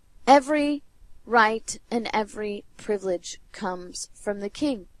 every right and every privilege comes from the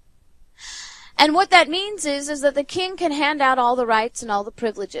king. And what that means is that the king can hand out all the rights and all the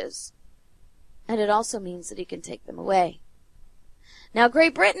privileges. And it also means that he can take them away. Now,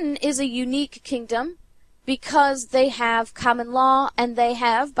 Great Britain is a unique kingdom because they have common law and they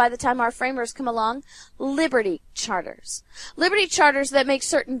have, by the time our framers come along, liberty charters. Liberty charters that make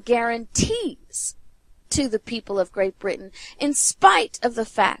certain guarantees to the people of Great Britain, in spite of the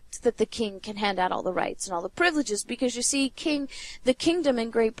fact that the king can hand out all the rights and all the privileges, because you see, the kingdom in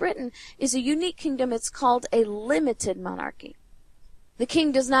Great Britain is a unique kingdom. It's called a limited monarchy. The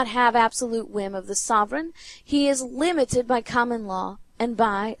king does not have absolute whim of the sovereign. He is limited by common law and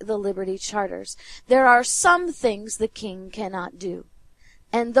by the Liberty Charters. There are some things the king cannot do.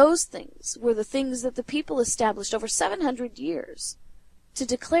 And those things were the things that the people established over 700 years to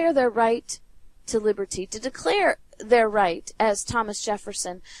declare their right to liberty, to declare their right, as Thomas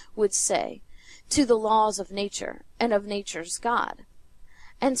Jefferson would say, to the laws of nature and of nature's God.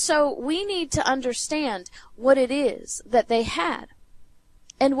 And so we need to understand what it is that they had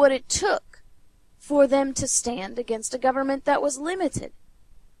and what it took for them to stand against a government that was limited.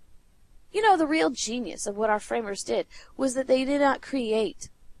 You know, the real genius of what our framers did was that they did not create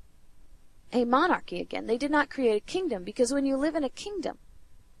a monarchy again. They did not create a kingdom, because when you live in a kingdom,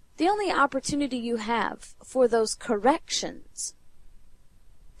 the only opportunity you have for those corrections,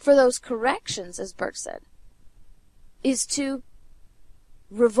 as Burke said, is to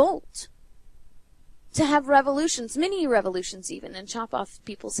revolt, to have revolutions, mini revolutions even, and chop off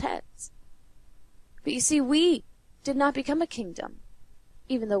people's heads. But you see, we did not become a kingdom.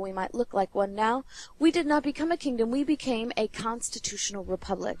 Even though we might look like one now, we did not become a kingdom. We became a constitutional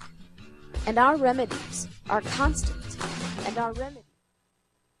republic. And our remedies are constant. And our remedies,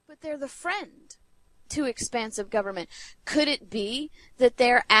 but they're the friend to expansive government. Could it be that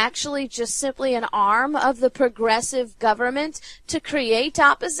they're actually just simply an arm of the progressive government to create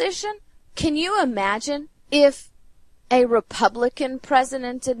opposition? Can you imagine if a Republican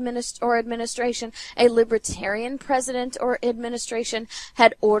president or administration, a Libertarian president or administration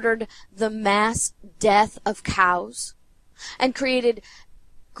had ordered the mass death of cows and created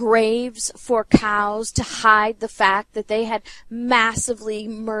graves for cows to hide the fact that they had massively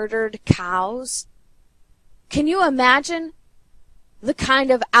murdered cows? Can you imagine the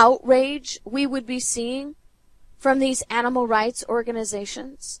kind of outrage we would be seeing from these animal rights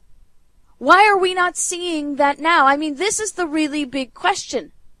organizations? Why are we not seeing that now? I mean, this is the really big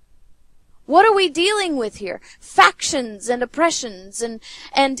question. What are we dealing with here? Factions and oppressions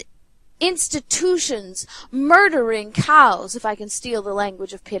and institutions murdering cows, if I can steal the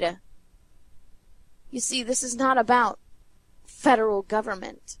language of Pitta. You see, this is not about federal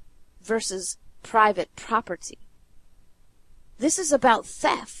government versus private property. This is about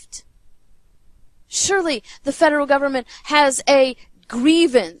theft. Surely the federal government has a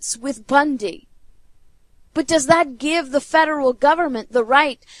grievance with Bundy. But does that give the federal government the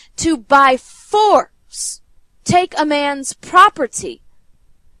right to, by force, take a man's property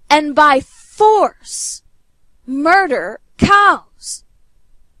and by force murder cows?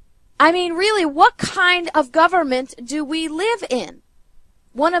 I mean, really, what kind of government do we live in?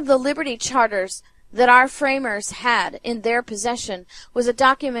 One of the Liberty Charters that our framers had in their possession was a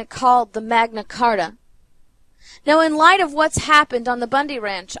document called the Magna Carta. Now, in light of what's happened on the Bundy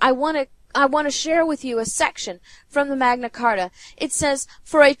Ranch, I want to share with you a section from the Magna Carta. It says,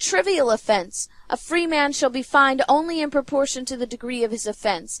 "For a trivial offense, a free man shall be fined only in proportion to the degree of his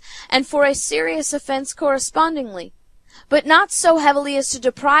offense, and for a serious offense correspondingly, but not so heavily as to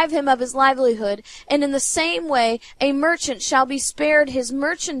deprive him of his livelihood, and in the same way a merchant shall be spared his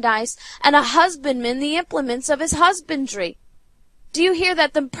merchandise, and a husbandman the implements of his husbandry." Do you hear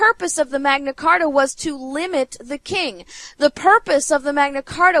that? The purpose of the Magna Carta was to limit the king. The purpose of the Magna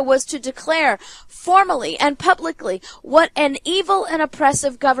Carta was to declare formally and publicly what an evil and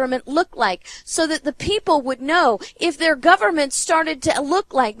oppressive government looked like, so that the people would know if their government started to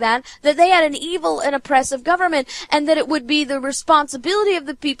look like that they had an evil and oppressive government, and that it would be the responsibility of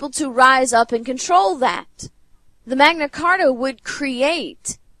the people to rise up and control that. The Magna Carta would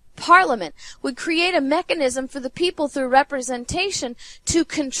create Parliament, would create a mechanism for the people through representation to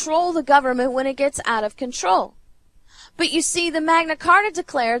control the government when it gets out of control. But you see, the Magna Carta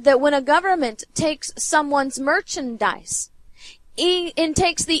declared that when a government takes someone's merchandise and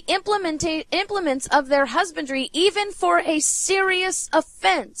takes the implements of their husbandry, even for a serious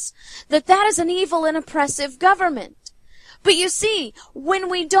offense, that is an evil and oppressive government. But you see, when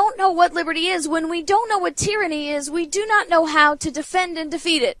we don't know what liberty is, when we don't know what tyranny is, we do not know how to defend and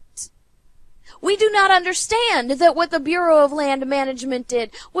defeat it. We do not understand that what the Bureau of Land Management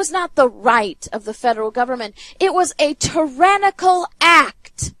did was not the right of the federal government. It was a tyrannical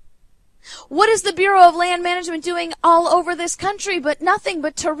act. What is the Bureau of Land Management doing all over this country but nothing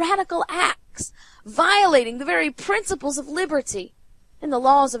but tyrannical acts, violating the very principles of liberty and the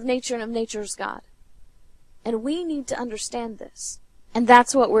laws of nature and of nature's God? And we need to understand this. And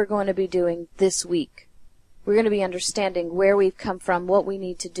that's what we're going to be doing this week. We're going to be understanding where we've come from, what we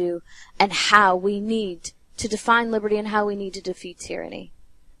need to do, and how we need to define liberty and how we need to defeat tyranny.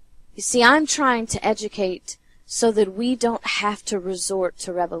 You see, I'm trying to educate so that we don't have to resort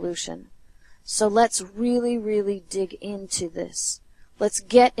to revolution. So let's really, really dig into this. Let's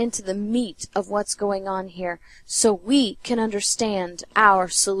get into the meat of what's going on here so we can understand our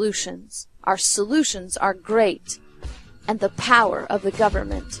solutions. Our solutions are great, and the power of the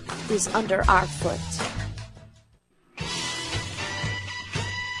government is under our foot.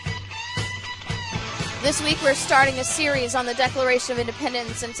 This week we're starting a series on the Declaration of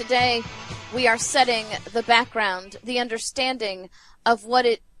Independence, and today we are setting the background, the understanding of what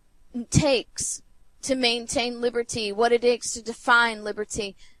it takes to maintain liberty, what it takes to define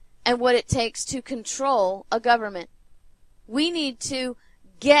liberty, and what it takes to control a government. We need to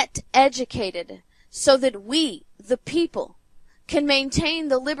get educated so that we, the people, can maintain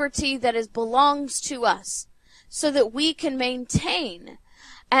the liberty that belongs to us, so that we can maintain,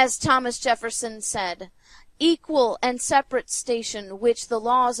 as Thomas Jefferson said, equal and separate station which the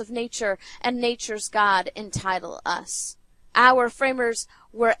laws of nature and nature's God entitle us. Our framers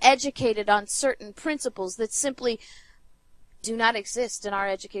were educated on certain principles that simply do not exist in our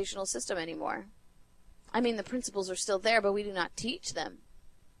educational system anymore. I mean, the principles are still there, but we do not teach them.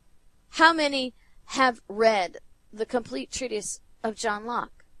 How many have read the complete treatise of John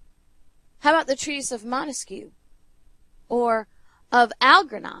Locke? How about the treatise of Montesquieu? Or of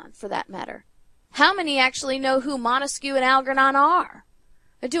Algernon, for that matter? How many actually know who Montesquieu and Algernon are?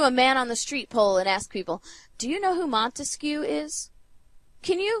 I do a man on the street poll and ask people, do you know who Montesquieu is?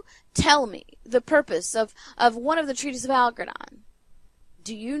 Can you tell me the purpose of one of the treatises of Algernon?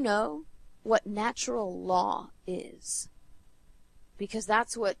 Do you know what natural law is? Because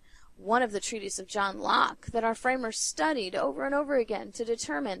that's what one of the treatises of John Locke that our framers studied over and over again to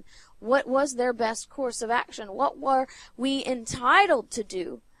determine what was their best course of action. What were we entitled to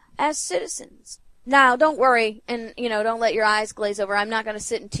do as citizens? Now, don't worry, and, don't let your eyes glaze over. I'm not going to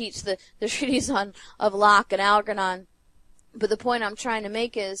sit and teach the treatise of Locke and Algernon. But the point I'm trying to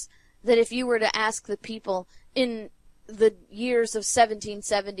make is that if you were to ask the people in the years of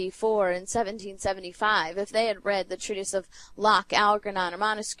 1774 and 1775, if they had read the treatise of Locke, Algernon, or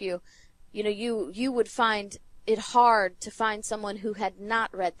Montesquieu, you would find it hard to find someone who had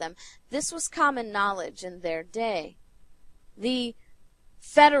not read them. This was common knowledge in their day. The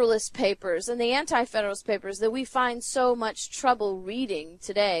Federalist Papers and the Anti-Federalist Papers that we find so much trouble reading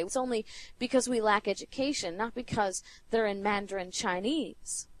today, it's only because we lack education, not because they're in Mandarin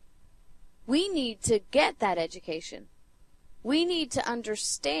Chinese. We need to get that education. We need to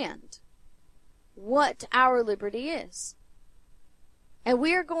understand what our liberty is. And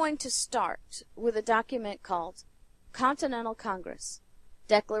we are going to start with a document called Continental Congress,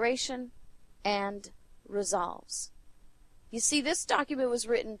 Declaration and Resolves. You see, this document was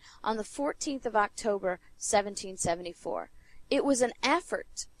written on the 14th of October, 1774. It was an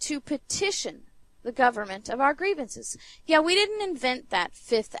effort to petition the government of our grievances. Yeah, we didn't invent that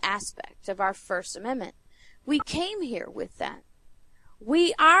fifth aspect of our First Amendment. We came here with that.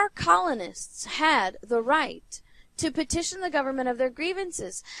 Our colonists, had the right to petition the government of their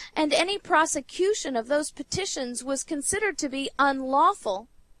grievances, and any prosecution of those petitions was considered to be unlawful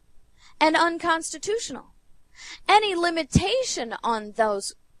and unconstitutional. Any limitation on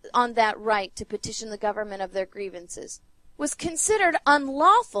that right to petition the government of their grievances was considered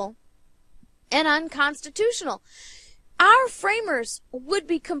unlawful and unconstitutional. Our framers would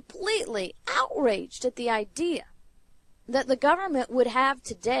be completely outraged at the idea that the government would have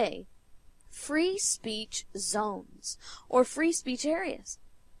today free speech zones or free speech areas.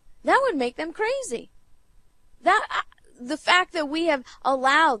 That would make them crazy. The fact that we have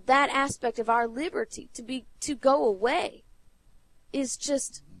allowed that aspect of our liberty to go away is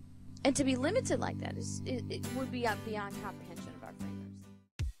just, and to be limited like that it would be beyond comprehension of our framers.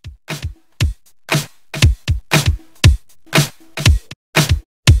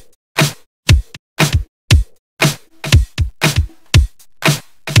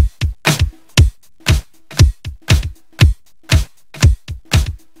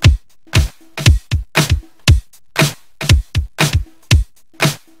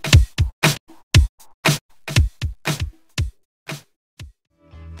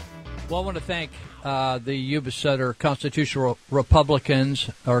 Well, I want to thank the Yuba Sutter Constitutional Republicans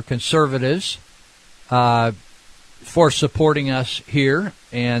or Conservatives for supporting us here,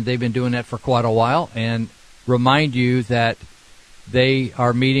 and they've been doing that for quite a while, and remind you that they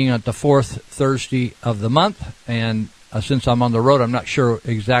are meeting on the fourth Thursday of the month, and since I'm on the road, I'm not sure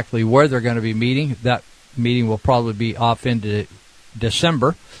exactly where they're going to be meeting. That meeting will probably be off into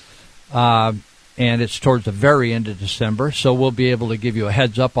December. And it's towards the very end of December, so we'll be able to give you a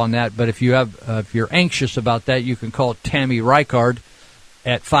heads up on that. But if you're anxious about that, you can call Tammy Reichard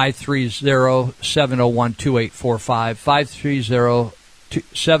at 530-701-2845,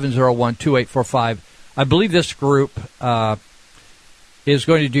 530-701-2845. I believe this group is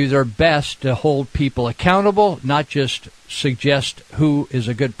going to do their best to hold people accountable, not just suggest who is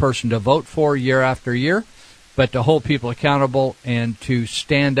a good person to vote for year after year, but to hold people accountable and to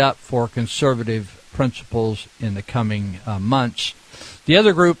stand up for conservative principles in the coming months. The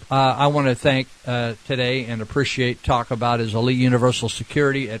other group I want to thank today and talk about is Elite Universal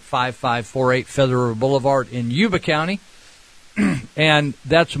Security at 5548 Feather Boulevard in Yuba County. And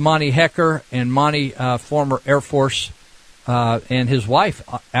that's Monty Hecker, and Monty, former Air Force, and his wife,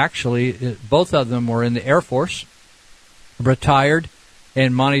 actually, both of them were in the Air Force, retired,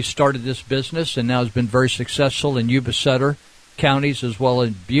 and Monty started this business and now has been very successful in Yuba Sutter counties as well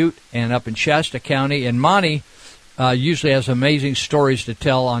as Butte and up in Shasta County. And Monty usually has amazing stories to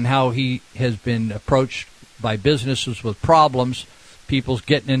tell on how he has been approached by businesses with problems, people's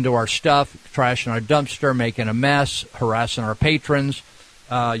getting into our stuff, trashing our dumpster, making a mess, harassing our patrons,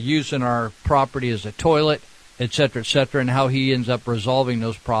 using our property as a toilet, et cetera, and how he ends up resolving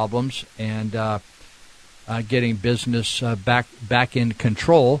those problems and getting business back in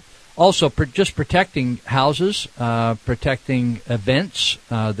control. Also, just protecting houses, protecting events.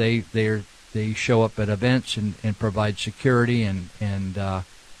 They show up at events and provide security and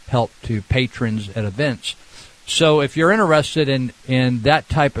help to patrons at events. So if you're interested in that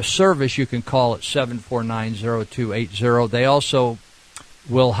type of service, you can call at 749-0280. They also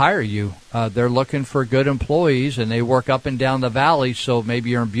will hire you. They're looking for good employees, and they work up and down the valley. So maybe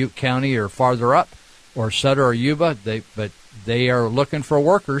you're in Butte County or farther up, or Sutter or Yuba, but they are looking for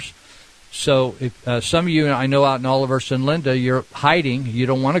workers. So if some of you I know out in Olivehurst and Linda, you're hiding. You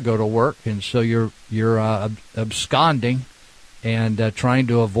don't want to go to work, and so you're absconding and trying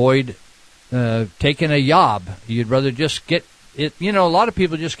to avoid taking a job. You'd rather just get it. You know, a lot of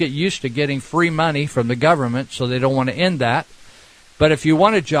people just get used to getting free money from the government, so they don't want to end that. But if you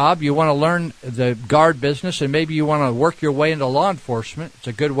want a job, you want to learn the guard business, and maybe you want to work your way into law enforcement, it's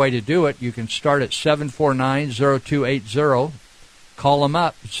a good way to do it. You can start at 749-0280. Call them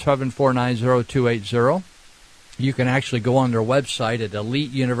up, 749-0280. You can actually go on their website at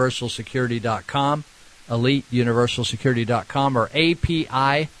eliteuniversalsecurity.com, eliteuniversalsecurity.com, or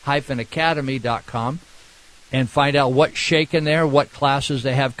api-academy.com, and find out what's shaking there, what classes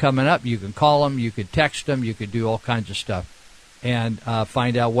they have coming up. You can call them, you could text them, you could do all kinds of stuff, and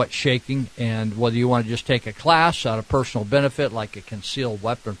find out what's shaking, and whether you want to just take a class out of personal benefit, like a concealed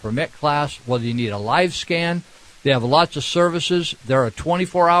weapon permit class, whether you need a live scan. They have lots of services. They're a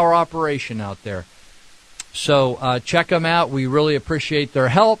 24-hour operation out there. So check them out. We really appreciate their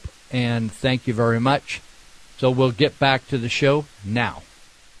help, and thank you very much. So we'll get back to the show now.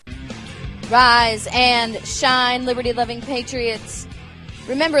 Rise and shine, liberty-loving patriots.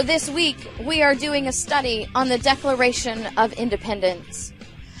 Remember, this week we are doing a study on the Declaration of Independence.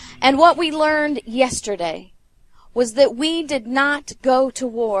 And what we learned yesterday was that we did not go to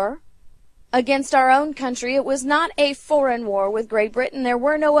war against our own country. It was not a foreign war with Great Britain. There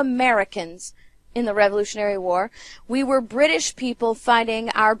were no Americans in the Revolutionary War. We were British people fighting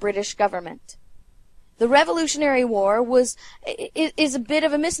our British government. The Revolutionary War is a bit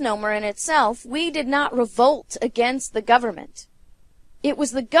of a misnomer in itself. We did not revolt against the government. It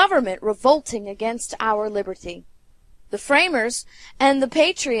was the government revolting against our liberty. The framers and the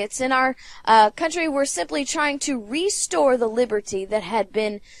patriots in our country were simply trying to restore the liberty that had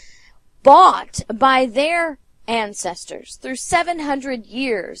been bought by their ancestors through 700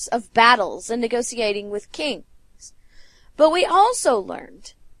 years of battles and negotiating with kings. But we also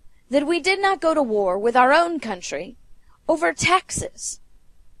learned that we did not go to war with our own country over taxes.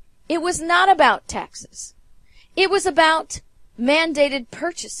 It was not about taxes. It was about mandated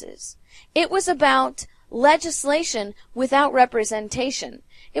purchases. It was about legislation without representation.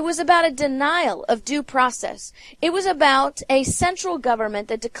 It was about a denial of due process. It was about a central government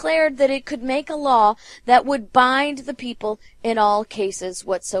that declared that it could make a law that would bind the people in all cases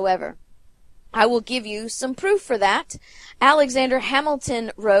whatsoever. I will give you some proof for that. Alexander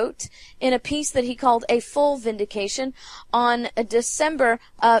Hamilton wrote in a piece that he called A Full Vindication on December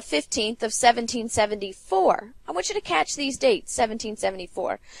 15th of 1774. I want you to catch these dates,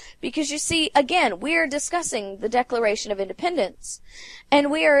 1774, because you see, again, we are discussing the Declaration of Independence, and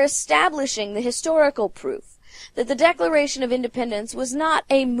we are establishing the historical proof that the Declaration of Independence was not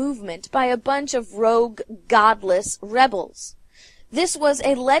a movement by a bunch of rogue, godless rebels. This was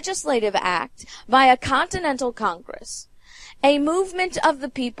a legislative act by a Continental Congress, a movement of the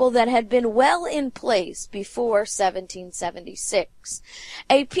people that had been well in place before 1776,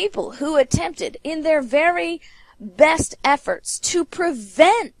 a people who attempted in their very best efforts to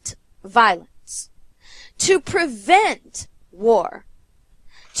prevent violence, to prevent war,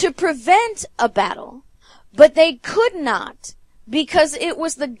 to prevent a battle, but they could not because it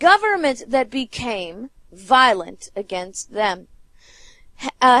was the government that became violent against them.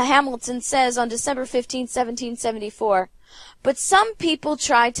 Hamilton says on December 15, 1774, "But some people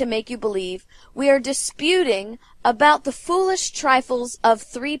try to make you believe we are disputing about the foolish trifles of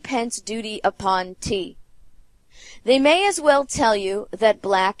 3 pence duty upon tea. They may as well tell you that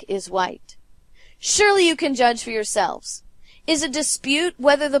black is white. Surely you can judge for yourselves. Is a dispute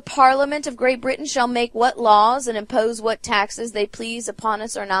whether the Parliament of Great Britain shall make what laws and impose what taxes they please upon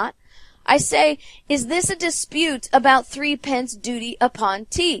us or not? I say, is this a dispute about 3 pence duty upon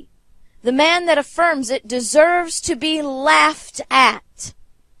tea? The man that affirms it deserves to be laughed at.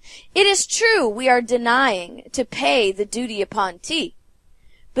 It is true we are denying to pay the duty upon tea,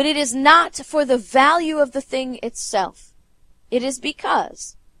 but it is not for the value of the thing itself. It is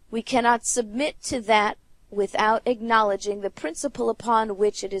because we cannot submit to that without acknowledging the principle upon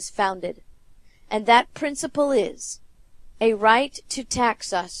which it is founded, and that principle is a right to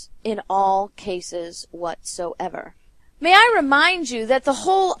tax us in all cases whatsoever." May I remind you that the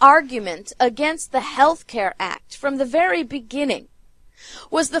whole argument against the Health Care Act from the very beginning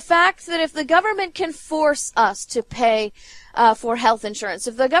was the fact that if the government can force us to pay for health insurance,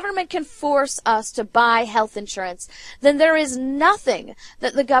 if the government can force us to buy health insurance, then there is nothing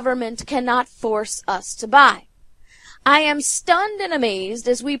that the government cannot force us to buy. I am stunned and amazed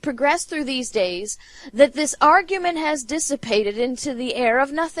as we progress through these days that this argument has dissipated into the air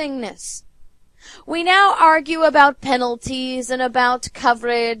of nothingness. We now argue about penalties and about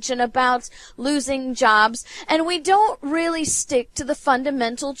coverage and about losing jobs, and we don't really stick to the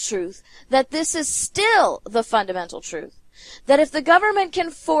fundamental truth that this is still the fundamental truth. That if the government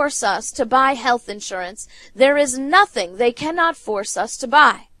can force us to buy health insurance, there is nothing they cannot force us to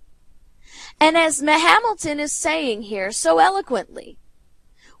buy. And as Hamilton is saying here so eloquently,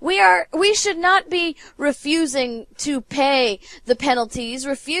 we should not be refusing to pay the penalties,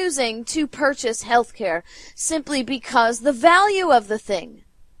 refusing to purchase health care simply because the value of the thing.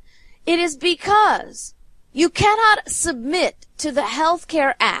 It is because you cannot submit to the Health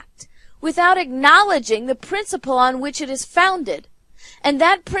Care Act without acknowledging the principle on which it is founded. And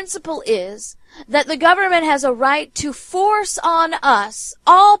that principle is that the government has a right to force on us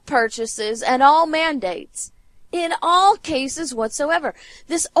all purchases and all mandates in all cases whatsoever.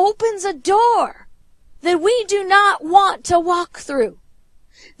 This opens a door that we do not want to walk through.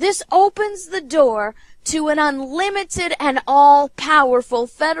 This opens the door to an unlimited and all-powerful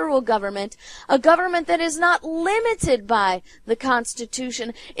federal government, a government that is not limited by the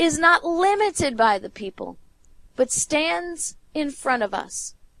Constitution, is not limited by the people, but stands in front of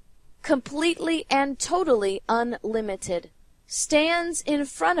us, completely and totally unlimited, stands in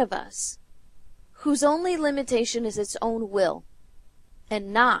front of us, whose only limitation is its own will,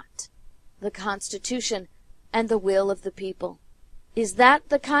 and not the Constitution and the will of the people. Is that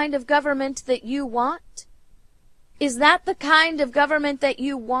the kind of government that you want? Is that the kind of government that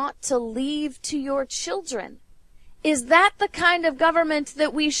you want to leave to your children? Is that the kind of government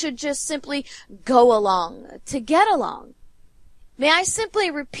that we should just simply go along to get along? May I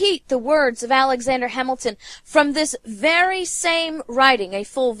simply repeat the words of Alexander Hamilton from this very same writing, A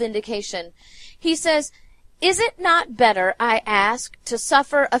Full Vindication. He says, "Is it not better, I ask, to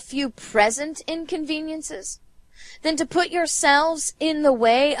suffer a few present inconveniences than to put yourselves in the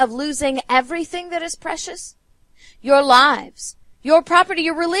way of losing everything that is precious? Your lives, your property,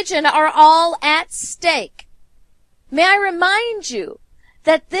 your religion are all at stake. May I remind you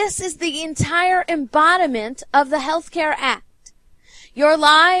that this is the entire embodiment of the Health Care Act. Your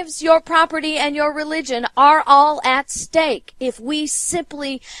lives, your property, and your religion are all at stake if we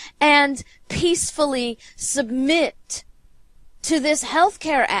simply and peacefully submit to this Health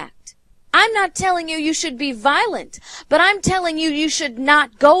Care Act. I'm not telling you you should be violent, but I'm telling you you should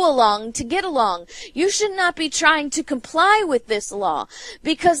not go along to get along. You should not be trying to comply with this law,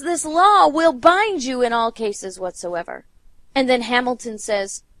 because this law will bind you in all cases whatsoever." And then Hamilton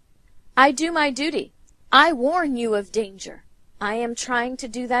says, "I do my duty. I warn you of danger. I am trying to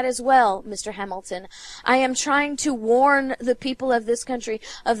do that as well, Mr. Hamilton. I am trying to warn the people of this country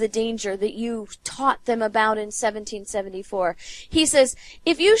of the danger that you taught them about in 1774. He says,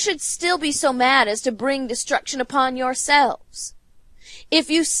 if you should still be so mad as to bring destruction upon yourselves, if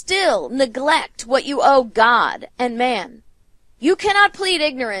you still neglect what you owe God and man, you cannot plead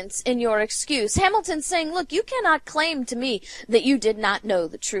ignorance in your excuse." Hamilton's saying, look, you cannot claim to me that you did not know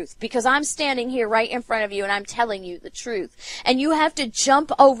the truth, because I'm standing here right in front of you and I'm telling you the truth. And you have to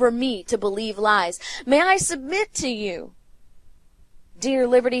jump over me to believe lies. May I submit to you, dear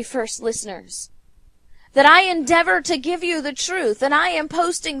Liberty First listeners, that I endeavor to give you the truth, and I am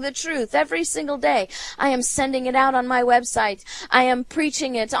posting the truth every single day. I am sending it out on my website. I am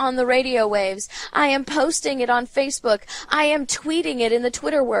preaching it on the radio waves. I am posting it on Facebook. I am tweeting it in the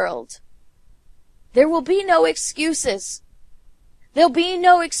Twitter world. There will be no excuses. There'll be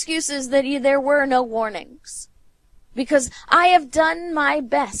no excuses that there were no warnings. Because I have done my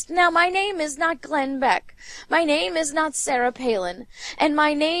best. Now, my name is not Glenn Beck. My name is not Sarah Palin. And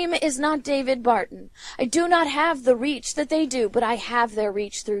my name is not David Barton. I do not have the reach that they do, but I have their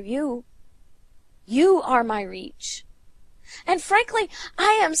reach through you. You are my reach. And frankly,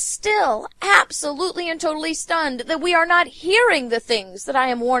 I am still absolutely and totally stunned that we are not hearing the things that I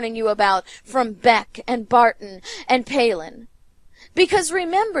am warning you about from Beck and Barton and Palin. Because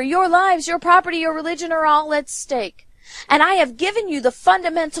remember, your lives, your property, your religion are all at stake. And I have given you the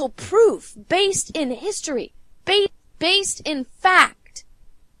fundamental proof based in history, based in fact,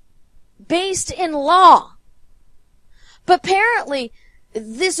 based in law. But apparently,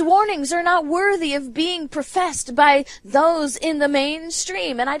 these warnings are not worthy of being professed by those in the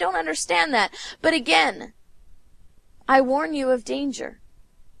mainstream, and I don't understand that. But again, I warn you of danger.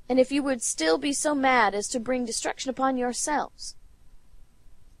 And if you would still be so mad as to bring destruction upon yourselves,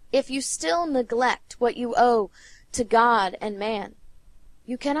 if you still neglect what you owe to God and man,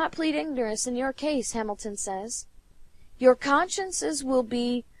 you cannot plead ignorance in your case, Hamilton says. Your consciences will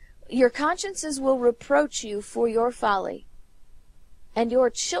reproach you for your folly, and your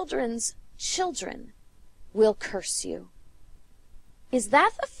children's children will curse you. Is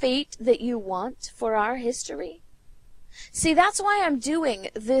that the fate that you want for our history? See, that's why I'm doing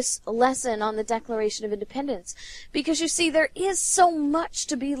this lesson on the Declaration of Independence, because you see, there is so much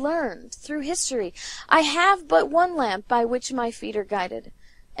to be learned through history. I have but one lamp by which my feet are guided,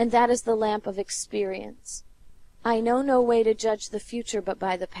 and that is the lamp of experience. I know no way to judge the future but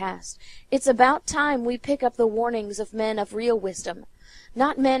by the past. It's about time we pick up the warnings of men of real wisdom,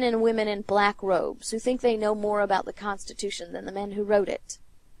 not men and women in black robes who think they know more about the Constitution than the men who wrote it.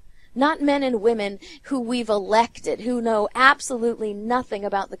 Not men and women who we've elected, who know absolutely nothing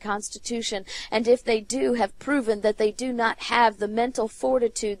about the Constitution, and if they do, have proven that they do not have the mental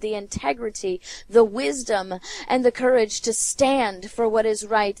fortitude, the integrity, the wisdom, and the courage to stand for what is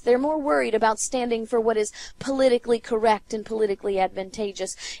right. They're more worried about standing for what is politically correct and politically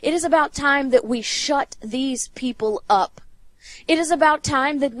advantageous. It is about time that we shut these people up. It is about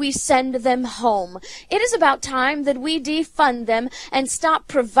time that we send them home. It is about time that we defund them and stop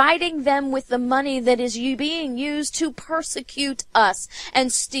providing them with the money that is being used to persecute us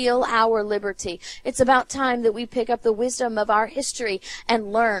and steal our liberty. It's about time that we pick up the wisdom of our history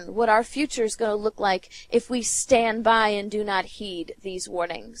and learn what our future is going to look like if we stand by and do not heed these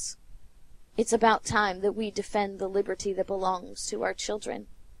warnings. It's about time that we defend the liberty that belongs to our children.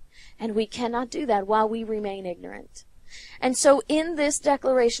 And we cannot do that while we remain ignorant. And so in this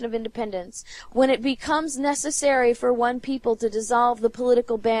Declaration of Independence, when it becomes necessary for one people to dissolve the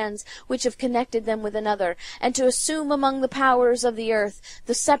political bands which have connected them with another, and to assume among the powers of the earth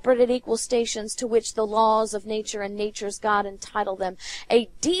the separate and equal stations to which the laws of nature and nature's God entitle them, a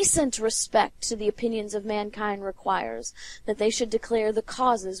decent respect to the opinions of mankind requires that they should declare the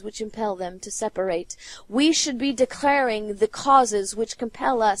causes which impel them to separate. We should be declaring the causes which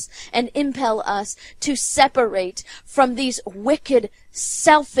compel us and impel us to separate from these wicked,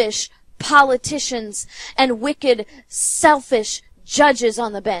 selfish politicians and wicked, selfish judges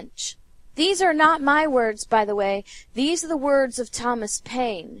on the bench. These are not my words, by the way. These are the words of Thomas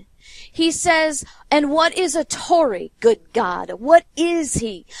Paine. He says, and what is a Tory? Good God, what is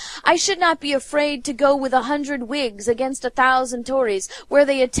he? I should not be afraid to go with 100 Whigs against 1,000 Tories where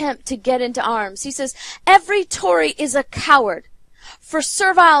they attempt to get into arms. He says, every Tory is a coward. For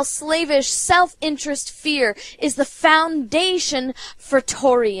servile, slavish, self-interest fear is the foundation for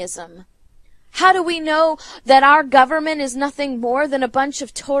Toryism. How do we know that our government is nothing more than a bunch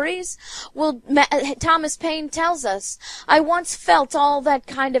of Tories? Well, Thomas Paine tells us, I once felt all that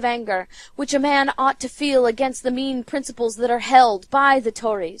kind of anger which a man ought to feel against the mean principles that are held by the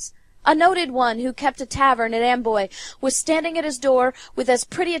Tories. A noted one who kept a tavern at Amboy was standing at his door with as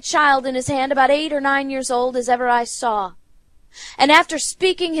pretty a child in his hand, about 8 or 9 years old, as ever I saw. And after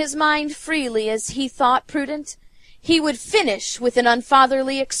speaking his mind freely as he thought prudent, he would finish with an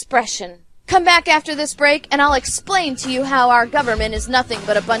unfatherly expression. Come back after this break, and I'll explain to you how our government is nothing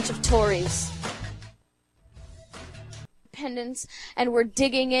but a bunch of Tories. Independence, and we're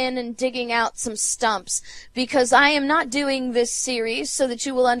digging in and digging out some stumps, because I am not doing this series so that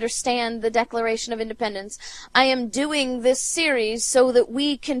you will understand the Declaration of Independence. I am doing this series so that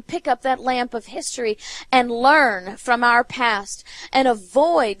we can pick up that lamp of history and learn from our past and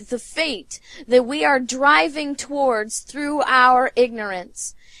avoid the fate that we are driving towards through our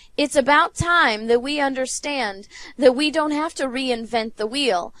ignorance. It's about time that we understand that we don't have to reinvent the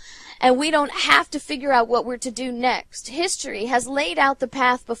wheel, and we don't have to figure out what we're to do next. History has laid out the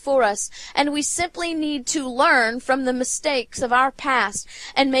path before us, and we simply need to learn from the mistakes of our past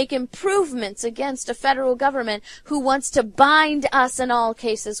and make improvements against a federal government who wants to bind us in all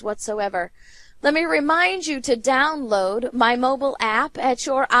cases whatsoever. Let me remind you to download my mobile app at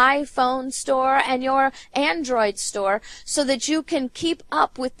your iPhone store and your Android store so that you can keep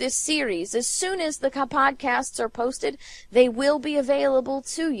up with this series. As soon as the podcasts are posted, they will be available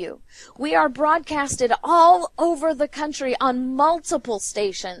to you. We are broadcasted all over the country on multiple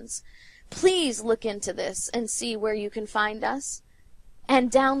stations. Please look into this and see where you can find us. And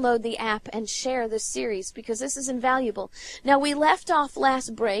download the app and share this series, because this is invaluable. Now, we left off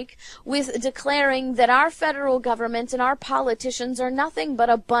last break with declaring that our federal government and our politicians are nothing but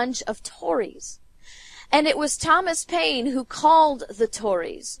a bunch of Tories. And it was Thomas Paine who called the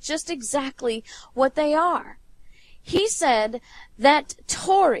Tories just exactly what they are. He said that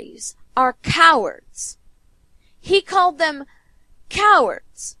Tories are cowards. He called them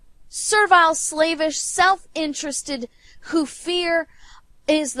cowards, servile, slavish, self-interested, who fear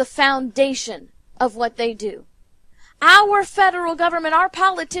is the foundation of what they do. Our federal government, our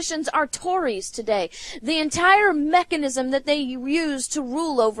politicians are Tories today. The entire mechanism that they use to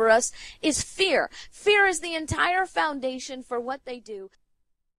rule over us is fear. Fear is the entire foundation for what they do.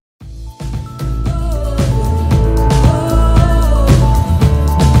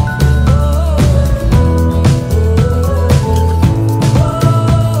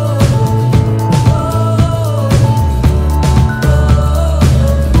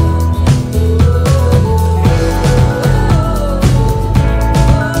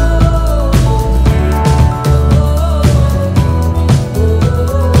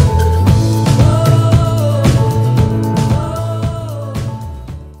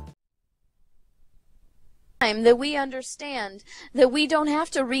 That we understand that we don't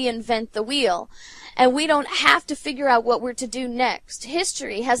have to reinvent the wheel, and we don't have to figure out what we're to do next.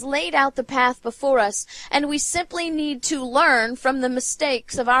 History has laid out the path before us, and we simply need to learn from the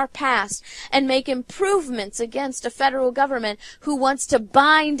mistakes of our past and make improvements against a federal government who wants to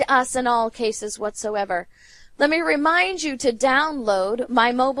bind us in all cases whatsoever. Let me remind you to download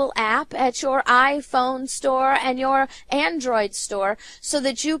my mobile app at your iPhone store and your Android store so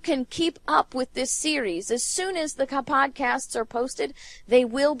that you can keep up with this series. As soon as the podcasts are posted, they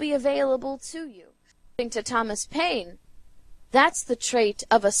will be available to you. According to Thomas Paine, that's the trait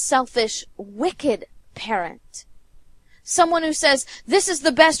of a selfish, wicked parent. Someone who says, this is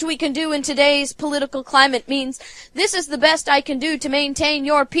the best we can do in today's political climate means this is the best I can do to maintain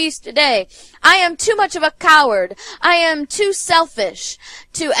your peace today. I am too much of a coward. I am too selfish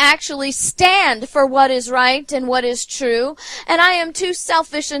to actually stand for what is right and what is true. And I am too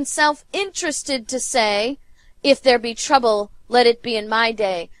selfish and self-interested to say, if there be trouble, let it be in my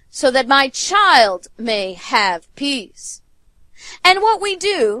day, so that my child may have peace. And what we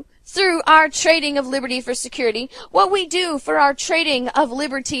do through our trading of liberty for security, what we do for our trading of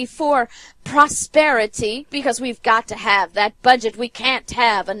liberty for prosperity, because we've got to have that budget. We can't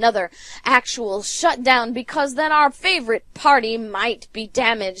have another actual shutdown, because then our favorite party might be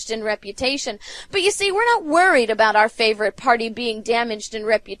damaged in reputation. But you see, we're not worried about our favorite party being damaged in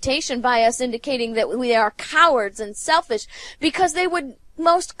reputation by us indicating that we are cowards and selfish, because they would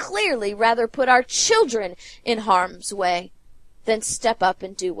most clearly rather put our children in harm's way than step up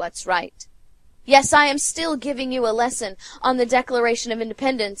and do what's right. Yes, I am still giving you a lesson on the Declaration of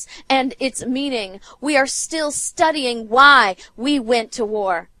Independence and its meaning. We are still studying why we went to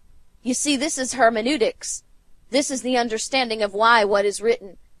war. You see, this is hermeneutics. This is the understanding of why what is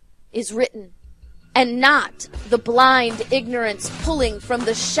written, and not the blind ignorance pulling from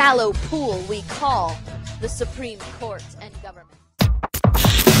the shallow pool we call the Supreme Court and government.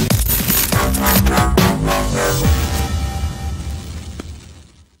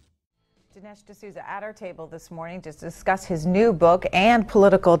 Dinesh D'Souza at our table this morning to discuss his new book and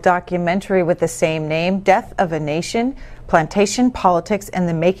political documentary with the same name, Death of a Nation, Plantation Politics and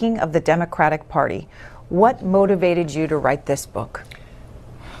the Making of the Democratic Party. What motivated you to write this book?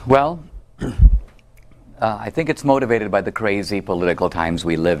 Well, I think it's motivated by the crazy political times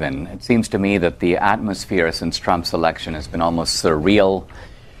we live in. It seems to me that the atmosphere since Trump's election has been almost surreal.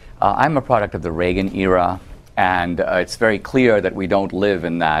 I'm a product of the Reagan era. And it's very clear that we don't live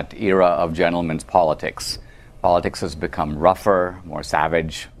in that era of gentleman's politics. Politics has become rougher, more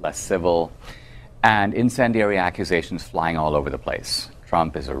savage, less civil, and incendiary accusations flying all over the place.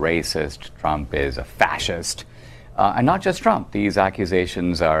 Trump is a racist, Trump is a fascist. And not just Trump. These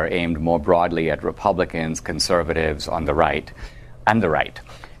accusations are aimed more broadly at Republicans, conservatives on the right, and the right.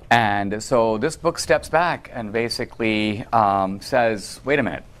 And so this book steps back and basically says, wait a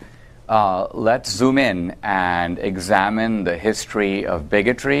minute, let's zoom in and examine the history of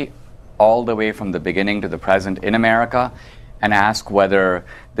bigotry all the way from the beginning to the present in America, and ask whether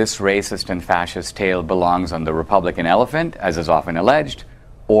this racist and fascist tale belongs on the Republican elephant, as is often alleged,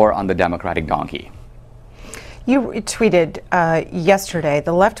 or on the Democratic donkey. You tweeted yesterday,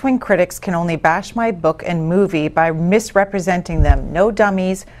 the left-wing critics can only bash my book and movie by misrepresenting them. No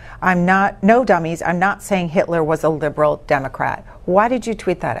dummies. I'm not saying Hitler was a liberal Democrat. Why did you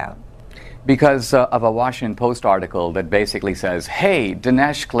tweet that out? Because of a Washington Post article that basically says, hey,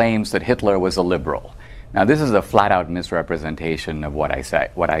 Dinesh claims that Hitler was a liberal. Now, this is a flat-out misrepresentation of what I say.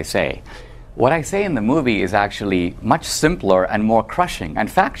 What I say in the movie is actually much simpler and more crushing and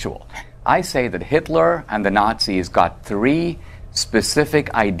factual. I say that Hitler and the Nazis got 3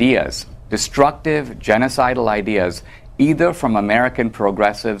 specific ideas, destructive, genocidal ideas, either from American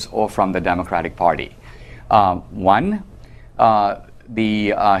progressives or from the Democratic Party. One,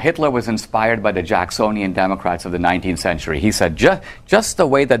 Hitler was inspired by the Jacksonian Democrats of the 19th century. He said, just the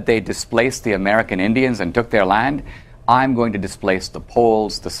way that they displaced the American Indians and took their land, I'm going to displace the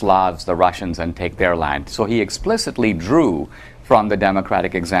Poles, the Slavs, the Russians, and take their land. So he explicitly drew from the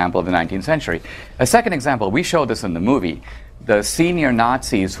democratic example of the 19th century. A second example, we show this in the movie. The senior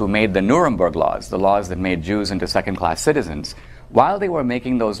Nazis who made the Nuremberg laws, the laws that made Jews into second-class citizens, while they were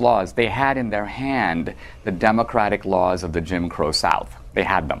making those laws, they had in their hand the democratic laws of the Jim Crow South. They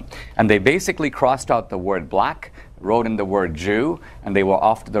had them. And they basically crossed out the word black, wrote in the word Jew, and they were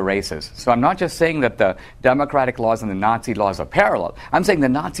off to the races. So I'm not just saying that the democratic laws and the Nazi laws are parallel. I'm saying the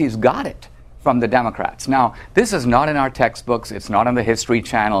Nazis got it from the Democrats. Now, this is not in our textbooks. It's not on the History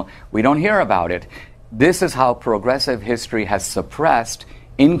Channel. We don't hear about it. This is how progressive history has suppressed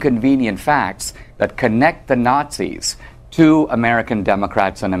inconvenient facts that connect the Nazis to American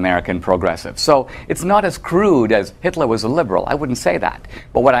Democrats and American progressives. So it's not as crude as Hitler was a liberal. I wouldn't say that.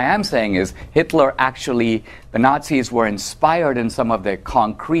 But what I am saying is Hitler actually, the Nazis were inspired in some of their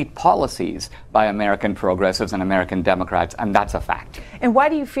concrete policies by American progressives and American Democrats, and that's a fact. And why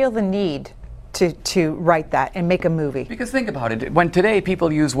do you feel the need to write that and make a movie? Because think about it. When today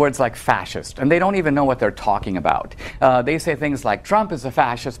people use words like fascist, and they don't even know what they're talking about. They say things like Trump is a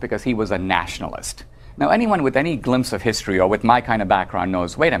fascist because he was a nationalist. Now, anyone with any glimpse of history or with my kind of background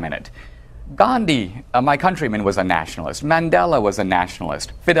knows, wait a minute, Gandhi, my countryman, was a nationalist. Mandela was a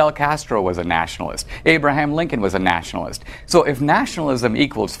nationalist. Fidel Castro was a nationalist. Abraham Lincoln was a nationalist. So if nationalism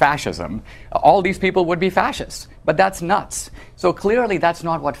equals fascism, all these people would be fascists. But that's nuts. So clearly that's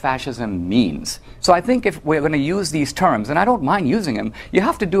not what fascism means. So I think if we're going to use these terms, and I don't mind using them, you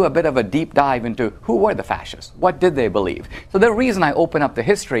have to do a bit of a deep dive into who were the fascists? What did they believe? So the reason I open up the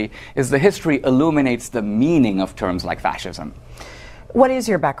history is the history illuminates the meaning of terms like fascism. What is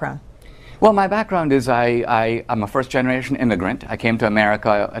your background? Well, my background is I'm a first-generation immigrant. I came to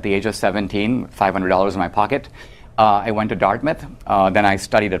America at the age of 17, $500 in my pocket. I went to Dartmouth. Then I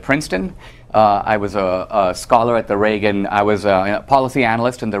studied at Princeton. I was a scholar at the Reagan. I was a policy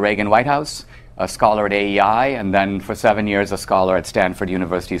analyst in the Reagan White House, a scholar at AEI, and then for 7 years a scholar at Stanford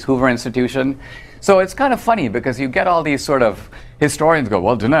University's Hoover Institution. So it's kind of funny because you get all these sort of historians go,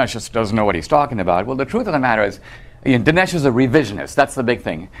 well, Dinesh just doesn't know what he's talking about. Well, the truth of the matter is, Dinesh is a revisionist. That's the big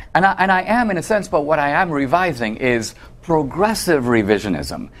thing. And I am in a sense, but what I am revising is progressive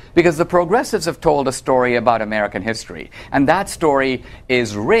revisionism. Because the progressives have told a story about American history. And that story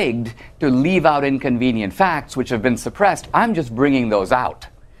is rigged to leave out inconvenient facts which have been suppressed. I'm just bringing those out.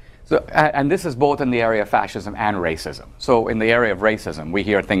 So, and this is both in the area of fascism and racism. So in the area of racism, we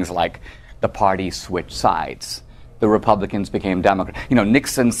hear things like the party switched sides. The Republicans became Democrats. You know,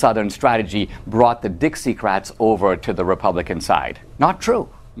 Nixon's Southern strategy brought the Dixiecrats over to the Republican side. Not true.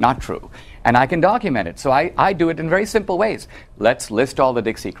 Not true. And I can document it. So I do it in very simple ways. Let's list all the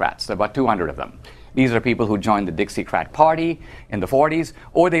Dixiecrats. There are about 200 of them. These are people who joined the Dixiecrat Party in the 40s,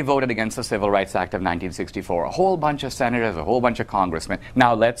 or they voted against the Civil Rights Act of 1964. A whole bunch of senators, a whole bunch of congressmen.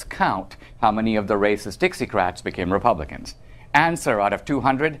 Now let's count how many of the racist Dixiecrats became Republicans. Answer, out of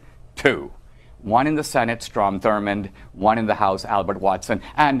 200, 2. One in the Senate, Strom Thurmond, one in the House, Albert Watson,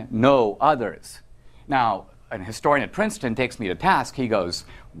 and no others. Now, an historian at Princeton takes me to task. He goes,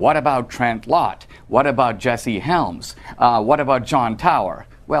 what about Trent Lott? What about Jesse Helms? What about John Tower?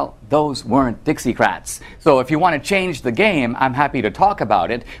 Well, those weren't Dixiecrats. So if you want to change the game, I'm happy to talk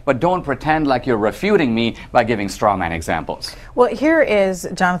about it, but don't pretend like you're refuting me by giving straw man examples. Well, here is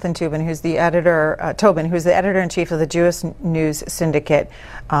Jonathan Tobin, who's the editor-in-chief of the Jewish News Syndicate,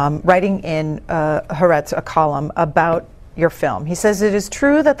 writing in Haaretz a column about your film. He says, it is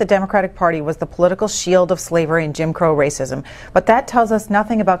true that the Democratic Party was the political shield of slavery and Jim Crow racism, but that tells us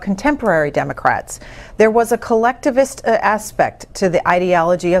nothing about contemporary Democrats. There was a collectivist aspect to the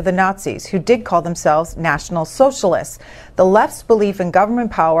ideology of the Nazis, who did call themselves National Socialists. The left's belief in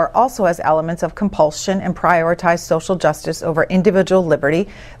government power also has elements of compulsion and prioritized social justice over individual liberty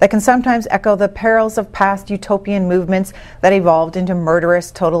that can sometimes echo the perils of past utopian movements that evolved into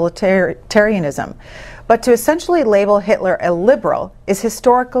murderous totalitarianism. But to essentially label Hitler a liberal is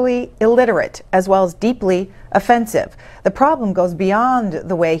historically illiterate as well as deeply offensive. The problem goes beyond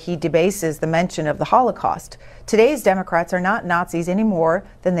the way he debases the mention of the Holocaust. Today's Democrats are not Nazis any more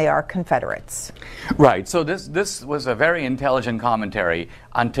than they are Confederates. Right. So this was a very intelligent commentary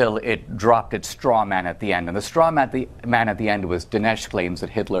until it dropped its straw man at the end. And the straw man at the end was Dinesh claims that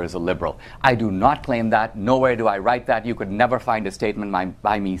Hitler is a liberal. I do not claim that. Nowhere do I write that. You could never find a statement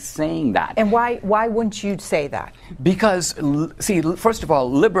by me saying that. And why wouldn't you say that? Because, see, first of all,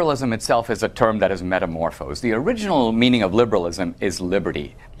 liberalism itself is a term that is metamorphosed. The original meaning of liberalism is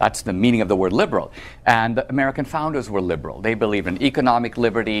liberty. That's the meaning of the word liberal. And the American founders were liberal. They believed in economic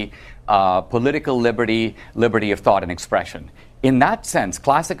liberty, political liberty, liberty of thought and expression. In that sense,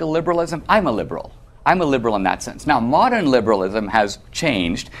 classical liberalism, I'm a liberal. I'm a liberal in that sense. Now, modern liberalism has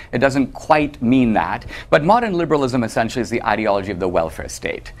changed. It doesn't quite mean that. But modern liberalism essentially is the ideology of the welfare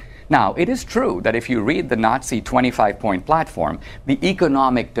state. Now, it is true that if you read the Nazi 25-point platform, the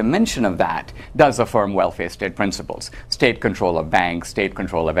economic dimension of that does affirm welfare state principles. State control of banks, state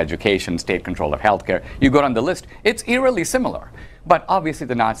control of education, state control of healthcare. You go down the list, it's eerily similar. But obviously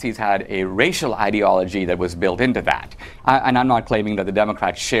the Nazis had a racial ideology that was built into that. And I'm not claiming that the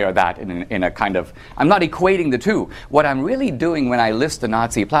Democrats share that in a kind of, I'm not equating the two. What I'm really doing when I list the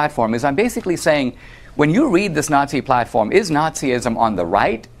Nazi platform is I'm basically saying, when you read this Nazi platform, is Nazism on the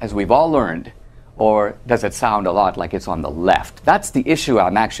right, as we've all learned, or does it sound a lot like it's on the left? That's the issue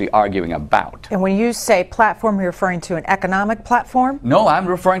I'm actually arguing about. And when you say platform, you're referring to an economic platform? No, I'm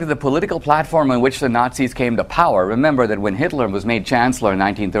referring to the political platform on which the Nazis came to power. Remember that when Hitler was made chancellor in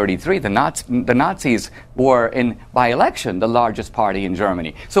 1933, the Nazis were, by election, the largest party in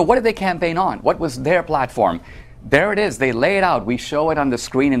Germany. So what did they campaign on? What was their platform? There it is. They lay it out. We show it on the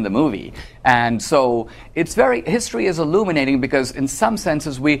screen in the movie. And so history is illuminating because in some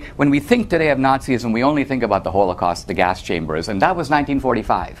senses, when we think today of Nazism, we only think about the Holocaust, the gas chambers, and that was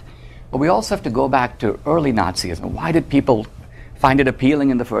 1945. But we also have to go back to early Nazism. Why did people find it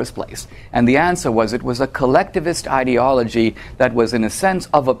appealing in the first place? And the answer was it was a collectivist ideology that was in a sense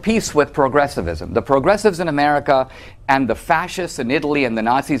of a piece with progressivism. The progressives in America and the fascists in Italy and the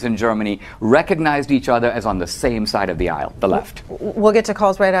Nazis in Germany recognized each other as on the same side of the aisle, the left. We'll get to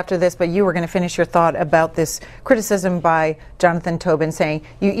calls right after this, but you were going to finish your thought about this criticism by Jonathan Tobin saying,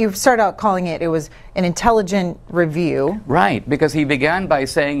 you started out calling it was an intelligent review. Right, because he began by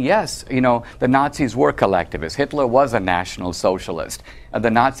saying, yes, the Nazis were collectivists. Hitler was a national socialist. The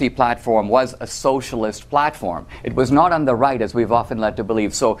Nazi platform was a socialist platform. It was not on the right, as we've often led to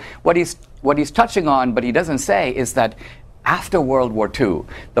believe. So what he's touching on, but he doesn't say, is that after World War II,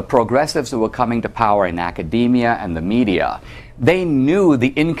 the progressives who were coming to power in academia and the media, they knew the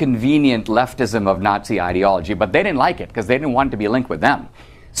inconvenient leftism of Nazi ideology, but they didn't like it because they didn't want it to be linked with them.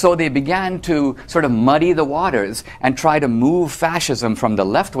 So they began to sort of muddy the waters and try to move fascism from the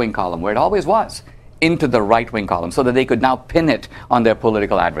left-wing column, where it always was, into the right-wing column so that they could now pin it on their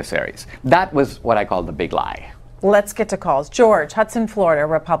political adversaries. That was what I call the big lie. Let's get to calls. George, Hudson, Florida,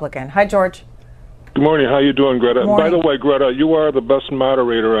 Republican. Hi, George. Good morning. How you doing, Greta? Morning. By the way, Greta, you are the best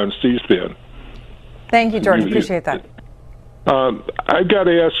moderator on C-SPAN. Thank you, George. Appreciate that. I've got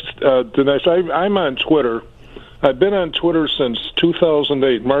to ask, Dinesh, I'm on Twitter. I've been on Twitter since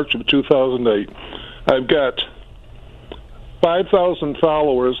 2008, March of 2008. I've got 5,000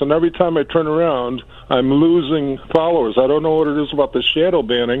 followers, and every time I turn around, I'm losing followers. I don't know what it is about the shadow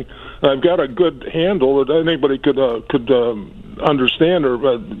banning. I've got a good handle that anybody could understand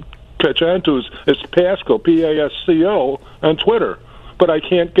or catch on to. It's Pasco, P-A-S-C-O, on Twitter. But I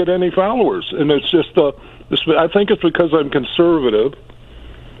can't get any followers, and it's just I think it's because I'm conservative.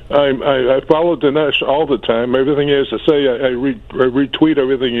 I follow Dinesh all the time. Everything he has to say, I retweet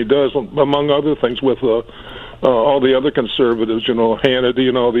everything he does, among other things, with all the other conservatives, Hannity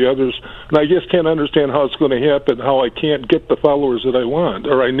and all the others. And I just can't understand how it's going to happen, how I can't get the followers that I want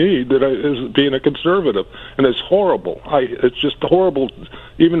or I need, as being a conservative. And it's horrible. It's just horrible.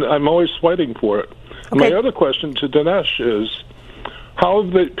 even I'm always fighting for it. Okay. My other question to Dinesh is, how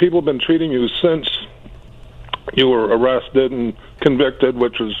have people been treating you since you were arrested and convicted,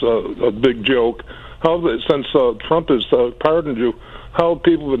 which was a big joke? Since Trump has pardoned you, how have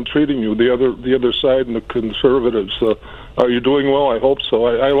people been treating you, the other side and the conservatives? Are you doing well? I hope so.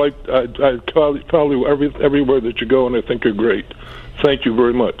 I follow you everywhere that you go, and I think you're great. Thank you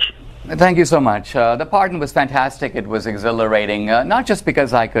very much. Thank you so much. The pardon was fantastic. It was exhilarating, not just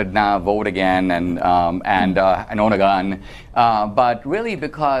because I could now vote again and own a gun, but really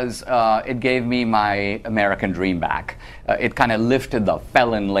because it gave me my American dream back. It kind of lifted the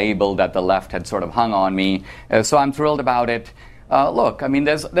felon label that the left had sort of hung on me. So I'm thrilled about it. Look, I mean,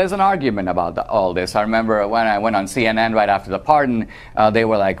 there's an argument about all this. I remember when I went on CNN right after the pardon, they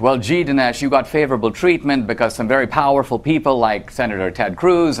were like, well, gee, Dinesh, you got favorable treatment because some very powerful people like Senator Ted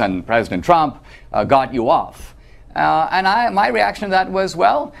Cruz and President Trump got you off. And my reaction to that was,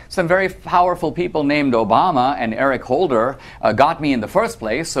 well, some very powerful people named Obama and Eric Holder got me in the first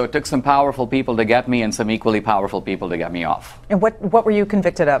place, so it took some powerful people to get me and some equally powerful people to get me off. And what were you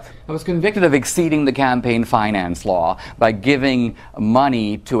convicted of? I was convicted of exceeding the campaign finance law by giving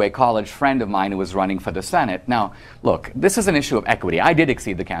money to a college friend of mine who was running for the Senate. Now, look, this is an issue of equity. I did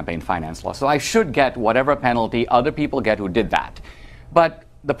exceed the campaign finance law, so I should get whatever penalty other people get who did that. But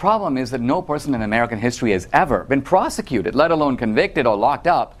the problem is that no person in American history has ever been prosecuted, let alone convicted or locked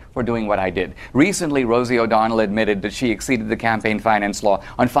up for doing what I did. Recently, Rosie O'Donnell admitted that she exceeded the campaign finance law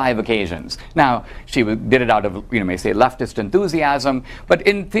on 5 occasions. Now, she did it out of, you may say, leftist enthusiasm, but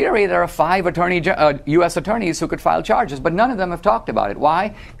in theory, there are 5 U.S. attorneys who could file charges, but none of them have talked about it.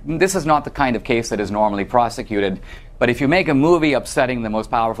 Why? This is not the kind of case that is normally prosecuted. But if you make a movie upsetting the most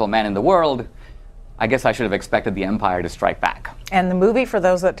powerful man in the world, I guess I should have expected the empire to strike back. And the movie, for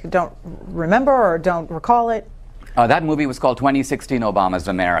those that don't remember or don't recall it? That movie was called 2016 Obama's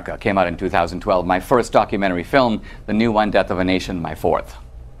America. Came out in 2012. My first documentary film, the new one, Death of a Nation, my 4th.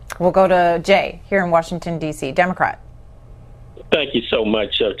 We'll go to Jay here in Washington, D.C., Democrat. Thank you so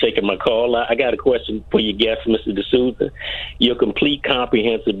much for taking my call. I got a question for your guest, Mr. D'Souza. Your complete,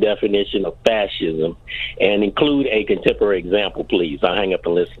 comprehensive definition of fascism, and include a contemporary example, please. I'll hang up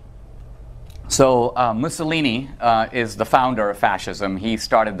and listen. So Mussolini is the founder of fascism. He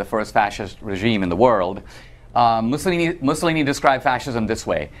started the first fascist regime in the world. Mussolini described fascism this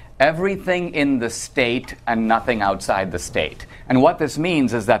way: everything in the state and nothing outside the state. And what this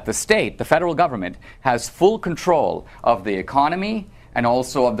means is that the state, the federal government, has full control of the economy and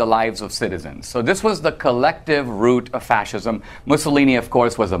also of the lives of citizens. So this was the collective root of fascism. Mussolini, of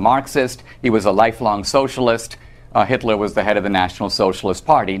course, was a Marxist. He was a lifelong socialist. Hitler was the head of the National Socialist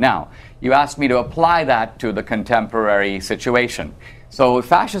Party. Now, you asked me to apply that to the contemporary situation. So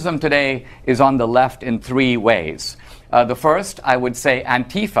fascism today is on the left in 3 ways. The first, I would say,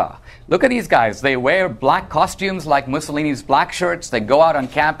 Antifa. Look at these guys. They wear black costumes like Mussolini's black shirts. They go out on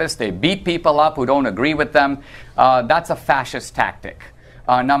campus. They beat people up who don't agree with them. That's a fascist tactic.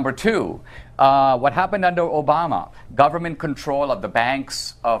 Number 2, what happened under Obama? Government control of the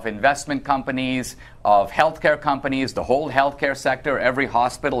banks, of investment companies, of healthcare companies, the whole healthcare sector, every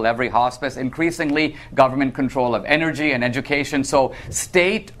hospital, every hospice, increasingly government control of energy and education. So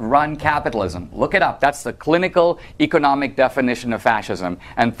state-run capitalism. Look it up. That's the clinical economic definition of fascism.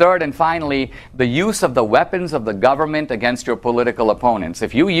 And third and finally, the use of the weapons of the government against your political opponents.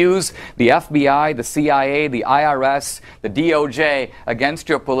 If you use the FBI, the CIA, the IRS, the DOJ against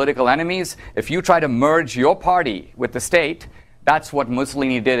your political enemies, if you try to merge your party with the state, that's what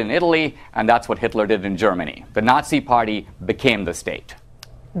Mussolini did in Italy, and that's what Hitler did in Germany. The Nazi Party became the state.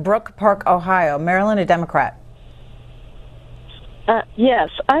 Brook Park, Ohio, Maryland, a Democrat. Yes,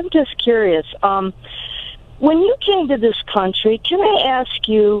 I'm just curious. When you came to this country, can I ask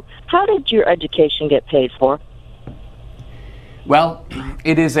you, how did your education get paid for? Well,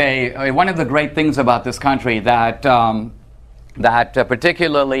 it is one of the great things about this country that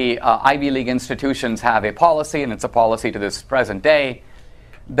particularly Ivy League institutions have a policy, and it's a policy to this present day,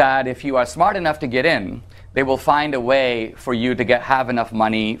 that if you are smart enough to get in, they will find a way for you to have enough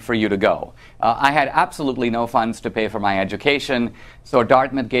money for you to go. I had absolutely no funds to pay for my education, so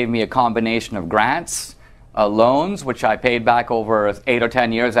Dartmouth gave me a combination of grants, loans, which I paid back over 8 or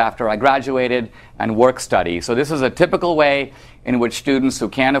 10 years after I graduated, and work study. So this is a typical way in which students who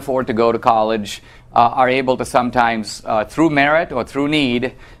can't afford to go to college are able to sometimes, through merit or through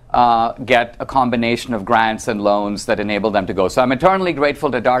need, get a combination of grants and loans that enable them to go. So I'm eternally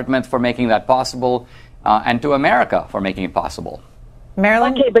grateful to Dartmouth for making that possible, and to America for making it possible.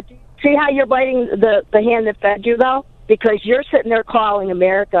 Maryland? Okay, but see how you're biting the hand that fed you, though? Because you're sitting there calling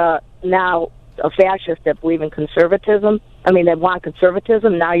America now a fascist that believe in conservatism. I mean, they want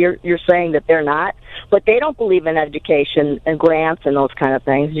conservatism. Now you're saying that they're not, but they don't believe in education and grants and those kind of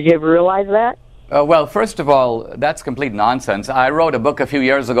things. Did you ever realize that? Well, first of all, that's complete nonsense. I wrote a book a few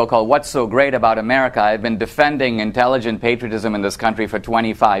years ago called What's So Great About America. I've been defending intelligent patriotism in this country for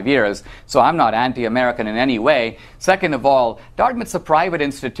 25 years, so I'm not anti-American in any way. Second of all, Dartmouth's a private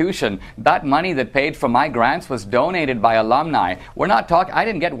institution. That money that paid for my grants was donated by alumni. We're not talking, I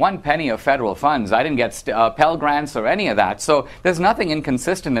didn't get 1 penny of federal funds. I didn't get Pell Grants or any of that. So there's nothing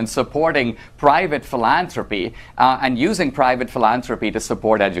inconsistent in supporting private philanthropy and using private philanthropy to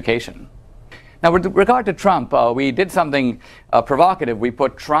support education. Now, with regard to Trump, we did something provocative. We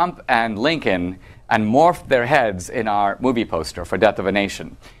put Trump and Lincoln and morphed their heads in our movie poster for Death of a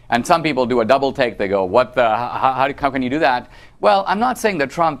Nation. And some people do a double take. They go, how can you do that? Well, I'm not saying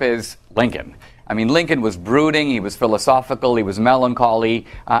that Trump is Lincoln. I mean, Lincoln was brooding, he was philosophical, he was melancholy,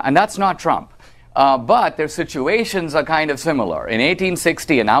 and that's not Trump. But their situations are kind of similar. In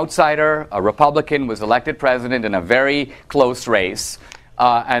 1860, an outsider, a Republican, was elected president in a very close race.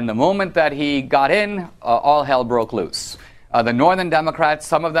 And the moment that he got in, all hell broke loose. The Northern Democrats,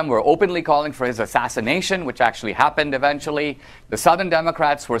 some of them were openly calling for his assassination, which actually happened eventually. The Southern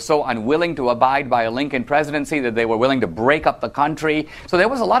Democrats were so unwilling to abide by a Lincoln presidency that they were willing to break up the country. So there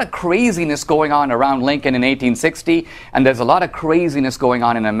was a lot of craziness going on around Lincoln in 1860, and there's a lot of craziness going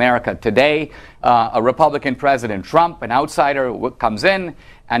on in America today. A Republican president, Trump, an outsider, comes in,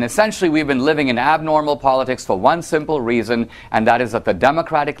 and essentially we've been living in abnormal politics for one simple reason, and that is that the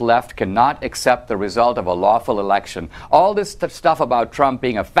Democratic left cannot accept the result of a lawful election. All this stuff about Trump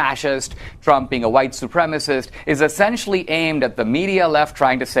being a fascist, Trump being a white supremacist, is essentially aimed at the media left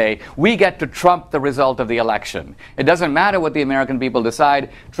trying to say, we get to trump the result of the election. It doesn't matter what the American people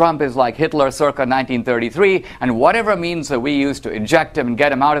decide. Trump is like Hitler circa 1933, and whatever means that we use to eject him and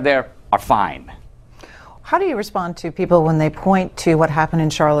get him out of there are fine. How do you respond to people when they point to what happened in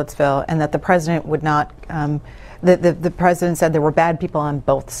Charlottesville and that the president would not, the president said there were bad people on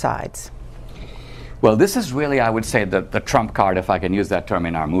both sides? Well, this is really, I would say, the trump card, if I can use that term,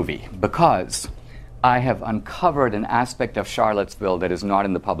 in our movie, because I have uncovered an aspect of Charlottesville that is not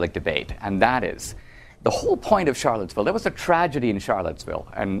in the public debate, and that is the whole point of Charlottesville. There was a tragedy in Charlottesville,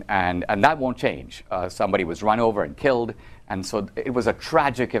 and that won't change. Somebody was run over and killed, and so it was a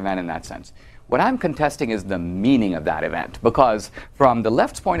tragic event in that sense. What I'm contesting is the meaning of that event, because from the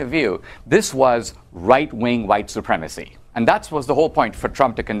left's point of view, this was right-wing white supremacy. And that was the whole point for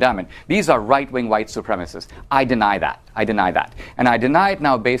Trump to condemn it. These are right-wing white supremacists. I deny that. I deny that. And I deny it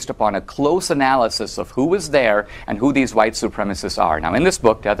now based upon a close analysis of who was there and who these white supremacists are. Now, in this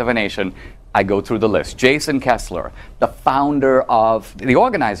book, Death of a Nation, I go through the list. Jason Kessler, the founder of, the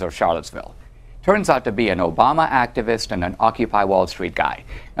organizer of Charlottesville, turns out to be an Obama activist and an Occupy Wall Street guy.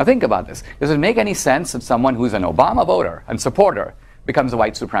 Now think about this. Does it make any sense that someone who's an Obama voter and supporter becomes a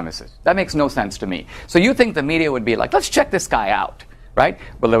white supremacist? That makes no sense to me. So you think the media would be like, let's check this guy out, right?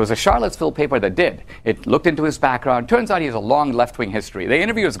 Well, there was a Charlottesville paper that did. It looked into his background. Turns out he has a long left-wing history. They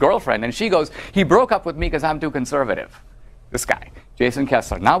interview his girlfriend, and she goes, he broke up with me because I'm too conservative. This guy, Jason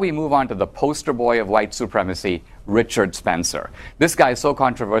Kessler. Now we move on to the poster boy of white supremacy, Richard Spencer. This guy is so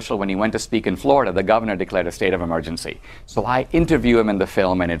controversial. When he went to speak in Florida, the governor declared a state of emergency. So I interview him in the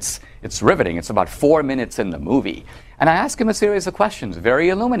film, and it's riveting. It's about 4 minutes in the movie. And I ask him a series of questions, very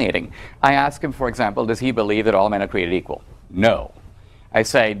illuminating. I ask him, for example, does he believe that all men are created equal? No. I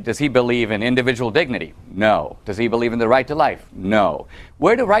say, does he believe in individual dignity? No. Does he believe in the right to life? No.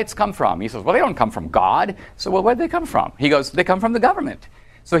 Where do rights come from? He says, well, they don't come from God. So, well, where do they come from? He goes, they come from the government.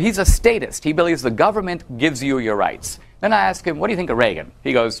 So he's a statist. He believes the government gives you your rights. Then I ask him, what do you think of Reagan?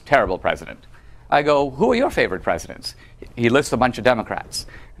 He goes, terrible president. I go, who are your favorite presidents? He lists a bunch of Democrats.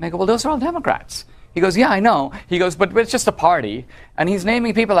 And I go, well, those are all Democrats. He goes, yeah, I know. He goes, but it's just a party. And he's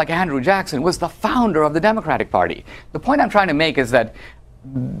naming people like Andrew Jackson, was the founder of the Democratic Party. The point I'm trying to make is that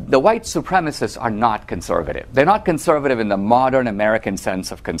the white supremacists are not conservative. They're not conservative in the modern American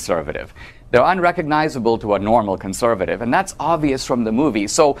sense of conservative. They're unrecognizable to a normal conservative, and that's obvious from the movie.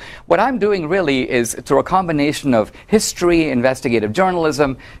 So what I'm doing really is, through a combination of history, investigative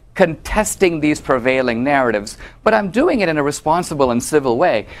journalism, contesting these prevailing narratives, but I'm doing it in a responsible and civil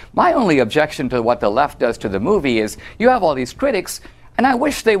way. My only objection to what the left does to the movie is, you have all these critics, and I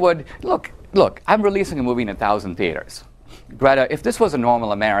wish they would, look, I'm releasing a movie in 1,000 theaters. Greta, if this was a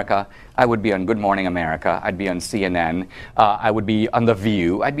normal America, I would be on Good Morning America, I'd be on CNN, I would be on The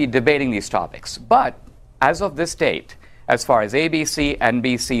View, I'd be debating these topics. But as of this date, as far as ABC,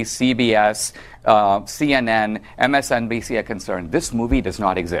 NBC, CBS, CNN, MSNBC are concerned, this movie does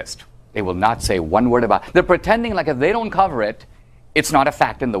not exist. They will not say one word about it. They're pretending like if they don't cover it, it's not a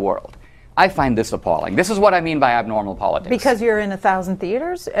fact in the world. I find this appalling. This is what I mean by abnormal politics. Because you're in 1,000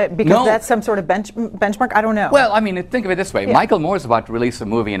 theaters? Because No. that's some sort of benchmark? I don't know. Well, I mean, think of it this way. Yeah. Michael Moore's about to release a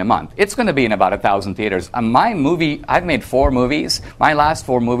movie in a month. It's going to be in about 1,000 theaters. My movie, I've made 4 movies. My last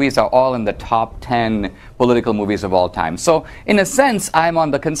 4 movies are all in the top 10 political movies of all time. So, in a sense, I'm on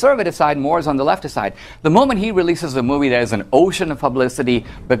the conservative side, Moore's on the leftist side. The moment he releases a movie, there's an ocean of publicity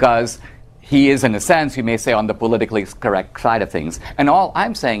because he is, in a sense, you may say, on the politically correct side of things. And all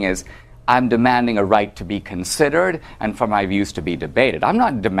I'm saying is, I'm demanding a right to be considered and for my views to be debated. I'm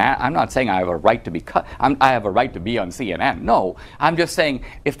not saying I have a right to be I have a right to be on CNN. No, I'm just saying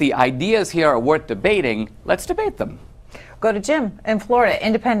if the ideas here are worth debating, let's debate them. Go to Jim in Florida,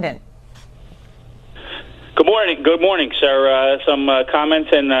 independent. Good morning, sir. Some comments,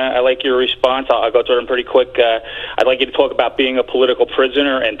 and I like your response. I'll go through them pretty quick. I'd like you to talk about being a political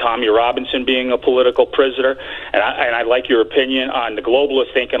prisoner and Tommy Robinson being a political prisoner, and I like your opinion on the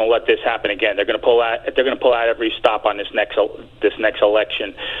globalists ain't going to let this happen again. They're going to pull out. They're going to pull out every stop on this next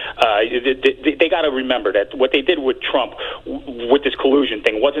election. They got to remember that what they did with Trump with this collusion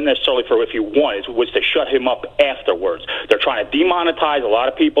thing wasn't necessarily for if he won. It was to shut him up afterwards. They're trying to demonetize a lot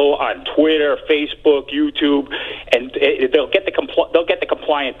of people on Twitter, Facebook, YouTube. And they'll get the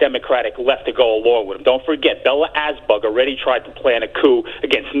compliant Democratic left to go along with them. Don't forget, Bella Asbug already tried to plan a coup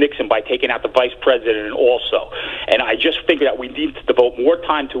against Nixon by taking out the vice president also. And I just think that we need to devote more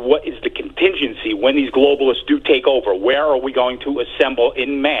time to what is the contingency when these globalists do take over. Where are we going to assemble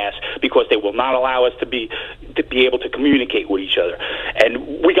in mass? Because they will not allow us to be able to communicate with each other.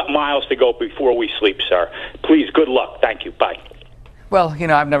 And we got miles to go before we sleep, sir. Please, good luck. Thank you. Bye. Well,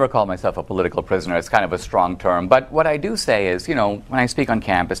 I've never called myself a political prisoner. It's kind of a strong term. But what I do say is, when I speak on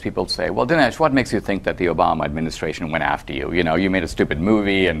campus, people say, well, Dinesh, what makes you think that the Obama administration went after you? You made a stupid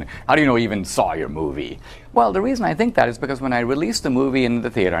movie, and how do you know you even saw your movie? Well, the reason I think that is because when I released the movie in the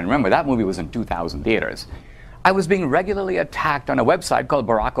theater, and remember, that movie was in 2,000 theaters, I was being regularly attacked on a website called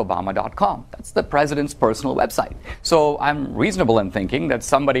BarackObama.com. That's the president's personal website. So I'm reasonable in thinking that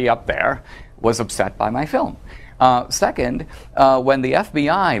somebody up there was upset by my film. Second, when the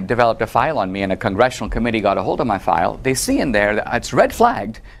FBI developed a file on me and a congressional committee got a hold of my file, they see in there that it's red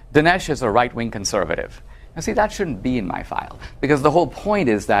flagged, Dinesh is a right-wing conservative. Now see, that shouldn't be in my file, because the whole point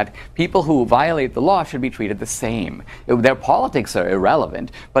is that people who violate the law should be treated the same. Their politics are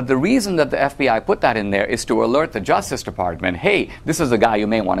irrelevant, but the reason that the FBI put that in there is to alert the Justice Department, hey, this is a guy you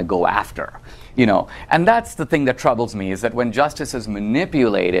may want to go after. And that's the thing that troubles me, is that when justice is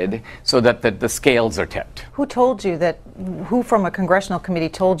manipulated so that the scales are tipped. Who from a congressional committee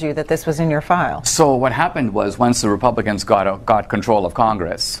told you that this was in your file? So what happened was, once the Republicans got control of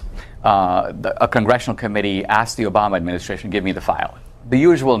Congress, a congressional committee asked the Obama administration to give me the file. The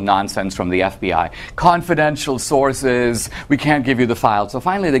usual nonsense from the FBI. Confidential sources, we can't give you the file. So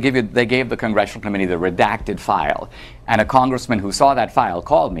finally they gave the congressional committee the redacted file. And a congressman who saw that file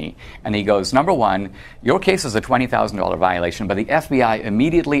called me, and he goes, number one, your case is a $20,000 violation, but the FBI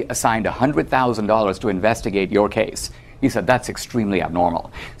immediately assigned $100,000 to investigate your case. He said, that's extremely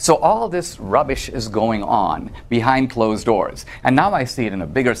abnormal. So all of this rubbish is going on behind closed doors. And now I see it in a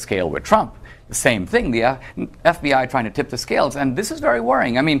bigger scale with Trump. The same thing, the FBI trying to tip the scales. And this is very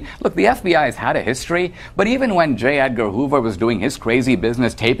worrying. I mean, look, the FBI has had a history, but even when J. Edgar Hoover was doing his crazy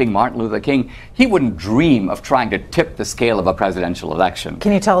business taping Martin Luther King, he wouldn't dream of trying to tip the scale of a presidential election.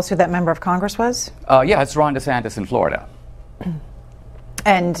 Can you tell us who that member of Congress was? Yeah, it's Ron DeSantis in Florida.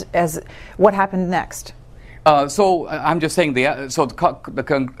 And what happened next? So I'm just saying,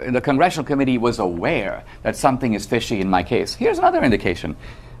 the congressional committee was aware that something is fishy in my case. Here's another indication.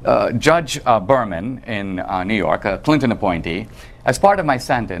 Judge Berman in New York, a Clinton appointee, as part of my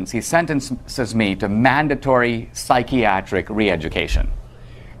sentence, he sentences me to mandatory psychiatric re-education.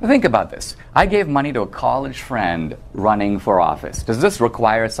 Think about this. I gave money to a college friend running for office. Does this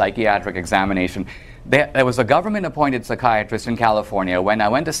require a psychiatric examination? There was a government-appointed psychiatrist in California. When I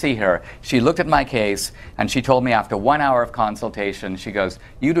went to see her, she looked at my case, and she told me after 1 hour of consultation, she goes,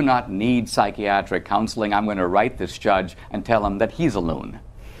 you do not need psychiatric counseling. I'm going to write this judge and tell him that he's a loon.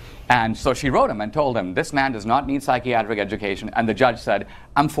 And so she wrote him and told him, this man does not need psychiatric education. And the judge said,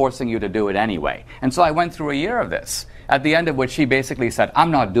 I'm forcing you to do it anyway. And so I went through a year of this, at the end of which she basically said,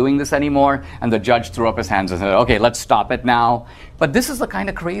 I'm not doing this anymore. And the judge threw up his hands and said, okay, let's stop it now. But this is the kind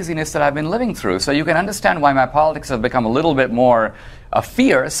of craziness that I've been living through. So you can understand why my politics have become a little bit more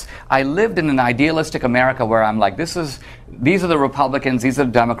fierce. I lived in an idealistic America where I'm like, these are the Republicans, these are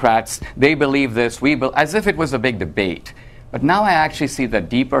the Democrats, they believe this, as if it was a big debate. But now I actually see the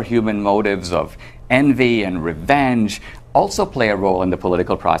deeper human motives of envy and revenge also play a role in the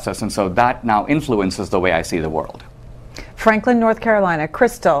political process, and so that now influences the way I see the world. Franklin, North Carolina.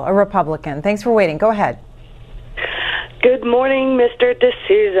 Crystal, a Republican. Thanks for waiting. Go ahead. Good morning, Mr.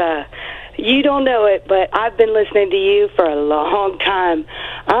 D'Souza. You don't know it, but I've been listening to you for a long time.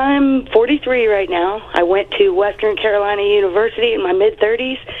 I'm 43 right now. I went to Western Carolina University in my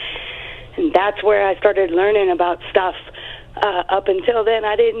mid-30s, and that's where I started learning about stuff. Up until then,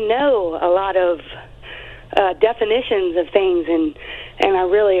 I didn't know a lot of definitions of things, and I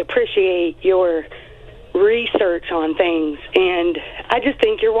really appreciate your research on things, and I just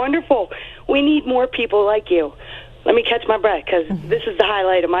think you're wonderful. We need more people like you. Let me catch my breath, because this is the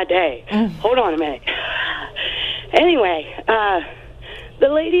highlight of my day. Hold on a minute. Anyway, the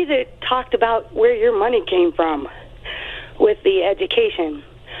lady that talked about where your money came from with the education,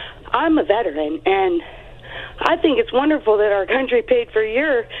 I'm a veteran, and I think it's wonderful that our country paid for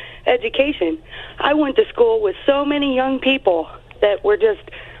your education. I went to school with so many young people that were just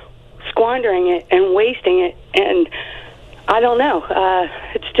squandering it and wasting it, and I don't know.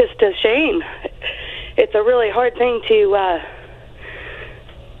 It's just a shame. It's a really hard thing to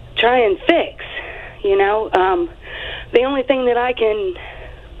try and fix, you know. The only thing that I can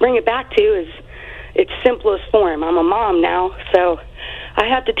bring it back to is its simplest form. I'm a mom now, so I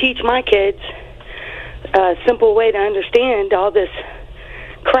have to teach my kids a simple way to understand all this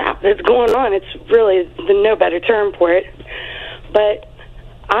crap that's going on. It's really no better term for it. But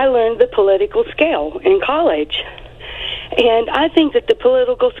I learned the political scale in college. And I think that the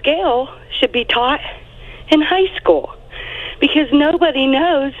political scale should be taught in high school, because nobody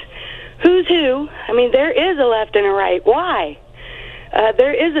knows who's who. I mean, there is a left and a right. Why?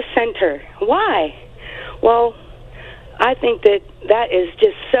 There is a center. Why? Well, I think that that is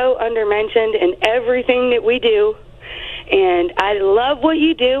just so undermentioned in everything that we do. And I love what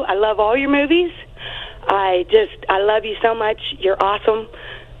you do. I love all your movies. I love you so much. You're awesome.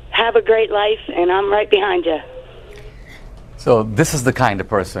 Have a great life, and I'm right behind you. So this is the kind of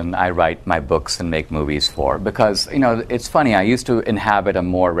person I write my books and make movies for, because, you know, it's funny, I used to inhabit a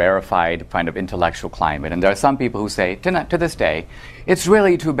more rarefied kind of intellectual climate, and there are some people who say, to this day, it's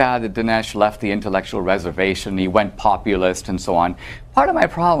really too bad that Dinesh left the intellectual reservation, he went populist and so on. Part of my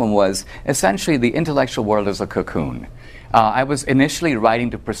problem was, essentially, the intellectual world is a cocoon. I was initially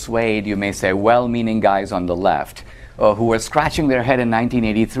writing to persuade, you may say, well-meaning guys on the left, who were scratching their head in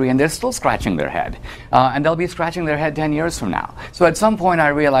 1983, and they're still scratching their head. And they'll be scratching their head 10 years from now. So at some point I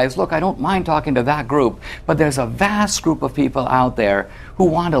realized, look, I don't mind talking to that group, but there's a vast group of people out there who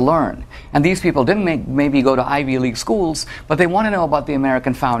want to learn. And these people didn't maybe go to Ivy League schools, but they want to know about the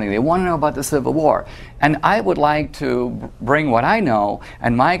American founding. They want to know about the Civil War. And I would like to bring what I know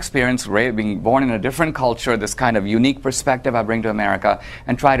and my experience being born in a different culture, this kind of unique perspective I bring to America,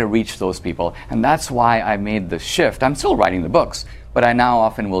 and try to reach those people. And that's why I made the shift. I'm still writing the books, but I now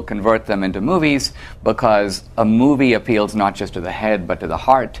often will convert them into movies, because a movie appeals not just to the head, but to the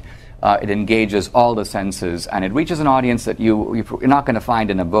heart. It engages all the senses, and it reaches an audience that you're not going to find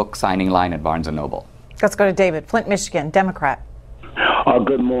in a book signing line at Barnes & Noble. Let's go to David, Flint, Michigan, Democrat.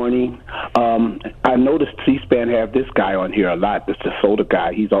 Good morning. I noticed C-SPAN have this guy on here a lot, this DeSoto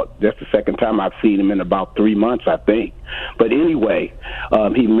guy. That's the second time I've seen him in about 3 months, I think. But anyway,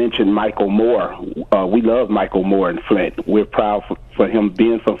 he mentioned Michael Moore. We love Michael Moore in Flint. We're proud for him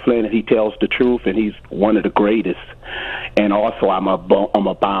being from Flint, and he tells the truth, and he's one of the greatest. And also, I'm a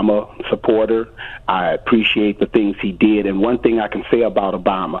Obama supporter. I appreciate the things he did. And one thing I can say about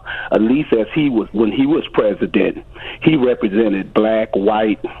Obama, at least when he was president, he represented black,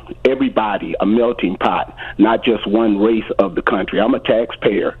 white, everybody, a melting pot, not just one race of the country. I'm a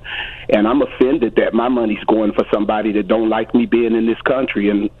taxpayer, and I'm offended that my money's going for somebody that don't like me being in this country.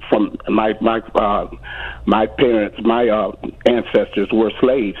 And from my parents, my ancestors were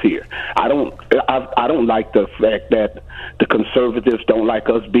slaves here. I don't like the fact that the conservatives don't like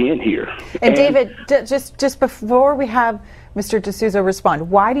us being here. And David, just before we have Mr. D'Souza respond,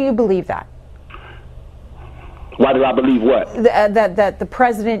 why do you believe that? Why do I believe what? That the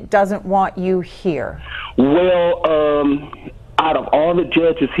president doesn't want you here. Well, out of all the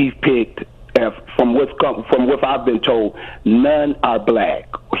judges he's picked, from what I've been told, none are black.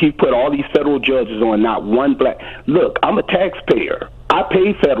 He put all these federal judges on, not one black. Look, I'm a taxpayer. I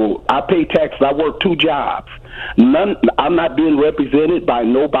pay taxes. I work 2 jobs. I'm not being represented by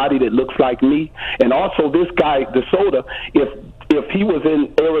nobody that looks like me. And also, this guy, DeSoto, if he was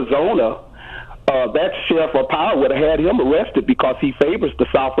in Arizona, that sheriff of power would have had him arrested because he favors the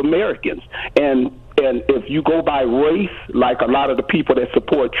South Americans. And if you go by race, like a lot of the people that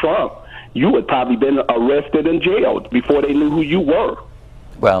support Trump, you would probably been arrested and jailed before they knew who you were.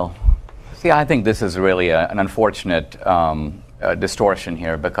 Well, see, I think this is really an unfortunate distortion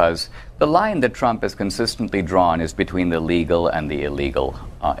here, because the line that Trump has consistently drawn is between the legal and the illegal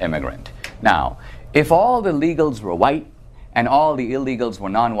immigrant. Now, if all the legals were white and all the illegals were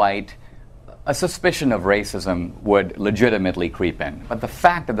non-white, a suspicion of racism would legitimately creep in. But the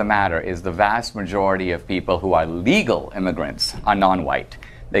fact of the matter is the vast majority of people who are legal immigrants are non-white.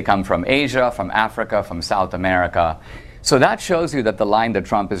 They come from Asia, from Africa, from South America. So that shows you that the line that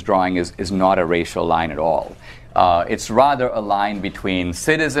Trump is drawing is not a racial line at all. It's rather a line between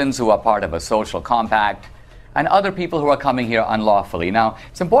citizens who are part of a social compact and other people who are coming here unlawfully. Now,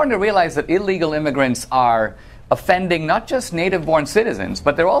 it's important to realize that illegal immigrants are offending not just native-born citizens,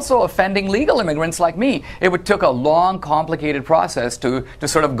 but they're also offending legal immigrants like me. It took a long, complicated process to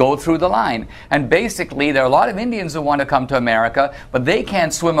sort of go through the line. And basically, there are a lot of Indians who want to come to America, but they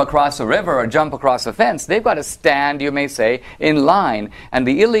can't swim across a river or jump across a fence. They've got to stand, you may say, in line. And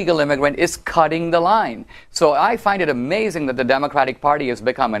the illegal immigrant is cutting the line. So I find it amazing that the Democratic Party has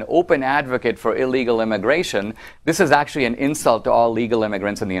become an open advocate for illegal immigration. This is actually an insult to all legal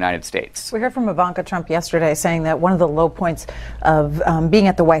immigrants in the United States. We heard from Ivanka Trump yesterday saying that one of the low points of being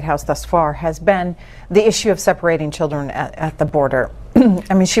at the White House thus far has been the issue of separating children at the border.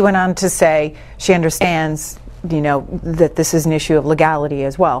 I mean, she went on to say she understands, that this is an issue of legality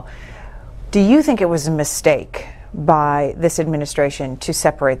as well. Do you think it was a mistake by this administration to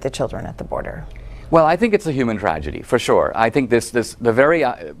separate the children at the border? Well, I think it's a human tragedy, for sure. I think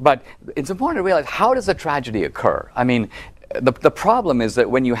but it's important to realize, how does a tragedy occur? I mean, the problem is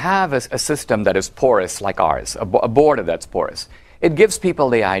that when you have a system that is porous like ours, a border that's porous, it gives people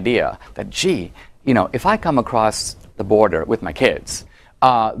the idea that, gee, if I come across the border with my kids,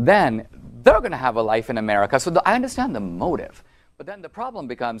 then they're going to have a life in America. So I understand the motive. But then the problem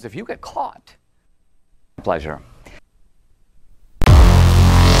becomes, if you get caught, pleasure.